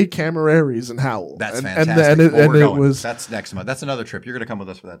to a Camerari's in Howell. That's and, fantastic. And Well, we're it going. was That's next month. That's another trip. You're going to come with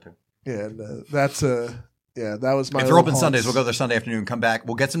us for that too. yeah. And, that was my. If they're open little Sundays, we'll haunts. go there Sunday afternoon, come back.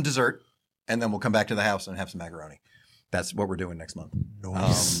 We'll get some dessert, and then we'll come back to the house and have some macaroni. That's what we're doing next month.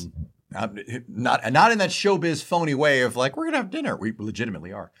 Nice. Not in that showbiz phony way of like, we're going to have dinner. We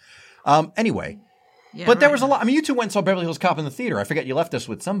legitimately are. Anyway. Yeah, But there right. was a lot. I mean, you two went and saw Beverly Hills Cop in the theater. I forget you left us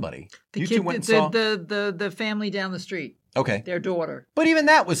with somebody. The You kid, two went and the, saw. the family down the street, Okay. their daughter. But even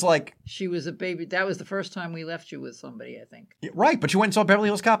that was like, She was a baby. That was the first time we left you with somebody, I think. right. But you went and saw Beverly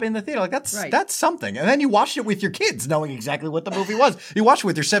Hills Cop in the theater. Like, Right. that's something. And then you watched it with your kids, knowing exactly what the movie was. You watched it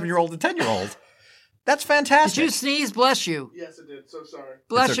with your 7-year-old and 10-year-old. That's fantastic. Did you sneeze? Bless you. Yes, it did. So sorry.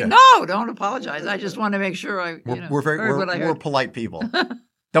 Bless It's you. okay. No, don't apologize. I just want to make sure I We're heard what I we're heard. polite people.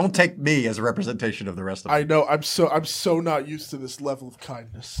 Don't take me as a representation of the rest of us. I know. I'm so not used to this level of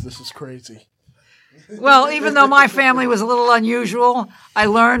kindness. This is crazy. Well, even though my family was a little unusual, I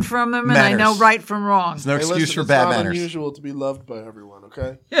learned from them and I know Manners. right from wrong. There's no Hey, excuse listen, for it's bad not manners. unusual to be loved by everyone.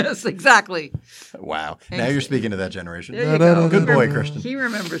 Okay. Yes, exactly. Wow. Now you're speaking to that generation. There you go. Good boy, He Christian. He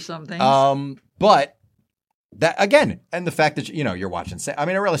remembers some things. But that again, and the fact that you're watching. I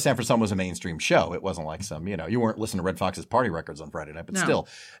mean, I realize Sanford Son was a mainstream show. It wasn't like some, you weren't listening to Red Fox's Party Records on Friday night. But No. still,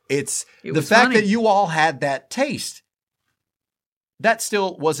 it's It the was fact funny. that you all had that taste. That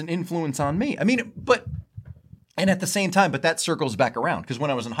still was an influence on me. I mean, and at the same time, but that circles back around because when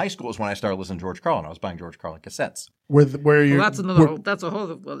I was in high school is when I started listening to George Carlin. I was buying George Carlin cassettes. Where you? well, that's a whole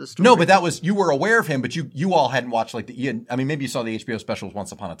other story. No, but that was you were aware of him, but you all hadn't watched like maybe you saw the HBO specials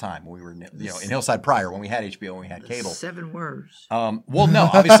Once Upon a Time when we were in Hillside Prior when we had HBO when we had cable. 7 words. Well, no,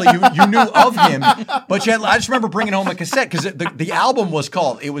 obviously you knew of him, but I just remember bringing home a cassette because the album was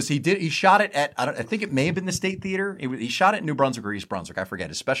called. He shot it at I think it may have been the State Theater. He shot it in New Brunswick or East Brunswick. I forget.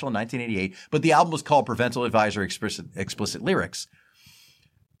 It's special in 1988, but the album was called Parental Advisory Explicit Lyrics.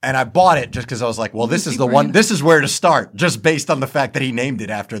 And I bought it just because I was like, well, this is the one. This is where to start, just based on the fact that he named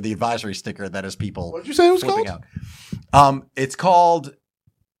it after the advisory sticker that is people. What'd you say it was flipping called? Out. It's called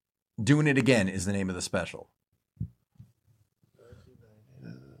 "Doing It Again" is the name of the special.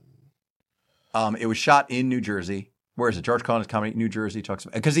 It was shot in New Jersey. Where is it? George Carlin's Comedy, New Jersey. Talks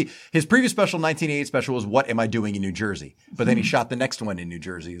about because his previous special, 1988 special, was "What Am I Doing in New Jersey?" But then he shot the next one in New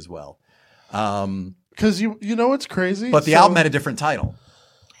Jersey as well. Because you know what's crazy? But the album had a different title.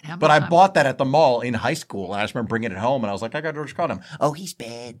 How But I about- bought that at the mall in high school, and I just remember bringing it home, and I was like, I got George Carlin. Oh, he's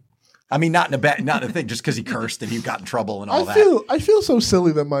bad. I mean, not in a thing, just because he cursed and he got in trouble and all that. I feel so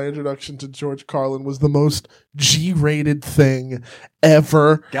silly that my introduction to George Carlin was the most G-rated thing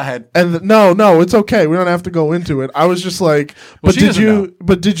ever. Go ahead. And no, it's okay. We don't have to go into it. I was just like, Well, she doesn't know.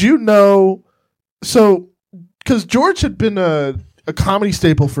 But did you know? So, because George had been a comedy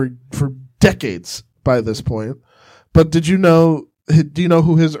staple for decades by this point. But did you know? Do you know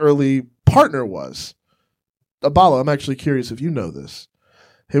who his early partner was? Aballo. I'm actually curious if you know this.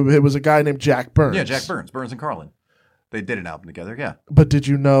 It was a guy named Jack Burns. Yeah, Jack Burns and Carlin. They did an album together, yeah. But did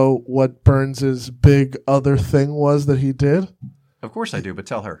you know what Burns's big other thing was that he did? Of course I do, but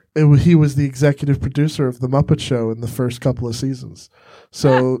tell her. He was the executive producer of The Muppet Show in the first couple of seasons.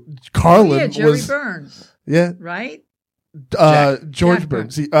 So Carlin Jerry was Burns, yeah, right? George Jack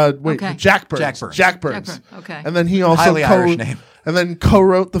Burns. Burns. Wait, Jack Burns. Jack Burns. Jack Burns. Jack Burns, okay. And then he also Highly Irish name. and then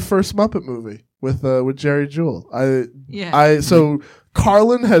co-wrote the first Muppet movie with Jerry Jewell. So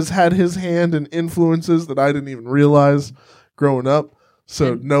Carlin has had his hand in influences that I didn't even realize growing up.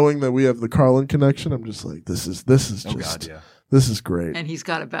 So knowing that we have the Carlin connection, I'm just like, this is just, God, yeah. this is great. And he's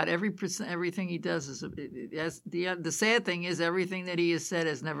got about everything he does is the sad thing is everything that he has said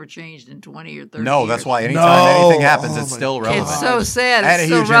has never changed in 20 or 30 No, years. that's why anytime anything happens, it's my still relevant. It's so sad. and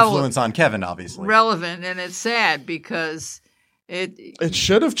It's a so huge influence on Kevin, obviously. relevant, and it's sad because It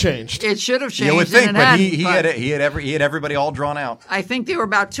should have changed. it should have changed. You would think, and it but hadn't, he had everybody all drawn out. I think there were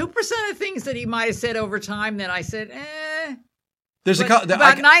about 2% of things that he might have said over time that I said, There's But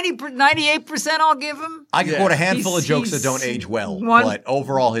about 98% I'll give him. I can quote a handful of He's- jokes that he's don't age well, one- but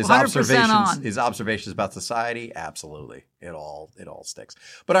overall his 100% observations about society, absolutely, it all sticks.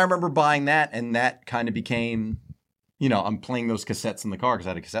 But I remember buying that, and that kind of became, I'm playing those cassettes in the car because I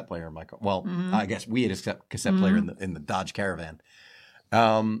had a cassette player in my car. Well, I guess we had a cassette player in the Dodge Caravan.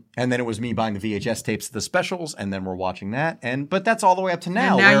 And then it was me buying the VHS tapes of the specials, and then we're watching that. But that's all the way up to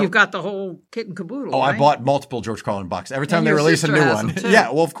now. And now where- you've got the whole kit and caboodle. Oh, right? I bought multiple George Carlin boxes. Every time And they your release a sister new has one. them, too.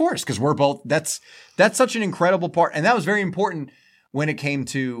 Yeah, well, of course, because we're both, that's such an incredible part. And that was very important when it came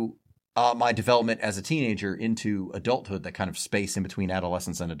to my development as a teenager into adulthood, that kind of space in between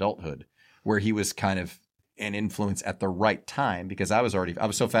adolescence and adulthood, where he was kind of an influence at the right time, because I was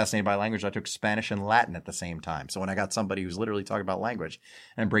so fascinated by language. I took Spanish and Latin at the same time. So when I got somebody who's literally talking about language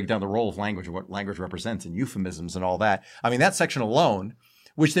and break down the role of language and what language represents and euphemisms and all that, I mean, that section alone,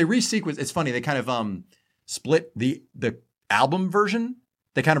 which they resequenced, it's funny, they kind of split the album version.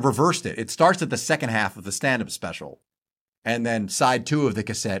 They kind of reversed it. It starts at the second half of the stand-up special. And then side 2 of the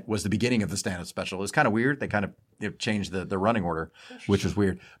cassette was the beginning of the stand-up special. It was kind of weird. They kind of changed the running order, which was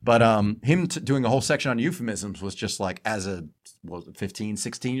weird. But him doing a whole section on euphemisms was just like, as a 15,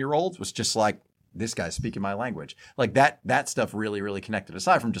 16-year-old, was just like, this guy's speaking my language. Like that stuff really, really connected,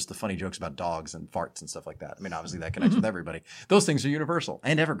 aside from just the funny jokes about dogs and farts and stuff like that. I mean, obviously that connects with everybody. Those things are universal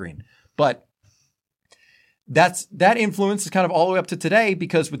and evergreen. But that influence is kind of all the way up to today,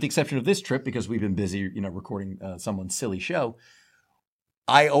 because with the exception of this trip, because we've been busy, recording someone's silly show,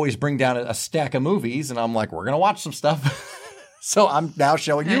 I always bring down a stack of movies and I'm like, we're going to watch some stuff. So I'm now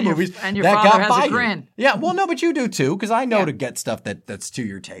showing you movies and your that father got has by a you. grin. Yeah, well, no, but you do too, because I know Yeah. to get stuff that's to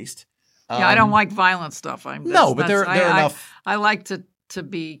your taste. Yeah, I don't like violent stuff. No, but there are enough I like to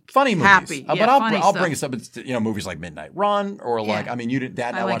be funny movies. happy. But Yeah, funny I'll stuff. bring some, movies like Midnight Run, or like, Yeah. I mean, you didn't, Dad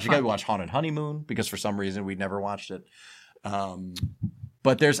and I like watched together. fun. We watched Haunted Honeymoon because for some reason we'd never watched it.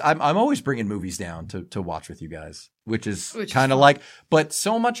 But I'm always bringing movies down to watch with you guys, which is kind of like, but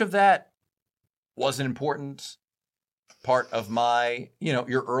so much of that was an important part of my,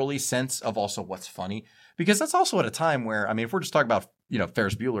 your early sense of also what's funny, because that's also at a time where, I mean, if we're just talking about,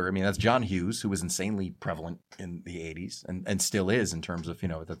 Ferris Bueller, I mean, that's John Hughes, who was insanely prevalent in the 80s and still is in terms of,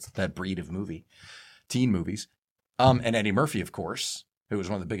 that's that breed of movie, teen movies. And Eddie Murphy, of course, who was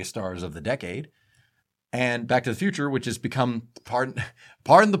one of the biggest stars of the decade. And Back to the Future, which has become,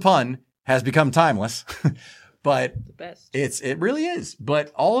 pardon the pun, has become timeless. But The best. it really is.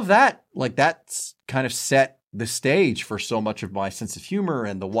 But all of that, like, that's kind of set the stage for so much of my sense of humor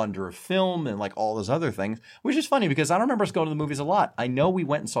and the wonder of film and like all those other things, which is funny because I don't remember us going to the movies a lot. I know we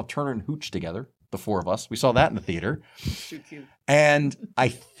went and saw Turner and Hooch together, the 4 of us. We saw that in the theater. Too cute. And I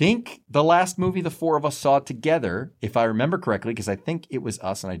think the last movie the 4 of us saw together, if I remember correctly, because I think it was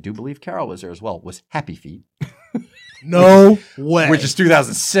us, and I do believe Carol was there as well, was Happy Feet. No way. Which is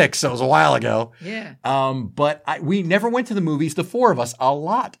 2006, so it was a while ago. Yeah. But we never went to the movies, the 4 of us, a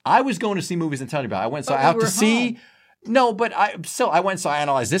lot. I was going to see movies and telling you about it. I went and saw Out to Sea. No, but I went and saw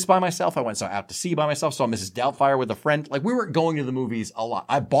Analyze This by myself. I went and saw Out to Sea by myself. Saw Mrs. Doubtfire with a friend. Like, we weren't going to the movies a lot.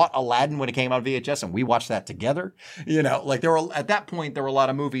 I bought Aladdin when it came out of VHS, and we watched that together. Like, at that point, there were a lot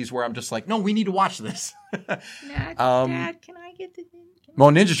of movies where I'm just like, no, we need to watch this. Dad, can I get the thing?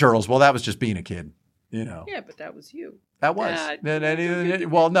 Well, Ninja Turtles, well, that was just being a kid. Yeah, but that was you. That was.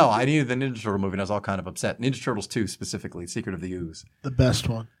 Well, no, I needed the Ninja Turtle movie, and I was all kind of upset. Ninja Turtles 2 specifically, Secret of the Ooze. The best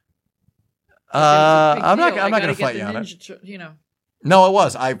one. I'm not going to fight you on it. No, it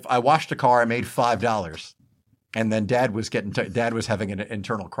was. I washed a car. I made $5, and then Dad was having an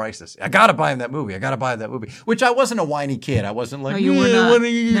internal crisis. I got to buy him that movie. Which I wasn't a whiny kid. I wasn't like, No, you were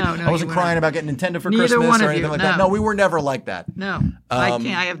not. I wasn't crying about getting Nintendo for Neither Christmas one or of anything you, like no. that. No, we were never like that. No, I can't.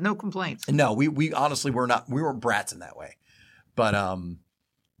 I have no complaints. No, we honestly were not. We weren't brats in that way, but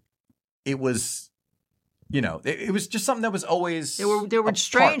it was. It was just something that was always. They were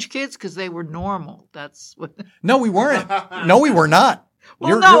strange kids because they were normal. That's what. No, we weren't. No, we were not.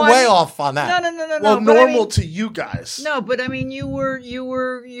 Well, you're no, way off on that. No. Well, but normal to you guys. No, but I mean, you were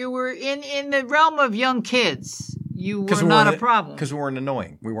in the realm of young kids. you were not a problem. Because we weren't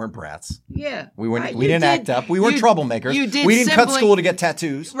annoying. We weren't brats. Yeah. We weren't. Right. We didn't act up. We weren't troublemakers. You did we didn't cut sibling- school to get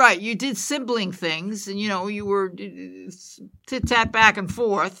tattoos. Right. You did sibling things, and you were tit tat back and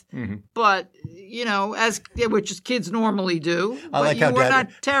forth. Mm-hmm. But which is kids normally do. I like you how were Dad-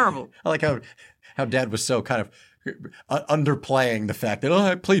 not terrible. I like how Dad was so kind of underplaying the fact that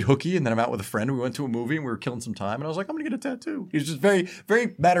I played hooky and then I'm out with a friend. We went to a movie and we were killing some time and I was like, I'm going to get a tattoo. He was just very,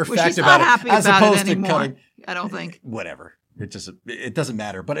 very matter of Well, fact she's about not happy it, as about opposed it to anymore. cutting. I don't think. Whatever. It doesn't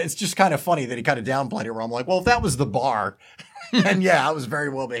matter. But it's just kind of funny that he kind of downplayed it. Where I'm like, well, if that was the bar, and yeah, I was very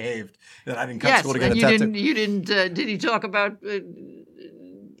well behaved that I didn't cut school to get a tattoo. You didn't. Did he talk about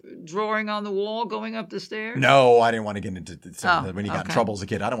drawing on the wall going up the stairs? No, I didn't want to get into when he got in okay. trouble as a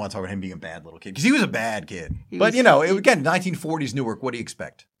kid. I don't want to talk about him being a bad little kid because he was a bad kid. Was- Again, 1940s Newark. What do you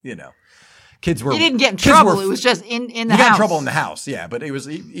expect? Kids were. He didn't get in kids trouble. were- It was just in the he house. got in trouble in the house, yeah. But he was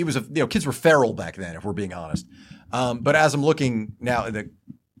kids were feral back then, if we're being honest. But as I'm looking now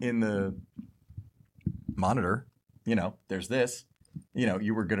in the monitor, there's this.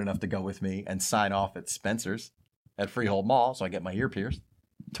 You were good enough to go with me and sign off at Spencer's at Freehold Mall, so I get my ear pierced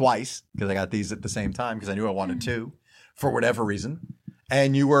twice because I got these at the same time because I knew I wanted two for whatever reason.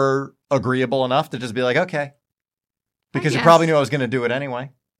 And you were agreeable enough to just be like, okay, because you guess. probably knew I was going to do it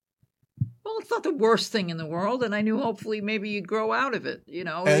anyway. Well, it's not the worst thing in the world, and I knew hopefully maybe you'd grow out of it.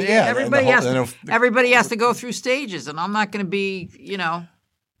 Everybody Everybody has to go through stages, and I'm not going to be,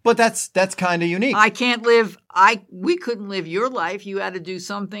 But that's kind of unique. I can't live. We couldn't live your life. You had to do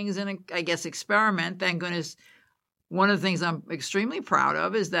some things and I guess experiment. Thank goodness. One of the things I'm extremely proud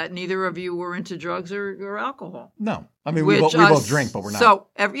of is that neither of you were into drugs or alcohol. No, I mean we both drink, but we're not. So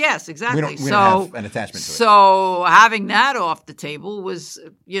yes, exactly. We don't have an attachment to it. So having that off the table was,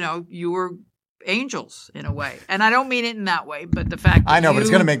 you were angels in a way, and I don't mean it in that way, but the fact that I know, but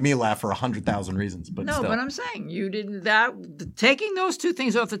it's going to make me laugh for 100,000 reasons. But no, still. but I'm saying you didn't. Taking those two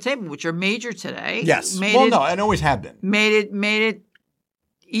things off the table, which are major today, yes, and always have been, made it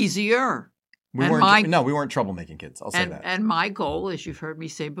easier. We weren't troublemaking kids. I'll say that. And my goal, as you've heard me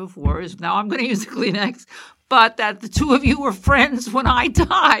say before, is now I'm going to use the Kleenex, but that the two of you were friends when I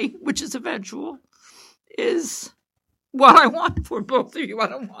die, which is eventual, is what I want for both of you. I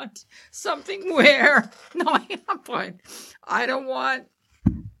don't want something where I'm fine. I don't want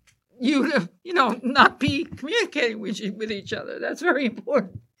you to, not be communicating with each other. That's very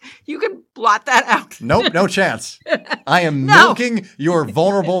important. You can blot that out. Nope, no chance. I am milking your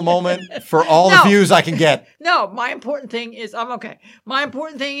vulnerable moment for all the views I can get. No, my important thing is I'm okay. My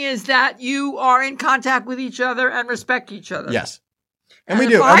important thing is that you are in contact with each other and respect each other. Yes. And we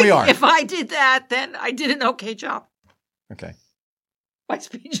do, and we are. If I did that, then I did an okay job. Okay. My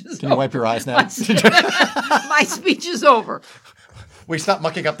speech is over. Can you wipe your eyes now? My speech is over. We stop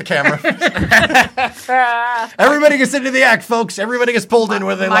mucking up the camera. Everybody gets into the act, folks. Everybody gets pulled in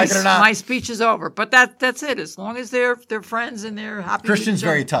whether they like it or not. My speech is over. But that's it. As long as they're friends and they're happy. Christian's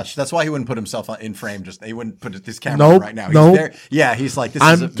very touched. That's why he wouldn't put himself in frame. He wouldn't put his camera Nope, right now. nope. There. Yeah, he's like, this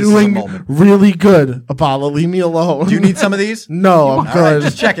I'm is a doing moment. really good, Aballo. Leave me alone. Do you need some of these? No, I'm All good. right,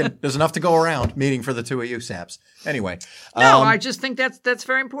 just checking. There's enough to go around. Meeting for the two of you, Saps. Anyway. No, I just think that's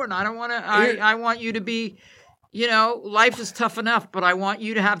very important. I don't want to. I want you to be. Life is tough enough, but I want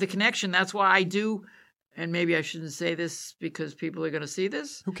you to have the connection. That's why I do, and maybe I shouldn't say this because people are going to see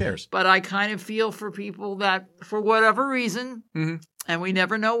this. Who cares? But I kind of feel for people that, for whatever reason, and we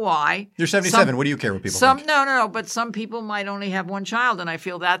never know why. You're 77. What do you care what people think? No. But some people might only have one child, and I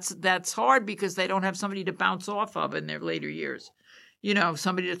feel that's hard because they don't have somebody to bounce off of in their later years.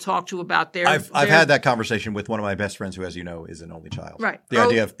 Somebody to talk to about their. I've had that conversation with one of my best friends who, as you know, is an only child. Right. The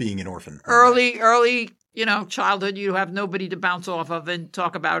idea of being an orphan. Early, childhood, you have nobody to bounce off of and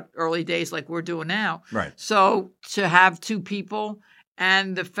talk about early days like we're doing now. Right. So to have two people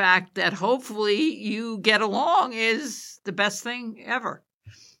and the fact that hopefully you get along is the best thing ever.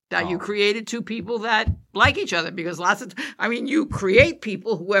 That you created two people that like each other because you create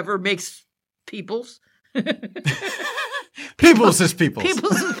people, whoever makes peoples. Peoples is peoples.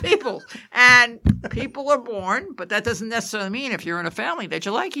 Peoples is peoples. And people are born, but that doesn't necessarily mean if you're in a family that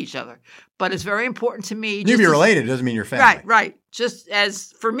you like each other. But it's very important to me. You can be related. It doesn't mean you're family. Right. Just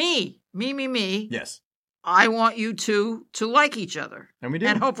as for me. Yes. I want you to like each other. And we do.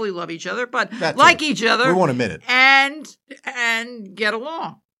 And hopefully love each other, but That's like it. each other. We won't admit it. And get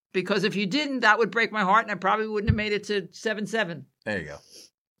along. Because if you didn't, that would break my heart and I probably wouldn't have made it to 7-7. There you go.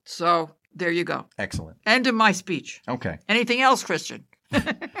 So there you go. Excellent. End of my speech. Okay. Anything else, Christian?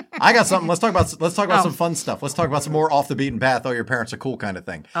 I got something. Let's talk about some fun stuff. Let's talk about some more off the beaten path. Oh, your parents are cool kind of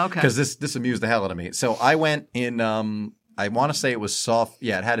thing. Okay. Because this amused the hell out of me. So I went in. I want to say it was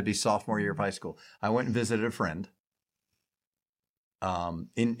it had to be sophomore year of high school. I went and visited a friend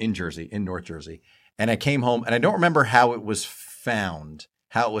in Jersey, in North Jersey. And I came home, and I don't remember how it was found,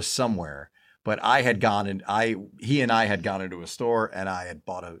 how it was somewhere. But I had gone and he and I had gone into a store, and I had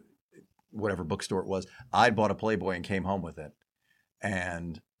bought whatever bookstore it was. I'd bought a Playboy and came home with it.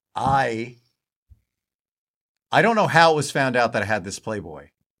 And I don't know how it was found out that I had this Playboy.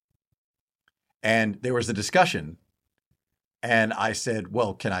 And there was a discussion, and I said,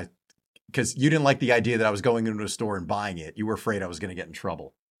 well, can I, because you didn't like the idea that I was going into a store and buying it. You were afraid I was going to get in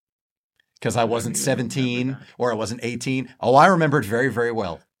trouble because I wasn't 17 or I wasn't 18. Oh, I remember it very, very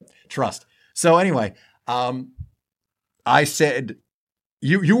well. Trust. So anyway, I said,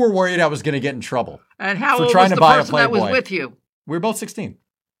 you were worried I was going to get in trouble. And how for old trying was to the buy a person that was Playboy. with you? We were both 16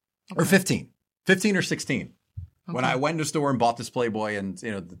 or 15 or 16. When I went to the store and bought this Playboy, and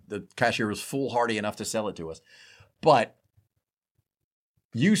the cashier was foolhardy enough to sell it to us. But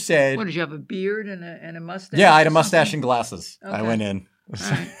you said, what, did you have a beard and a mustache? Yeah, I had a mustache and glasses. Okay. I went in.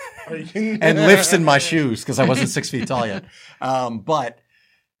 Right. And lifts in my shoes because I wasn't 6 feet tall yet. But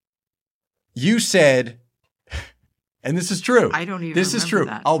you said, and this is true. I don't even This is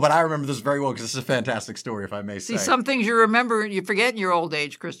remember true. that. Oh, but I remember this very well because this is a fantastic story, if I may say. See, some things you remember, you forget in your old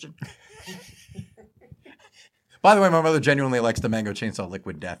age, Christian. By the way, my mother genuinely likes the Mango Chainsaw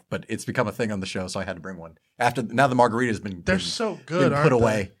Liquid Death, but it's become a thing on the show, so I had to bring one. Now the margarita's been They're so good, been aren't put they?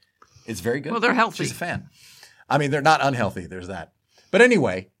 away. It's very good. Well, they're healthy. She's a fan. I mean, they're not unhealthy. There's that. But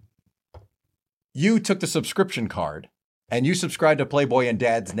anyway, you took the subscription card and you subscribed to Playboy in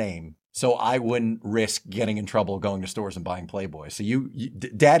Dad's name, so I wouldn't risk getting in trouble going to stores and buying Playboy. So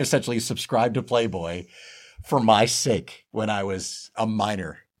Dad essentially subscribed to Playboy for my sake when I was a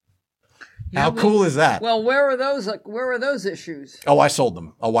minor. Yeah, How cool is that? Well, where are those issues? Oh, I sold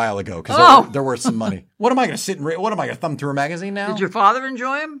them a while ago because they're worth some money. What am I going to what am I going to thumb through a magazine now? Did your father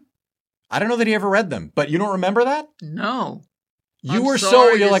enjoy them? I don't know that he ever read them, but you don't remember that? No.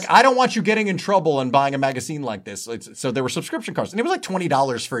 You're like, I don't want you getting in trouble and buying a magazine like this. So there were subscription cards, and it was like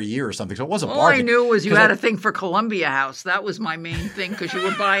 $20 for a year or something. So it wasn't All bargain. I knew was you had a thing for Columbia House. That was my main thing because you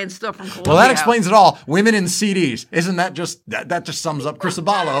were buying stuff from Columbia Well, that House. explains it all. Women in CDs. Isn't that just that just sums up Chris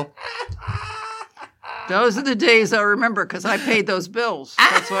Aballo? Those are the days I remember because I paid those bills.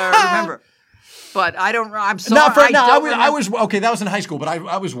 That's what I remember. But I don't. I'm sorry. I was okay. That was in high school, but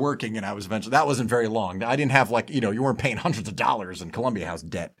I was working, and I was eventually. That wasn't very long. I didn't have you weren't paying hundreds of dollars in Columbia House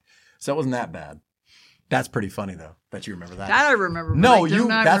debt, so it wasn't that bad. That's pretty funny though that you remember that. That I remember. No,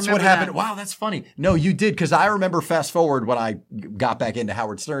 that's what happened. Wow, that's funny. No, you did because I remember. Fast forward when I got back into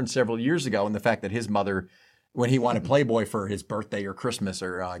Howard Stern several years ago, and the fact that his mother, when he wanted Playboy for his birthday or Christmas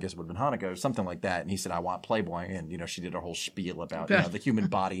or I guess it would have been Hanukkah or something like that. And he said, I want Playboy. And, she did a whole spiel about the human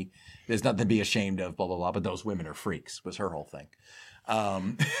body. There's nothing to be ashamed of, blah, blah, blah. But those women are freaks was her whole thing.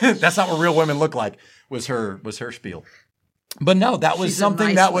 That's not what real women look like was her spiel. But no, that was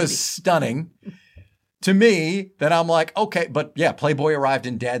something that was stunning to me that I'm like, okay, but yeah, Playboy arrived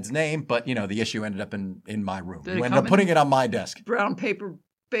in Dad's name. But, the issue ended up in my room. We ended up putting it on my desk. Brown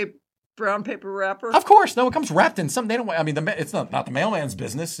paper wrapper. Of course, no, it comes wrapped in something. They don't. I mean, it's not the mailman's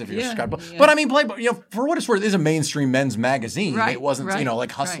business if you're subscribed. Yeah. But I mean, Playboy, for what it's worth, is a mainstream men's magazine. Right, it wasn't, right,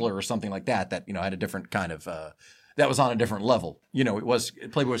 like Hustler or something like that. That had a different kind of. That was on a different level. Playboy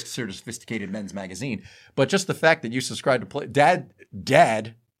was considered a sophisticated men's magazine. But just the fact that you subscribed to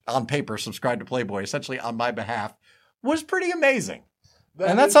Dad on paper subscribed to Playboy essentially on my behalf was pretty amazing.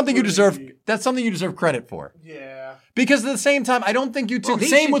 And that's something you deserve. That's something you deserve credit for. Yeah. Because at the same time, I don't think you took.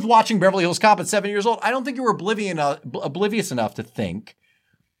 Same with watching Beverly Hills Cop at 7 years old. I don't think you were oblivious enough to think,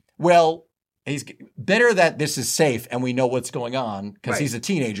 well, he's better that this is safe and we know what's going on because he's a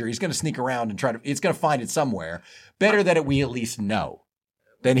teenager. He's going to sneak around and he's going to find it somewhere. Better that we at least know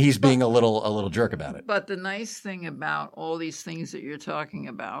than he's being a little jerk about it. But the nice thing about all these things that you're talking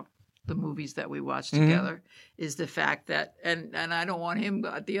about, the movies that we watch together, is the fact that, and I don't want him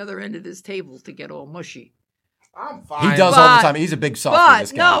at the other end of this table to get all mushy. I'm fine. He does all the time. He's a big softy,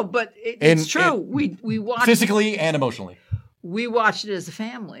 this guy. No, but it's true. We watched physically and emotionally. We watched it as a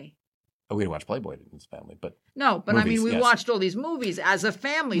family. Oh, we didn't watch Playboy as a family, but no, but movies, I mean, we watched all these movies as a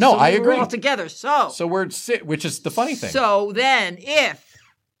family. No, so I we agree. were all together. So which is the funny thing. So then, if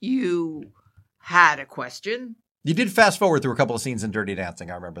you had a question, you did fast forward through a couple of scenes in Dirty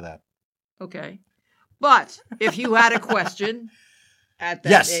Dancing. I remember that. Okay, but if you had a question at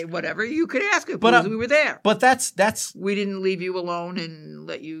that day, whatever, you could ask it because we were there. But that's we didn't leave you alone and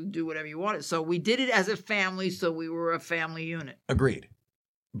let you do whatever you wanted. So we did it as a family. So we were a family unit. Agreed.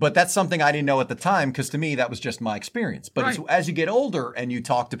 But that's something I didn't know at the time because to me that was just my experience. But as you get older and you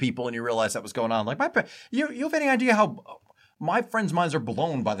talk to people and you realize that was going on, like you have any idea how my friends' minds are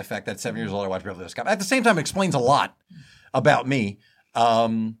blown by the fact that 7 years old I watched Beverly Hills Cop. At the same time, it explains a lot about me.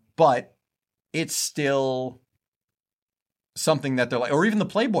 But it's still something that they're like, or even the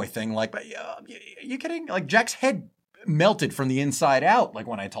Playboy thing, like, you kidding? Like, Jack's head melted from the inside out, like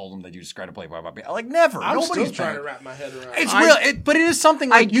when I told him that you described a Playboy. Like, never. I'm Nobody's still trying to wrap my head around. It's real, but it is something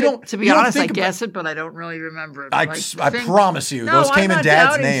like you don't. To be you don't honest, I think about- guess it, but I don't really remember it. I promise you, those came in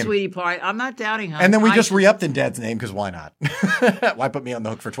Dad's name. Sweetie pie. I'm not doubting him. And then we just re-upped in Dad's name because why not? Why put me on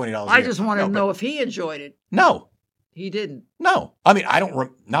the hook for $20? I just wanted to know if he enjoyed it. No, he didn't. No, I mean I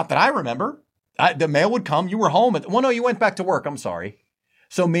don't. Not that I remember. The mail would come. You were home. No, you went back to work. I'm sorry.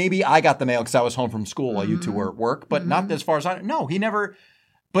 So maybe I got the mail because I was home from school while you two were at work, but not as far as I know. No, he never.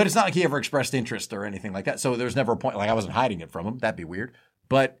 But it's not like he ever expressed interest or anything like that. So there's never a point, like I wasn't hiding it from him. That'd be weird.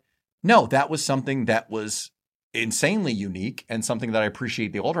 But no, that was something that was insanely unique and something that I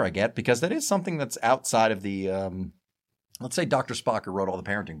appreciate the older I get, because that is something that's outside of the, let's say Dr. Spock, who wrote all the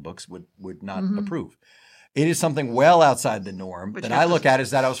parenting books, would not approve. It is something well outside the norm that I look at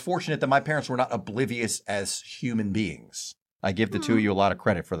is that I was fortunate that my parents were not oblivious as human beings. I give the two of you a lot of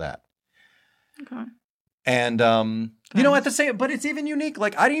credit for that. Okay. And, you know, at the same, but it's even unique.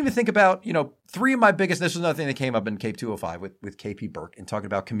 Like, I didn't even think about, you know, three of my biggest, this was another thing that came up in Cape 205 with KP Burke and talking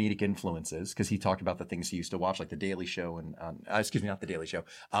about comedic influences, because he talked about the things he used to watch, like The Daily Show and, excuse me, not The Daily Show,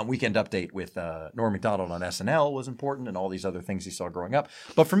 Weekend Update with Norm Macdonald on SNL was important, and all these other things he saw growing up.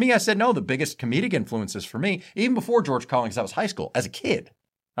 But for me, I said, no, the biggest comedic influences for me, even before George Carlin, because I was high school, as a kid,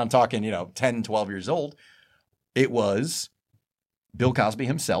 I'm talking, you know, 10, 12 years old, it was Bill Cosby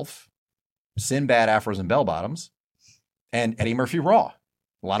himself, Sinbad Afros and Bell Bottoms, and Eddie Murphy Raw.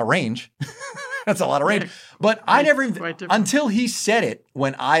 A lot of range. That's a lot of range. But I never even, until he said it,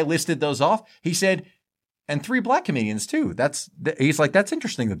 when I listed those off, he said, and three black comedians too. He's like, that's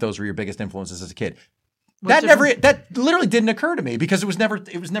interesting that those were your biggest influences as a kid. That literally didn't occur to me because it was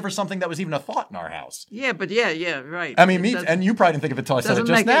never something that was even a thought in our house. Yeah, but yeah, right. I mean, and you probably didn't think of it until I said it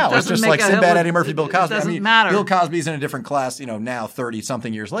just now. It's just like Sinbad, Eddie Murphy, Bill Cosby. It doesn't matter. Bill Cosby's in a different class, you know, now 30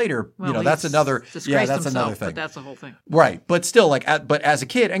 something years later. Well, you know, that's another another thing. But that's the whole thing. Right. But still, but as a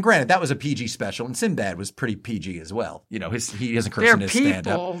kid, and granted, that was a PG special, and Sinbad was pretty PG as well. You know, he doesn't curse in his stand-up.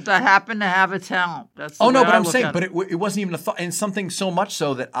 There are people that happen to have a talent. That's but I'm saying, but it wasn't even a thought, and something so much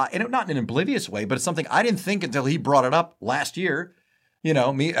so that and not in an oblivious way, but it's something I didn't think until he brought it up last year, you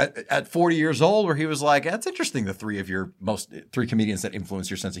know, me at 40 years old, where he was like, that's interesting. The three comedians that influenced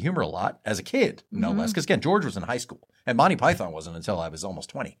your sense of humor a lot as a kid, no less. Because again, George was in high school and Monty Python wasn't until I was almost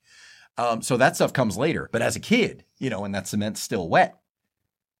 20. So that stuff comes later. But as a kid, you know, and that cement's still wet,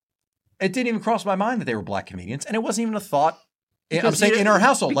 it didn't even cross my mind that they were black comedians. And it wasn't even a thought. I'm saying in our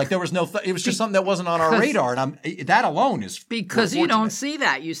household, like there was no, it was just something that wasn't on our radar. And that alone is because you don't see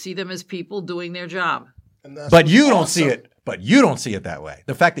that. You see them as people doing their job. But you don't see it. But you don't see it that way.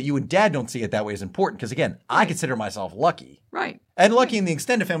 The fact that you and Dad don't see it that way is important because, again, I consider myself lucky. Right. And lucky in the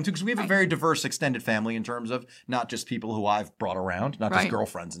extended family, too, because we have a very diverse extended family in terms of not just people who I've brought around, not just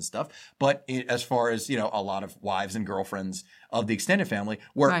girlfriends and stuff, but as far as, you know, a lot of wives and girlfriends of the extended family,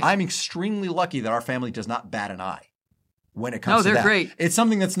 where I'm extremely lucky that our family does not bat an eye when it comes to that. They're great. It's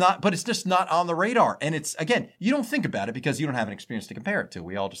something that's not, but it's just not on the radar. And it's, again, you don't think about it because you don't have an experience to compare it to.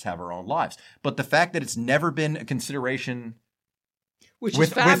 We all just have our own lives. But the fact that it's never been a consideration, which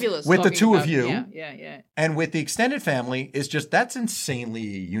is fabulous, with the two of you, yeah, and with the extended family, is just, that's insanely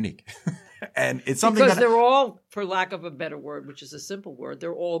unique. And it's something because they're all, for lack of a better word, which is a simple word,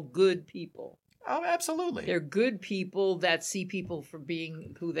 they're all good people. Oh, absolutely. They're good people that see people for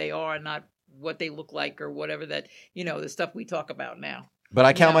being who they are, not what they look like or whatever that, you know, the stuff we talk about now. But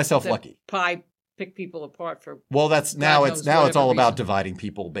I count myself lucky. Pick people apart for. Well, that's now it's all reason. about dividing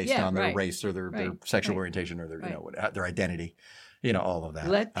people based on their race or their sexual orientation or their, you know, their identity, you know, all of that.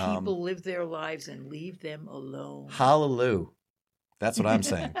 Let people live their lives and leave them alone. Hallelujah. That's what I'm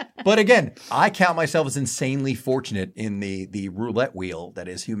saying. But again, I count myself as insanely fortunate in the roulette wheel that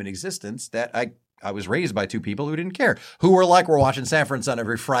is human existence, that I was raised by two people who didn't care, who were like, we're watching Sanford and Son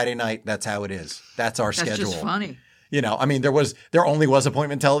every Friday night. That's how it is. That's our schedule. That's just funny. You know, I mean, there only was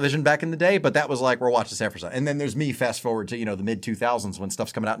appointment television back in the day, but that was like, we're watching Sanford and Son. And then there's me fast forward to, you know, the mid 2000s when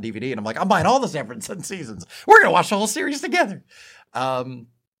stuff's coming out in DVD. And I'm like, I'm buying all the Sanford and Son seasons. We're going to watch the whole series together.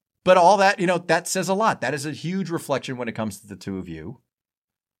 But all that, you know, that says a lot. That is a huge reflection when it comes to the two of you,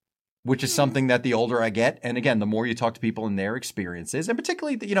 which is something that the older I get, and again, the more you talk to people and their experiences, and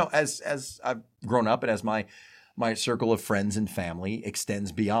particularly, you know, as I've grown up and as my circle of friends and family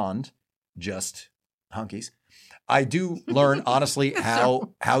extends beyond just hunkies, I do learn honestly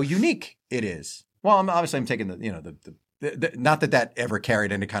how unique it is. Well, I'm taking the not that ever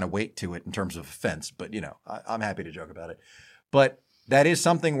carried any kind of weight to it in terms of offense, but you know, I'm happy to joke about it. But that is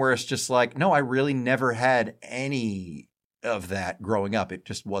something where it's just like, no, I really never had any of that growing up. It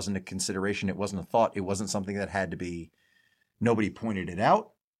just wasn't a consideration. It wasn't a thought. It wasn't something that had to be, nobody pointed it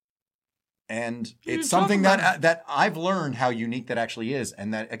out. And it's something that I've learned how unique that actually is.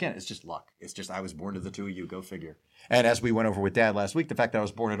 And that, again, it's just luck. It's just, I was born to the two of you, go figure. And as we went over with Dad last week, the fact that I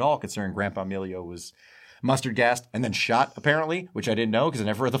was born at all, considering Grandpa Emilio was mustard gassed and then shot, apparently, which I didn't know because I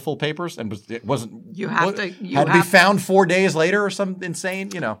never read the full papers. And it wasn't, had to be found 4 days later or something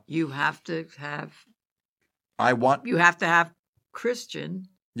insane, You have to have. You have to have Christian.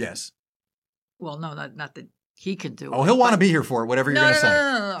 Yes. Well, no, not that he can do it. Oh, he'll want to be here for it, whatever you're going to say.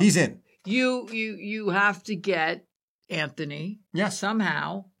 No. He's in. You have to get Anthony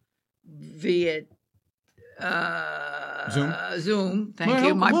somehow via Zoom. Thank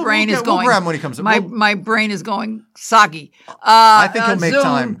you. My brain is going. We'll grab him when he comes. My brain is going soggy. I think he'll make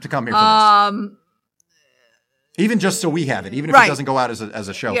time to come here for this. Even just so we have it, even if it doesn't go out as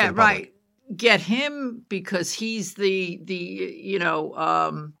a show. Yeah, for the public. Right. Get him because he's the he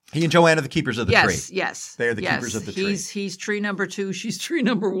and Joanne are the keepers of the tree. Yes. They're the keepers of the tree. He's tree number 2, she's tree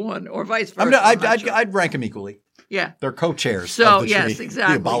number 1, or vice versa. I'd rank them equally. Yeah. They're co-chairs of the tree. Yes,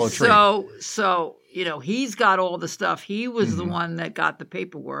 exactly. The Aballo tree. So he's got all the stuff. He was the one that got the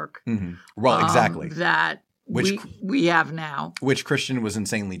paperwork. Mm-hmm. Well, exactly. That we have now. Which Christian was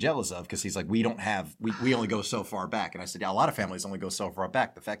insanely jealous of because he's like, we only go so far back. And I said, yeah, a lot of families only go so far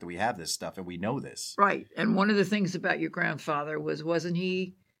back. The fact that we have this stuff and we know this. Right. And one of the things about your grandfather wasn't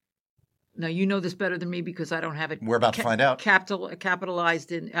he, now you know this better than me because I don't have it. We're about to find out.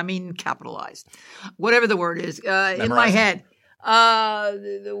 Capitalized, whatever the word is, in my head.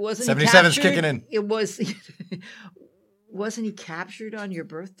 Wasn't 77's kicking in. It was... Wasn't he captured on your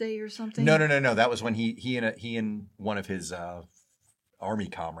birthday or something? No. That was when he and one of his army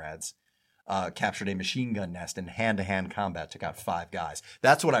comrades captured a machine gun nest in hand-to-hand combat, took out 5 guys.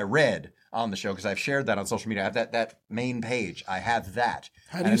 That's what I read on the show because I've shared that on social media. I have that main page. I have that.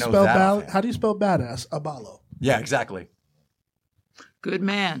 How do you spell badass? Aballo. Yeah, exactly. Good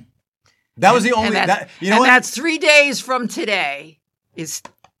man. That was the only. That's 3 days from today. Is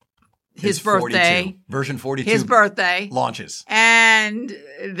his birthday. 42. Version 42. His birthday. Launches. And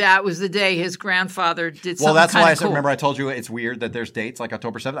that was the day his grandfather did something. Well, that's why cool. Remember I told you it's weird that there's dates like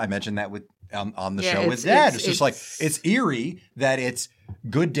October 7th. I mentioned that with on the show with Dad. It's just like, it's eerie that it's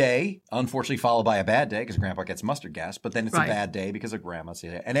good day, unfortunately followed by a bad day because Grandpa gets mustard gas, but then it's a bad day because of Grandma.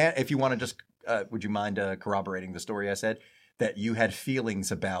 And if you want to just, would you mind corroborating the story I said? That you had feelings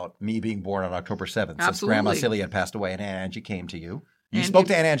about me being born on October 7th. Absolutely. Since Grandma Silly had passed away and Aunt Angie came to you. You spoke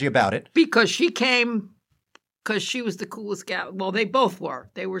to Aunt Angie about it. Because she came, because she was the coolest gal. Well, they both were.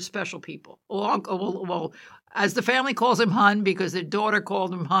 They were special people. Well, as the family calls him Hun, because their daughter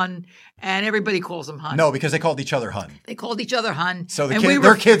called him Hun, and everybody calls him Hun. No, because they called each other Hun. They called each other Hun. So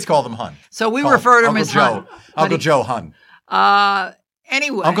their kids call them Hun. So we refer to him as Hun. Uncle Joe Hun.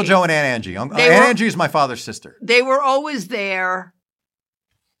 Anyway. Uncle Joe and Aunt Angie. Aunt Angie is my father's sister. They were always there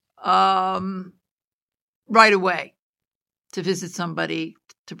right away to visit somebody,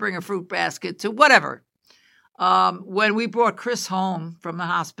 to bring a fruit basket, to whatever. When we brought Chris home from the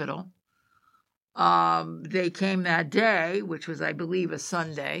hospital, they came that day, which was, I believe, a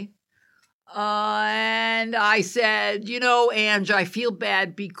Sunday. And I said, Ange, I feel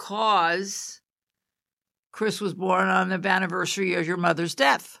bad because Chris was born on the anniversary of your mother's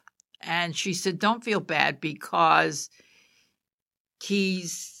death. And she said, don't feel bad because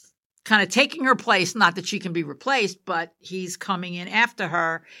he's kind of taking her place, not that she can be replaced, but he's coming in after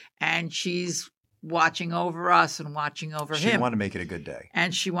her, and she's watching over us and watching over him. She wanted to make it a good day.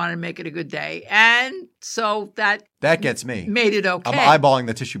 And she wanted to make it a good day. And so that gets me. Made it okay. I'm eyeballing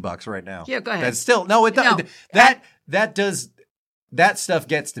the tissue box right now. Yeah, go ahead. That's still, that stuff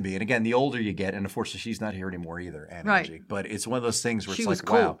gets to me. And again, the older you get, and unfortunately she's not here anymore either, Aunt Angie, but it's one of those things where it's like,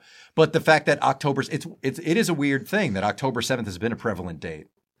 cool. Wow. But the fact that it is a weird thing that October 7th has been a prevalent date.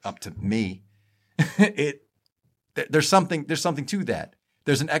 Up to me, there's something to that.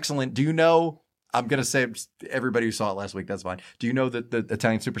 There's an excellent. Do you know? I'm gonna say everybody who saw it last week. That's fine. Do you know the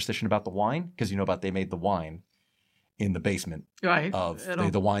Italian superstition about the wine? Because they made the wine in the basement of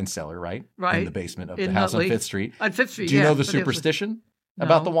the wine cellar, right? Right. In the basement of the house on 5th Street. On 5th Street. Do you know the superstition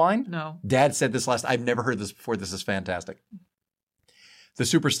about the wine? No. Dad said this last. I've never heard this before. This is fantastic. The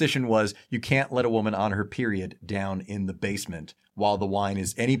superstition was you can't let a woman on her period down in the basement while the wine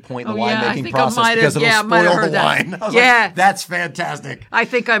is any point in the wine-making process because it'll spoil the wine. I was like, that's fantastic. I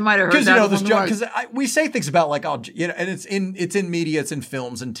think I might have heard that. Because we say things about like, and it's in media, it's in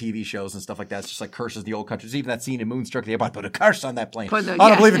films and TV shows and stuff like that. It's just like curses the old countries. Even that scene in Moonstruck, they put a curse on that plane. I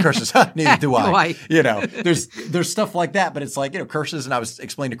don't believe in curses. Neither do I. There's stuff like that, but it's like, curses. And I was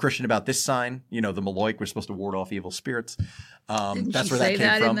explaining to Christian about this sign, the Maloik, we're supposed to ward off evil spirits. That's where that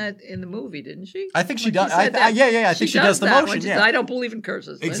came from. In the movie, didn't she? I think she does. I think she does the motion. Yeah. I don't believe in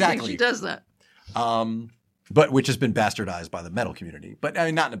curses. Exactly. I think she does that. But which has been bastardized by the metal community. But I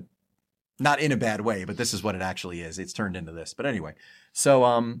mean, not in a bad way. But this is what it actually is. It's turned into this. But anyway, so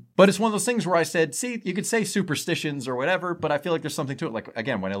but it's one of those things where I said, see, you could say superstitions or whatever, but I feel like there's something to it. Like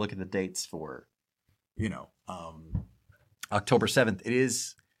again, when I look at the dates for, October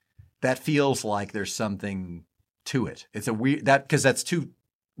 7th, that feels like there's something to it. It's a weird because that's too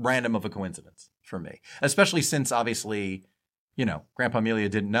random of a coincidence for me, especially since obviously, Grandpa Amelia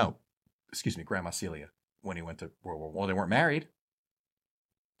didn't know. Grandma Celia when he went to World War I. Well, they weren't married.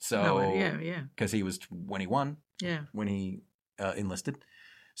 So because he was 21 when he enlisted.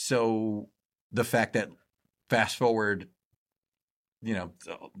 So the fact that fast forward,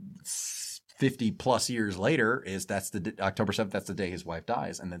 50 plus years later that's the October 7th. That's the day his wife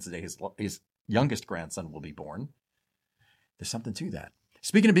dies. And that's the day his youngest grandson will be born. There's something to that.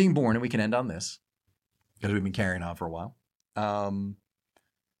 Speaking of being born, and we can end on this because we've been carrying on for a while.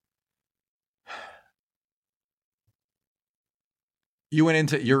 You went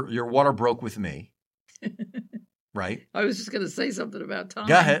into your water broke with me, right? I was just going to say something about time.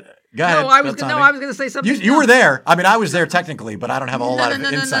 Go ahead. No, I was going to say something. You were there. I mean, I was there technically, but I don't have a whole lot of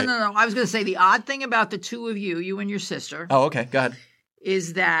insight. No. I was going to say the odd thing about the two of you and your sister. Oh, okay. Go ahead.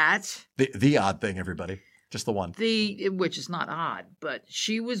 Is that the odd thing, everybody? Just the one. Which is not odd, but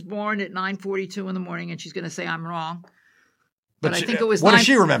she was born at 9:42 in the morning, and she's going to say I'm wrong. But I think it was. What does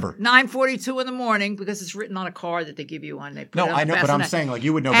she remember? 9:42 in the morning because it's written on a card that they give you when they put it on I know, the but I'm saying like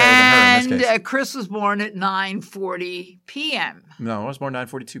you would know better than her in this case. And Chris was born at 9:40 p.m. No, I was born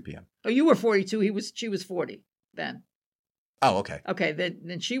 9:42 p.m. Oh, you were 42. She was 40 then. Oh, okay. Okay,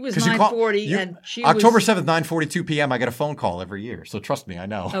 then she was 9:40, and she October was 7th, 9:42 p.m. I get a phone call every year, so trust me, I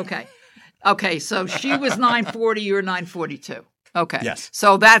know. Okay, so she was 9:40, you're 9:42. Okay. Yes.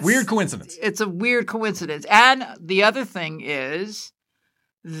 So that's weird coincidence. It's a weird coincidence. And the other thing is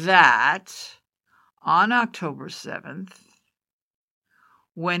that on October 7th,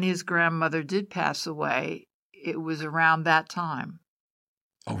 when his grandmother did pass away, it was around that time.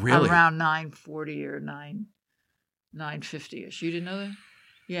 Oh, really? Around 9:40 or 9:50ish. You didn't know that?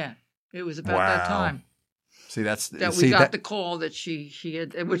 Yeah. It was about that time. See, we got the call that she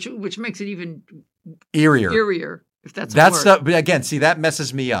had, which makes it even eerier. If that's stuff. But again, see, that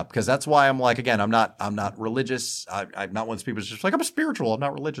messes me up because that's why I'm like, again, I'm not religious. I'm not one of those people who's just like, I'm spiritual. I'm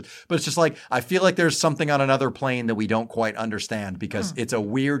not religious. But it's just like, I feel like there's something on another plane that we don't quite understand because it's a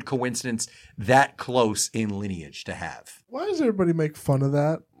weird coincidence that close in lineage to have. Why does everybody make fun of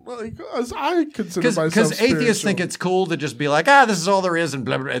that? Like, I consider myself because atheists think it's cool to just be like, this is all there is, and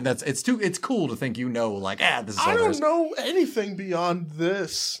blah, blah, and it's cool to think like, this is all there is. I don't know anything beyond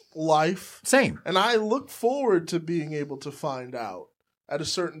this life. Same. And I look forward to being able to find out at a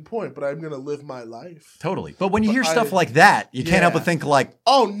certain point, but I'm going to live my life. Totally. But when you hear stuff like that, you can't help but think like,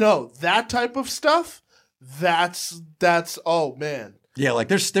 oh no, that type of stuff, that's oh man. Yeah, like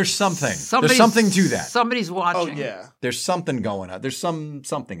there's something. There's something to that. Somebody's watching. Oh yeah. There's something going on. There's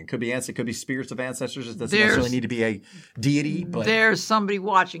something. It could be it could be spirits of ancestors. It doesn't necessarily need to be a deity. But there's somebody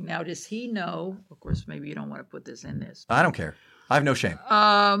watching. Now, does he know? Of course, maybe you don't want to put this in this. I don't care. I have no shame.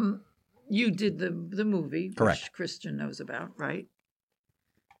 You did the movie, correct? Which Christian knows about, right?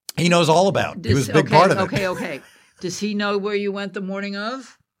 He knows all about. He was a big part of it. Okay. Does he know where you went the morning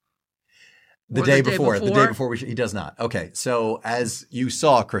of? The day before. He does not. Okay. So as you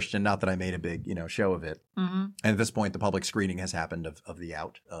saw, Christian, not that I made a big, show of it. Mm-hmm. And at this point, the public screening has happened of The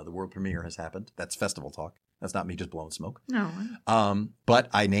Out. The world premiere has happened. That's festival talk. That's not me just blowing smoke. No. But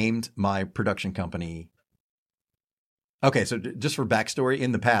I named my production company. Okay. So just for backstory,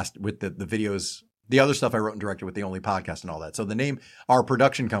 in the past with the videos, the other stuff I wrote and directed with the Only Podcast and all that. So the name, our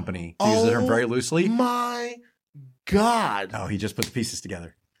production company, to use the term very loosely. My God. Oh, he just put the pieces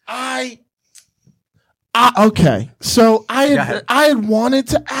together. Okay, so I had wanted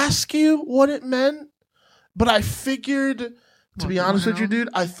to ask you what it meant, but I figured, to be honest with you, dude,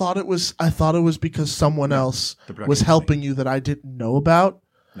 I thought it was because someone else was helping you that I didn't know about.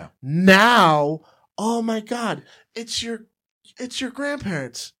 No. Now, oh my God, it's your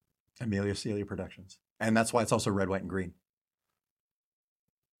grandparents. Amelia Celia Productions, and that's why it's also red, white, and green.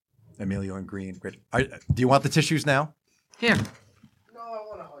 Emilio and Green. Do you want the tissues now? Here. No, I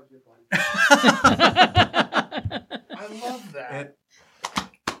want to hug your blanket. I love that.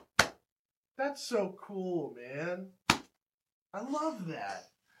 That's so cool, man. I love that.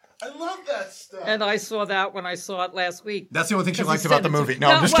 I love that stuff. And I saw that when I saw it last week. That's the only thing she liked Because about the it's- movie. No,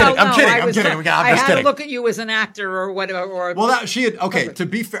 I'm just kidding. I'm kidding. I'm kidding. I I'm just had kidding. to look at you as an actor or whatever. Or Well, she had. Okay, to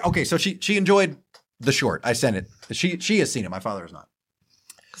be fair. Okay, so she enjoyed the short. I sent it. She has seen it. My father has not.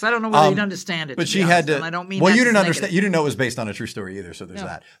 because I don't know whether you'd understand it. But to she be had honest, to. and I don't mean. Well, that you as didn't understand. negative. You didn't know it was based on a true story either. So there's No.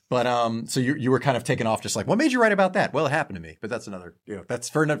 that. But so you were kind of taken off, just like, what made you write about that? Well, it happened to me. But that's another. That's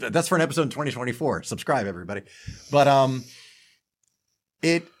for an episode in 2024. Subscribe, everybody. But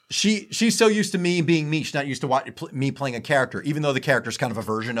She's so used to me being me. She's not used to me playing a character, even though the character's kind of a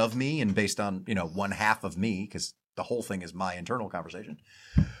version of me and based on, one half of me, because the whole thing is my internal conversation.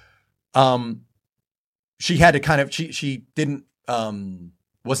 She had to kind of, she didn't,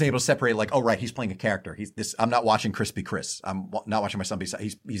 wasn't able to separate like, oh, right, he's playing a character. I'm not watching Crispy Chris. I'm not watching my son be,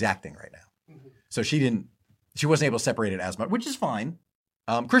 he's acting right now. Mm-hmm. So she wasn't able to separate it as much, which is fine.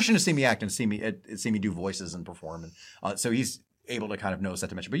 Christian has seen me act and see me do voices and perform. And so he's able to kind of notice that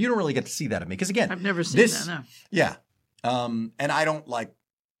dimension, but you don't really get to see that of me because again, I've never seen that. No. Yeah, and I don't like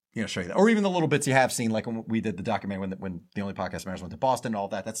show you that, or even the little bits you have seen, like when we did the documentary when the Only Podcast Matters went to Boston and all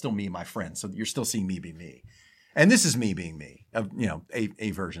that. That's still me and my friends, so you're still seeing me be me, and this is me being me,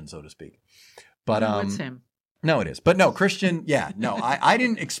 a version, so to speak. But it's him. No, it is. But no, Christian, yeah, no, I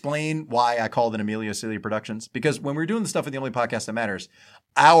didn't explain why I called it Emilio Celia Productions because when we were doing the stuff with the Only Podcast That Matters,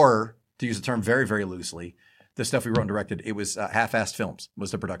 to use the term very, very loosely, the stuff we wrote and directed, it was Half-Assed Films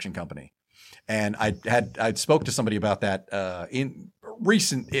was the production company. And I'd spoke to somebody about that in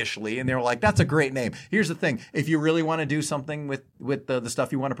recent-ishly, and they were like, that's a great name. Here's the thing. If you really want to do something with the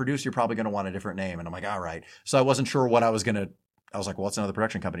stuff you want to produce, you're probably going to want a different name. And I'm like, all right. So I wasn't sure what I was like, well, what's another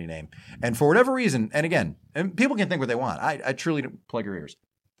production company name? And for whatever reason, and again, and people can think what they want. I truly don't plug your ears.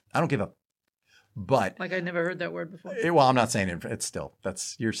 I don't give up. But like I never heard that word before. Well, I'm not saying it. It's still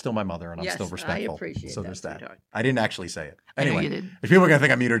you're still my mother, and I'm yes, still respectful. I appreciate so that. there's that. Sweetheart. I didn't actually say it. I know Anyway, you didn't. if people are gonna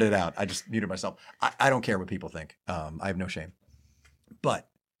think I muted it out, I just muted myself. I don't care what people think. I have no shame. But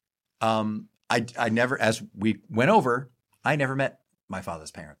I never, as we went over, I never met my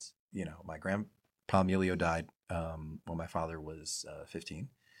father's parents. My grandpa Emilio died when my father was 15,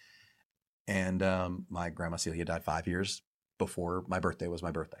 and my grandma Celia died 5 years before my birthday was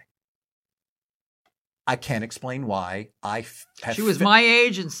my birthday. I can't explain why She was my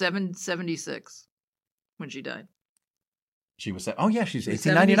age in 76 when she died. She was, oh yeah, she's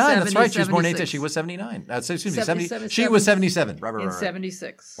 1899. That's right. She was born in 18. She was 79. Excuse me, 70. She was 77. Right. In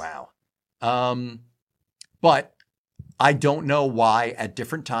 76. Wow. But I don't know why at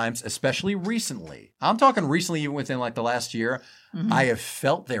different times, especially recently, I'm talking recently, even within like the last year, Mm-hmm. I have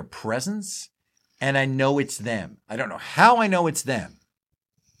felt their presence and I know it's them. I don't know how I know it's them,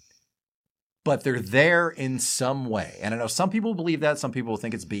 but they're there in some way. And I know some people believe that. Some people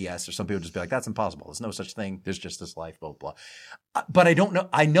think it's BS, or some people just be like, that's impossible. There's no such thing. There's just this life, blah, blah, blah. But I don't know.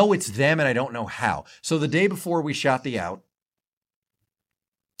 I know it's them and I don't know how. So the day before we shot the out,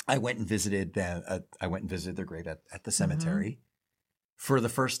 I went and visited their grave at the cemetery for the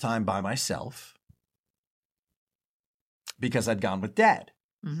first time by myself because I'd gone with Dad.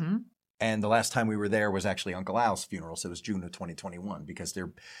 Mm-hmm. And the last time we were there was actually Uncle Al's funeral. So it was June of 2021 because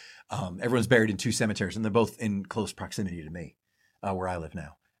everyone's buried in two cemeteries and they're both in close proximity to me, where I live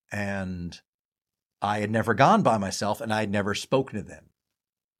now. And I had never gone by myself and I had never spoken to them,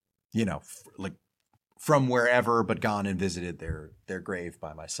 like from wherever, but gone and visited their grave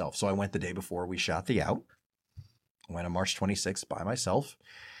by myself. So I went the day before we shot the out. I went on March 26th by myself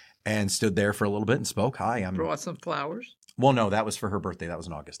and stood there for a little bit and spoke. Hi, Brought some flowers. Well, no, that was for her birthday. That was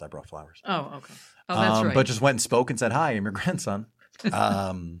in August. I brought flowers. Oh, okay. Oh, that's right. But just went and spoke and said, hi, I'm your grandson.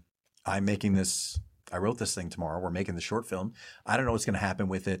 I'm making this. I wrote this thing tomorrow. We're making the short film. I don't know what's going to happen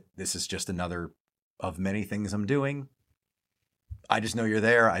with it. This is just another of many things I'm doing. I just know you're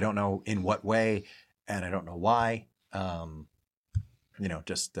there. I don't know in what way, and I don't know why.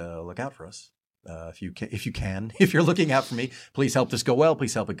 Just look out for us. If you can, if you're looking out for me, please help this go well.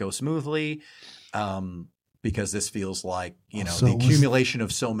 Please help it go smoothly. Because this feels like, the accumulation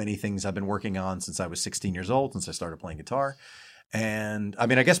of so many things I've been working on since I was 16 years old, since I started playing guitar. And I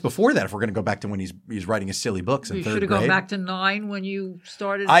mean, I guess before that, if we're going to go back to when he's writing his silly books in third grade. You should have gone back to 9 when you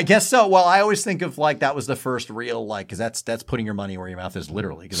started. I guess so. Well, I always think of like that was the first real, because that's putting your money where your mouth is,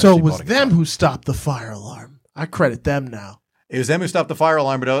 literally. So it was them who stopped the fire alarm. I credit them now. It was them who stopped the fire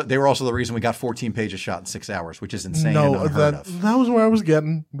alarm, but they were also the reason we got 14 pages shot in 6 hours, which is insane and unheard of. That was where I was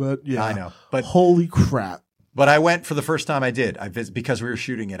getting, but yeah. I know. But holy crap. But I went for the first time I did. Because we were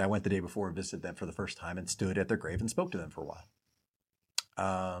shooting it, I went the day before and visited them for the first time and stood at their grave and spoke to them for a while.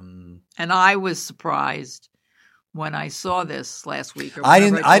 And I was surprised when I saw this last week. Or I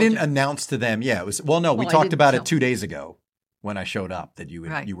whenever didn't told you. announce to them. Yeah, it was. Well, no, we Well, I talked didn't about tell- it 2 days ago when I showed up that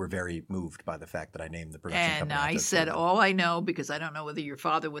Right. you were very moved by the fact that I named the production And company. I after said, them. all I know, because I don't know whether your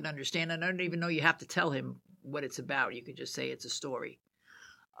father would understand. I don't even know you have to tell him what it's about. You could just say it's a story.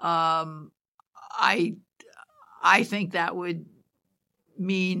 I think that would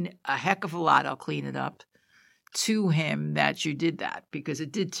mean a heck of a lot. I'll clean it up to him that you did that, because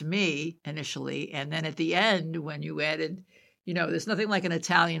it did to me initially. And then at the end, when you added, there's nothing like an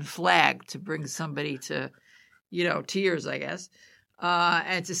Italian flag to bring somebody to, tears, I guess.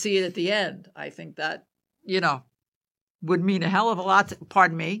 And to see it at the end, I think that, would mean a hell of a lot.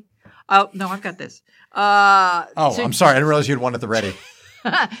 Pardon me. Oh, no, I've got this. I'm sorry. I didn't realize you had one at the ready.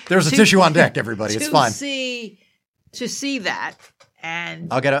 There's a tissue on deck, everybody. It's fine. To see that, and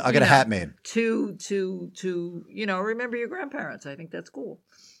I'll get a hat made. To remember your grandparents. I think that's cool.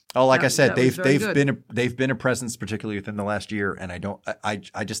 Oh, like I said, that was very good. they've been a presence, particularly within the last year, and I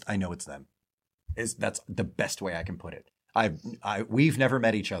know it's them. That's the best way I can put it. We've never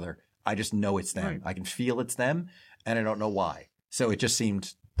met each other. I just know it's them. Right. I can feel it's them, and I don't know why. So it just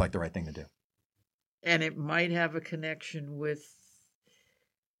seemed like the right thing to do. And it might have a connection with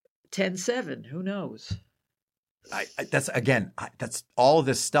 10-7. Who knows? That's all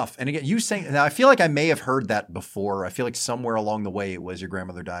this stuff. And again, you saying now, I feel like I may have heard that before. I feel like somewhere along the way it was your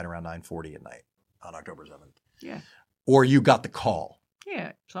grandmother died around 9:40 at night on October 7th. Yeah. Or you got the call.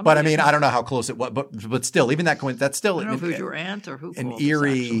 Yeah. But I mean, I don't know how close it was, but still, even that's still I don't know if it was your aunt or who. an called us,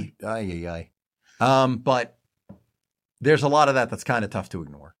 eerie. actually. But there's a lot of that's kind of tough to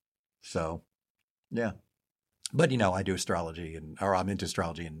ignore. So, yeah. But I do astrology or I'm into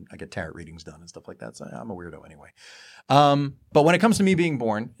astrology and I get tarot readings done and stuff like that. So I'm a weirdo anyway. But when it comes to me being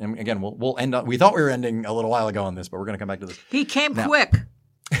born, and again, we'll end up. We thought we were ending a little while ago on this, but we're going to come back to this. He came Now. quick.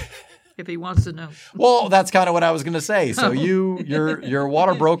 If he wants to know. Well, that's kind of what I was going to say. So your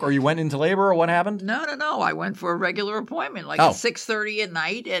water broke, or you went into labor, or what happened? No. I went for a regular appointment, like Oh. at 6:30 at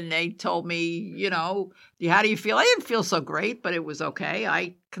night, and they told me, how do you feel? I didn't feel so great, but it was okay.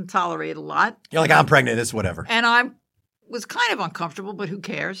 I can tolerate a lot. You're like, I'm pregnant. It's whatever. And I was kind of uncomfortable, but who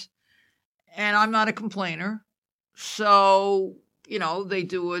cares? And I'm not a complainer. So, they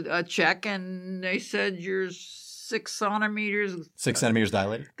do a check, and they said you're 6 centimeters. 6 centimeters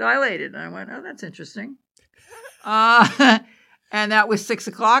dilated. Dilated. And I went, oh, that's interesting. And that was 6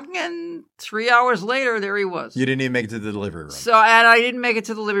 o'clock, and 3 hours later, there he was. You didn't even make it to the delivery room. So, and I didn't make it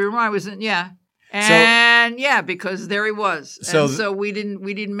to the living room. I was in, yeah. And because there he was. So we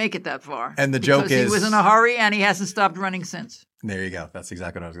didn't make it that far. And the joke because he was in a hurry, and he hasn't stopped running since. There you go. That's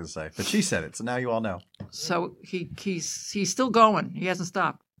exactly what I was going to say. But she said it, so now you all know. So he's still going. He hasn't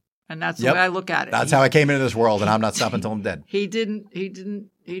stopped. And that's the Yep. way I look at it. That's how I came into this world, and I'm not stopping until I'm dead. He didn't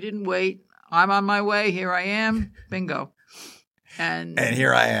wait. I'm on my way. Here I am. Bingo. And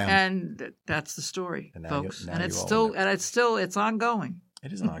here I am. And that's the story, And now folks. now And it's it's ongoing.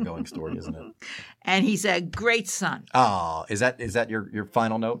 It is an ongoing story, isn't it? And he's a great son. Oh, is that your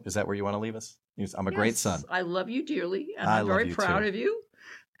final note? Is that where you want to leave us? I'm a great Yes, son. I love you dearly, and I I'm love very you proud too. of you.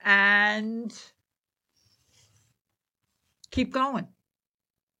 And keep going.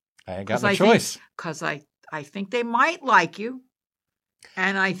 I ain't got 'Cause no I choice. Because I think they might like you,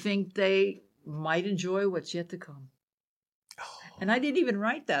 and I think they might enjoy what's yet to come. And I didn't even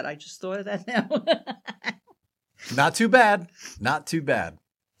write that. I just thought of that now. Not too bad. Not too bad.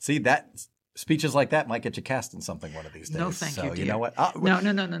 See, that speeches like that might get you cast in something one of these days. No, thank you, So dear. you know what?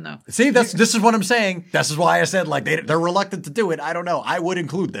 No. See, this is what I'm saying. This is why I said like they're reluctant to do it. I don't know. I would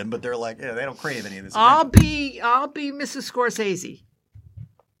include them, but they're like, yeah, they don't crave any of this. I'll attention. be Mrs. Scorsese.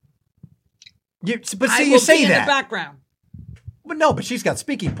 But I see, will you say be in that. the background. But no, but she's got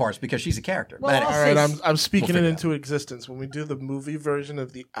speaking parts because she's a character. Well, But I'll anyway. All right, say- I'm speaking We'll it figure it into existence. When we do the movie version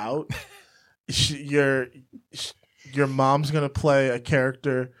of The Out, your mom's gonna play a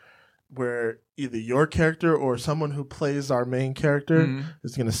character where either your character or someone who plays our main character Mhm.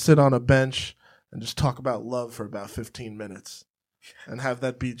 is gonna sit on a bench and just talk about love for about 15 minutes, and have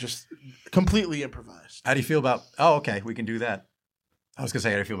that be just completely improvised. How do you feel about? Oh, okay, we can do that. I was gonna say,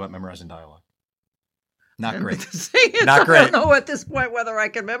 how do you feel about memorizing dialogue? Not great. Not I great. don't know at this point whether I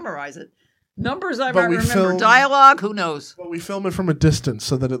can memorize it. Numbers I But might we remember. film- Dialogue, who knows? But we film it from a distance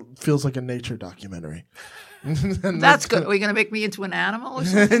so that it feels like a nature documentary. And That's good. Are we going to make me into an animal or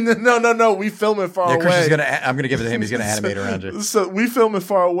something? No. We film it far Yeah, away. Chris is I'm gonna give it to him. He's gonna animate around you. So we film it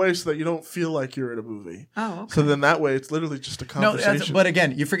far away so that you don't feel like you're in a movie. Oh, okay. So then that way it's literally just a No, conversation. but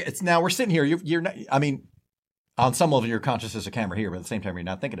again, you forget. It's now we're sitting here. You're not. I mean, On some level, you're conscious as a camera here, but at the same time, you're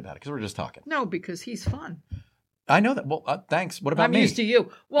not thinking about it because we're just talking. No, because he's fun. I know that. Well, thanks. What about I'm me? used to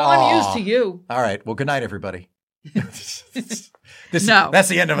you. Well, I'm used to you. All right. Well, good night, everybody. That's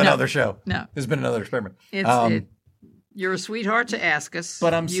the end of another show. No. There's been another experiment. You're a sweetheart to ask us.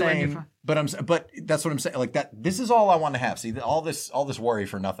 But I'm saying, but that's what I'm saying. Like that, this is all I want to have. See, all this worry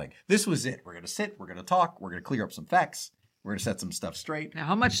for nothing. This was it. We're going to sit. We're going to talk. We're going to clear up some facts. We're going to set some stuff straight. Now,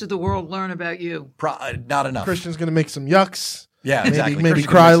 how much did the world learn about you? Not enough. Christian's going to make some yucks. Yeah, exactly. Maybe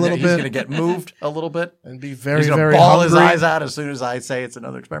cry a little bit. He's going to get moved a little bit. And be very, he's gonna very ball hungry. his eyes out as soon as I say it's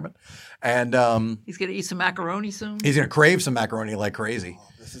another experiment. And he's going to eat some macaroni soon. He's going to crave some macaroni like crazy.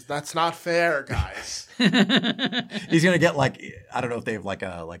 That's not fair, guys. He's going to get I don't know if they have like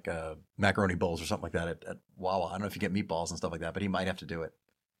a macaroni bowls or something like that at Wawa. I don't know if you get meatballs and stuff like that, but he might have to do it.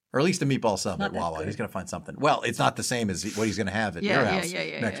 Or at least a meatball sub at Wawa. Good. He's going to find something. Well, it's not the same as what he's going to have at your house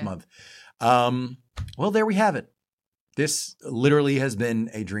next month. Well, there we have it. This literally has been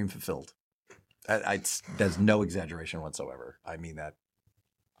a dream fulfilled. There's no exaggeration whatsoever. I mean that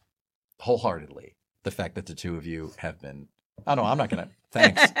wholeheartedly. The fact that the two of you have been... Oh, no, I'm not going to...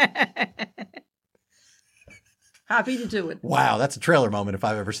 Thanks. Happy to do it. Wow, that's a trailer moment if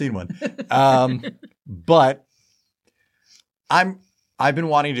I've ever seen one. But I've been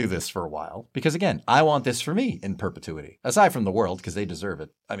wanting to do this for a while because, again, I want this for me in perpetuity. Aside from the world, because they deserve it.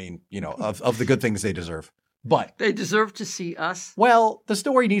 I mean, of the good things they deserve. But they deserve to see us. Well, the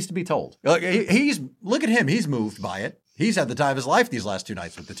story needs to be told. Look at him. He's moved by it. He's had the time of his life these last 2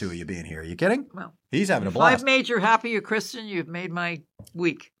 nights with the two of you being here. Are you kidding? Well, he's having a blast. If I've made you happier, Kristen, you've made my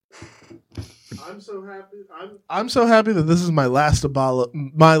week. I'm so happy. I'm so happy that this is my last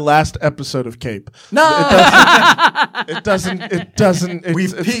episode of Cape. No, it doesn't.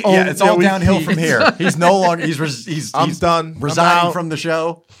 It's all downhill from here. He's no longer. He's done. Resigning from the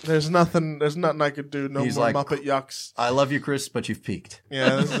show. There's nothing I could do. No more Muppet yucks. I love you, Chris, but you've peaked.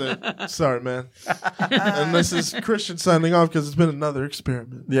 Yeah, this is it. Sorry, man. And this is Christian signing off because it's been another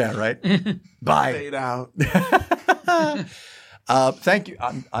experiment. Yeah, right. Bye. Fade out. Thank you.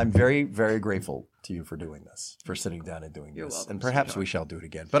 I'm very, very grateful to you for doing this, for sitting down and doing this. And perhaps we shall do it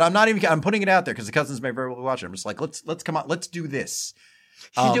again. But I'm putting it out there because the cousins may very well be watching. I'm just like, let's come on. Let's do this.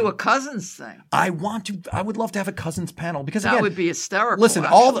 You do a cousins thing. I would love to have a cousins panel because that would be hysterical. Listen,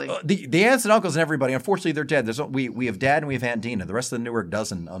 all the aunts and uncles and everybody, unfortunately, they're dead. We have Dad and we have Aunt Dina. The rest of the Newark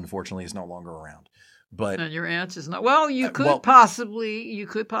dozen, unfortunately, is no longer around. But and your aunt is not. Well, you could possibly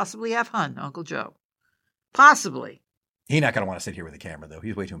have Uncle Joe, possibly. He's not going to want to sit here with a camera, though.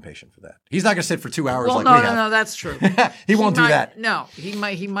 He's way too impatient for that. He's not going to sit for 2 hours we have. No, that's true. he won't do that. No, he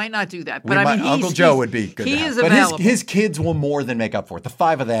might not do that. But Uncle Joe would be good. He is available. But his kids will more than make up for it. The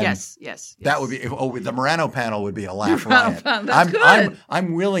 5 of them. Yes. That would be. The Morano panel would be a laugh riot. That's good.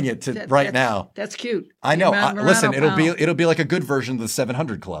 I'm willing it to right now. That's cute. I know. Listen, it'll be like a good version of the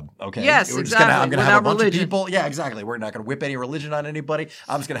 700 Club. Okay. Yes, exactly. I'm going to have a bunch of people. Yeah, exactly. We're not going to whip any religion on anybody.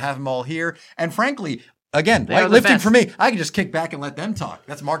 I'm just going to have them all here. And frankly. Again, lifting for me, I can just kick back and let them talk.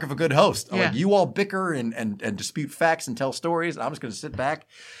 That's mark of a good host. Yeah. Like you all bicker and dispute facts and tell stories. I'm just going to sit back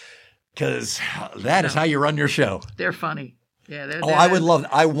because that is how you run your show. They're funny. Yeah.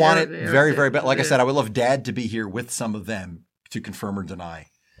 I want it very, very bad. Like I said, I would love Dad to be here with some of them to confirm or deny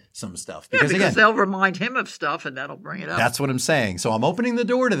some stuff. Because again, they'll remind him of stuff and that'll bring it up. That's what I'm saying. So I'm opening the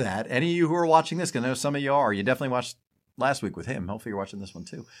door to that. Any of you who are watching this, because I know some of you are. You definitely watched last week with him. Hopefully you're watching this one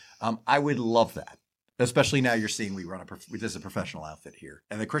too. I would love that. Especially now you're seeing we run this is a professional outfit here,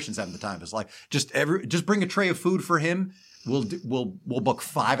 and the Christian's having the time of his life. Just bring a tray of food for him. We'll book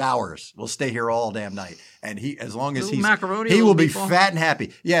 5 hours. We'll stay here all damn night, and he will be fat and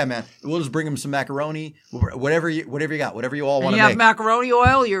happy. Yeah, man. We'll just bring him some macaroni, whatever you got, whatever you all want to make. You have macaroni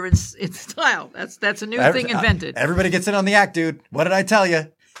oil. You're in style. That's a new thing invented. Everybody gets in on the act, dude. What did I tell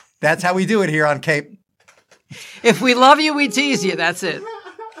you? That's how we do it here on Cape. If we love you, we tease you. That's it.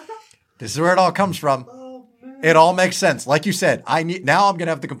 This is where it all comes from. It all makes sense. Like you said, now I'm going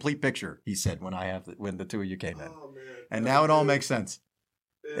to have the complete picture, he said, when the two of you came in. And now it all makes sense.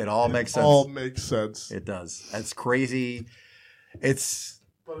 It all makes sense. It all makes sense. It does. It's crazy. But it's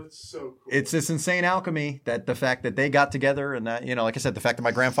so cool. It's this insane alchemy that the fact that they got together and that, like I said, the fact that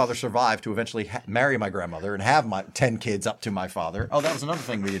my grandfather survived to eventually marry my grandmother and have my 10 kids up to my father. Oh, that was another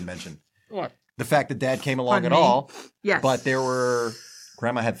thing we didn't mention. What? The fact that Dad came along at all. Yes. But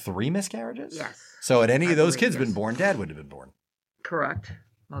Grandma had 3 miscarriages? Yes. So had any of those kids been born, Dad would have been born. Correct.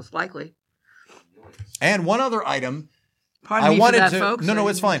 Most likely. And one other item Pardon me for that, folks. No,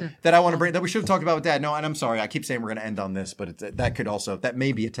 it's fine. That I want to bring, that we should have talked about with Dad. No, and I'm sorry. I keep saying we're going to end on this, but that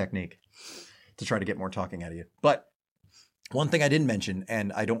may be a technique to try to get more talking out of you. But one thing I didn't mention,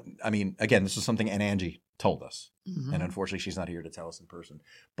 and again, this is something Aunt Angie told us. And unfortunately, she's not here to tell us in person.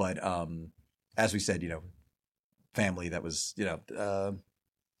 But as we said, family that was,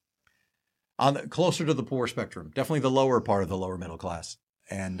 closer to the poor spectrum, definitely the lower part of the lower middle class.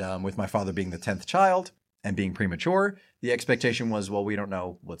 And with my father being the 10th child and being premature, the expectation was, well, we don't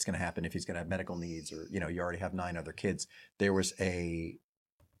know what's going to happen if he's going to have medical needs or, you already have 9 other kids. There was I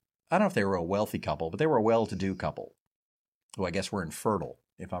don't know if they were a wealthy couple, but they were a well-to-do couple who I guess were infertile,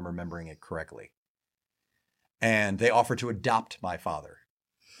 if I'm remembering it correctly. And they offered to adopt my father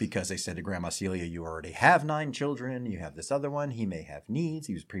because they said to Grandma Celia, you already have 9 children. You have this other one. He may have needs.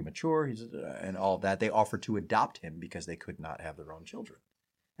 He was premature and all of that. They offered to adopt him because they could not have their own children.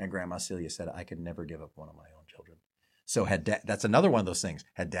 And Grandma Celia said, I could never give up one of my own children. So that's another one of those things.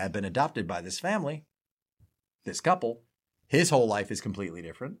 Had Dad been adopted by this family, this couple, his whole life is completely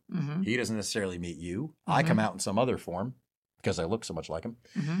different. Mm-hmm. He doesn't necessarily meet you. Mm-hmm. I come out in some other form because I look so much like him.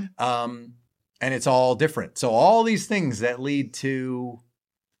 Mm-hmm. And it's all different. So all these things that lead to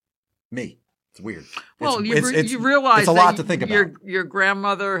me. It's weird. Well, you realize it's a lot to think about. Your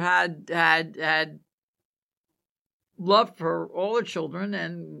grandmother had love for all her children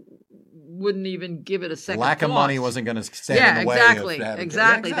and wouldn't even give it a second Lack thought. of money wasn't going to stand in the way of having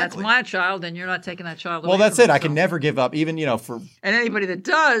exactly. That's my child, and you're not taking that child away. Well, that's from it. I can never give up, even for. And anybody that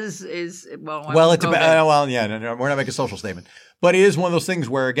does is no, we're not making a social statement, but it is one of those things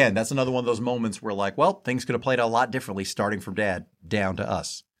where, again, that's another one of those moments where, like, well, things could have played out a lot differently, starting from Dad down to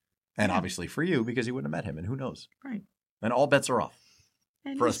us, and obviously for you because you wouldn't have met him, and who knows, right? And all bets are off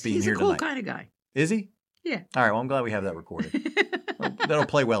and for us being here tonight. He's a cool kind of guy. Is he? Yeah. All right. Well, I'm glad we have that recorded. That'll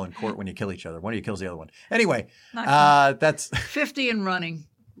play well in court when you kill each other. One of you kills the other one. Anyway, that's 50 and running.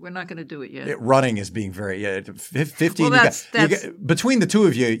 We're not going to do it yet. Running is being very 50. Well, between the two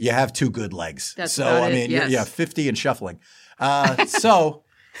of you, you have 2 good legs. That's so about I mean, yes. yeah, 50 and shuffling. So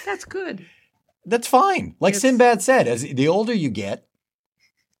that's good. That's fine. Like Sinbad said, as the older you get,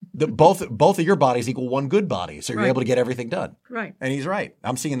 both of your bodies equal one good body, so you're able to get everything done. Right. And he's right.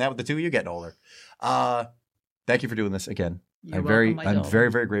 I'm seeing that with the 2 of you getting older. Thank you for doing this again. I'm very,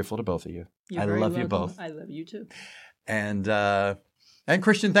 very grateful to both of you. I love you both. I love you too. And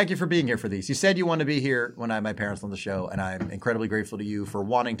Christian, thank you for being here for these. You said you wanted to be here when I had my parents on the show, and I'm incredibly grateful to you for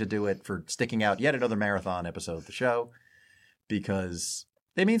wanting to do it, for sticking out yet another marathon episode of the show, because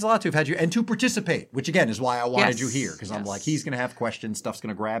it means a lot to have had you and to participate, which again is why I wanted you here, because I'm like, he's going to have questions, stuff's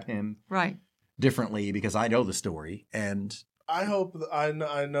going to grab him differently because I know the story, and I hope I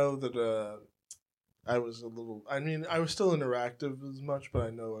know that. I was I was still interactive as much, but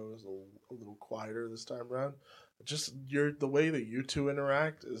I know I was a little quieter this time around. Just the way that you two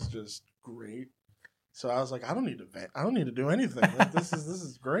interact is just great. So I was like, I don't need to do anything. Like, this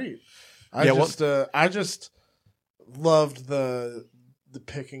is great. I just loved the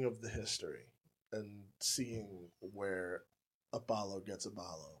picking of the history and seeing where Aballo gets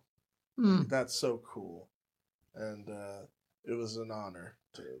Aballo. That's so cool, and it was an honor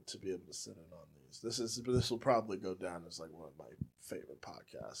to be able to sit in on these. This will probably go down as like one of my favorite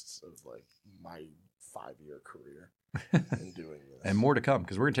podcasts of like my 5-year career in doing this. And more to come,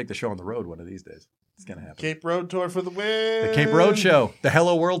 because we're going to take the show on the road one of these days. It's going to happen. Cape Road Tour for the win. The Cape Road Show. The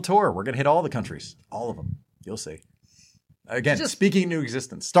Hello World Tour. We're going to hit all the countries. All of them. You'll see. Again, speaking into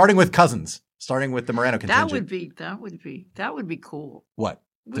existence. Starting with cousins. Starting with the Morano contingent. That would be cool. What?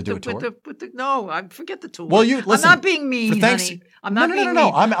 To do a tour? No, I forget the tour. Well, listen. I'm not being mean, honey. I'm not being mean.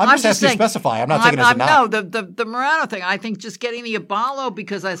 No. I'm just asking you to specify. I'm not taking it as a knock. No, the Morano thing. I think just getting the Aballo,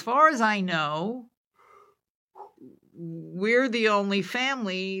 because as far as I know, we're the only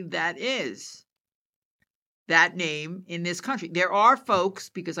family that is that name in this country. There are folks,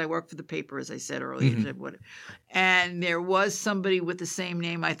 because I work for the paper, as I said earlier, and there was somebody with the same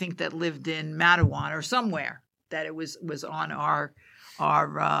name, I think, that lived in Mattawan or somewhere, that it was on our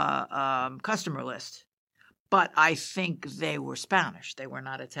customer list, but I think they were Spanish. They were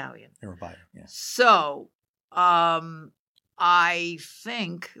not Italian. They were Bayer, yeah. So, I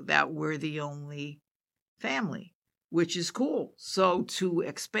think that we're the only family, which is cool. So to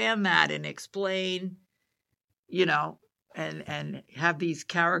expand that and explain, and have these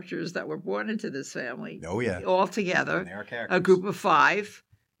characters that were born into this family, all together, a group of 5.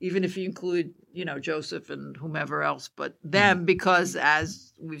 Even if you include, Joseph and whomever else, but them, because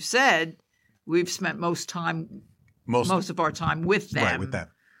as we've said, we've spent most of our time with them. Right, with them.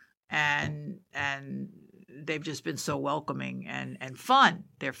 And they've just been so welcoming and fun.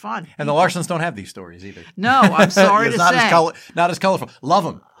 They're fun. And the Larsons don't have these stories either. No, I'm sorry to say. Not as colorful. Love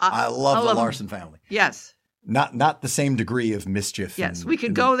them. I love the Larson family. Yes. Not the same degree of mischief. Yes, we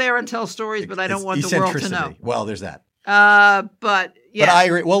could go there and tell stories, but I don't want the world to know. Well, there's that. But yeah, But I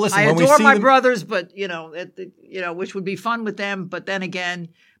agree. Well, listen, I when we adore see my them, brothers, but which would be fun with them. But then again,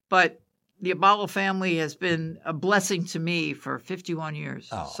 the Aballo family has been a blessing to me for 51 years.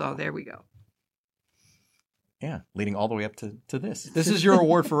 Oh. So there we go. yeah, leading all the way up to this. This is your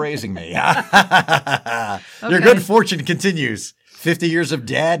award for raising me. Your Okay. good fortune continues. 50 years of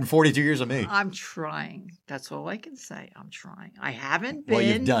dad and 42 years of me. I'm trying. That's all I can say. I'm trying. I haven't been. Well,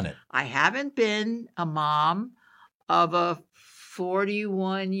 you've done it. I haven't been a mom of a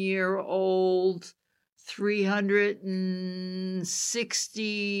 41-year-old,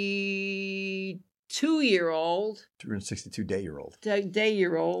 362-year-old, 262-day-year-old.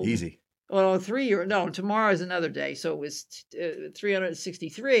 day-year-old. Easy. Well, 3 year. No, tomorrow is another day, so it was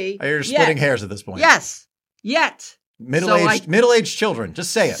 363. You're splitting hairs at this point. Yes, yet. Middle-aged children.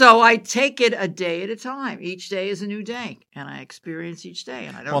 Just say it. So I take it a day at a time. Each day is a new day, and I experience each day,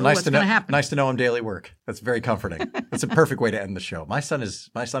 and I don't know what's going to happen. Nice to know I'm daily work. That's very comforting. That's a perfect way to end the show. My son is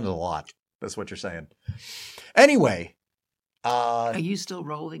a lot. That's what you're saying. Anyway, are you still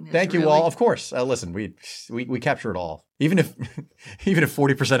rolling this? thank you really? all. Of course. Listen, we capture it all. Even if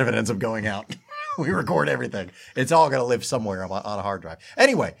 40% of it ends up going out, we record everything. It's all going to live somewhere on a hard drive.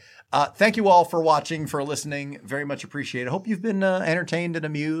 Anyway, thank you all for watching, for listening. Very much appreciated. Hope you've been entertained and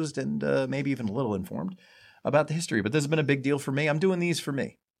amused and maybe even a little informed about the history. But this has been a big deal for me. I'm doing these for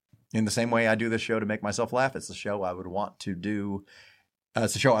me. In the same way I do this show to make myself laugh. It's the show I would want to do.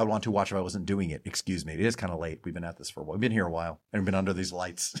 It's a show I would want to watch if I wasn't doing it. Excuse me. It is kind of late. We've been at this for a while. We've been here a while and we've been under these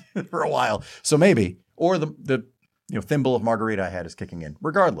lights for a while. So maybe, or the thimble of margarita I had is kicking in.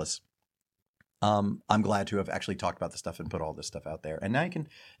 Regardless, I'm glad to have actually talked about this stuff and put all this stuff out there. And now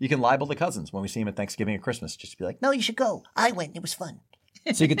you can libel the cousins when we see them at Thanksgiving and Christmas. Just to be like, no, you should go. I went. It was fun.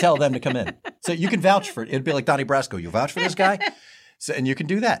 So you can tell them to come in. So you can vouch for it. It'd be like Donnie Brasco. You vouch for this guy? And you can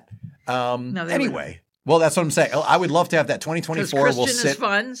do that. Anyway. Well, that's what I'm saying. I would love to have that 2024. Christian is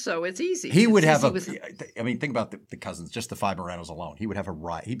fun, so it's easy. He would have think about the cousins, just the five Moranos alone. He would have a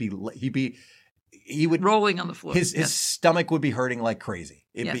riot. He would rolling on the floor. His stomach would be hurting like crazy.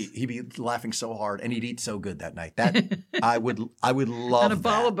 He'd be laughing so hard, and he'd eat so good that night. That I would love an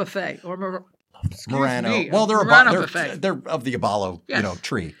Aballo buffet or Morano. Well, they're of the Aballo,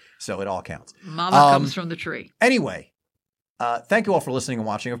 tree, so it all counts. Mama comes from the tree. Anyway, thank you all for listening and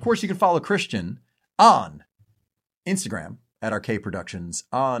watching. Of course, you can follow Christian on Instagram at Arcade Productions,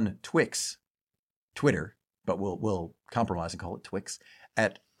 on Twitter, but we'll compromise and call it Twix,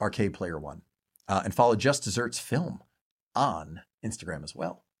 at Arcade Player One, and follow Just Desserts Film on Instagram as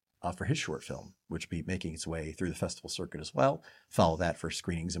well for his short film, which will be making its way through the festival circuit as well. Follow that for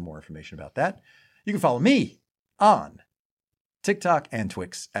screenings and more information about that. You can follow me on TikTok and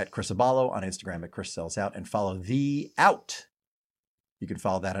Twix at Chris Aballo, on Instagram at Chris Sells Out, and follow The Out. You can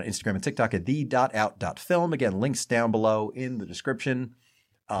follow that on Instagram and TikTok at the.out.film. Again, links down below in the description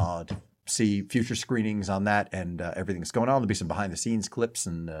to see future screenings on that and everything that's going on. There'll be some behind-the-scenes clips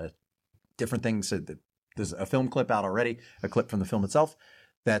and different things. There's a film clip out already, a clip from the film itself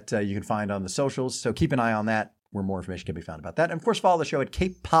that you can find on the socials. So keep an eye on that, where more information can be found about that. And, of course, follow the show at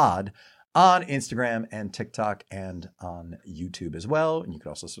Cape Pod on Instagram and TikTok and on YouTube as well. And you can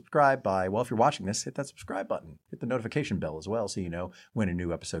also subscribe if you're watching this, hit that subscribe button. Hit the notification bell as well so you know when a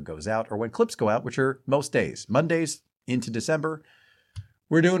new episode goes out or when clips go out, which are most days. Mondays into December,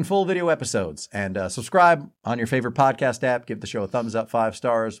 we're doing full video episodes. And subscribe on your favorite podcast app. Give the show a thumbs up, 5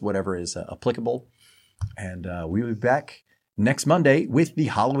 stars, whatever is applicable. And we'll be back next Monday with the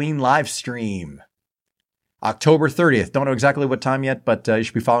Halloween live stream. October 30th. Don't know exactly what time yet, but you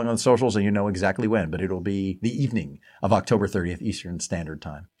should be following on the socials and you know exactly when. But it'll be the evening of October 30th, Eastern Standard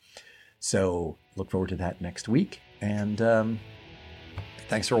Time. So look forward to that next week. And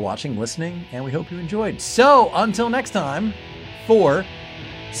thanks for watching, listening, and we hope you enjoyed. So until next time, for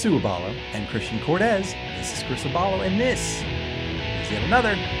Sue Aballo and Christian Cortez, this is Chris Aballo, and this is yet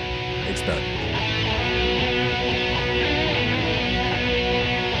another experiment.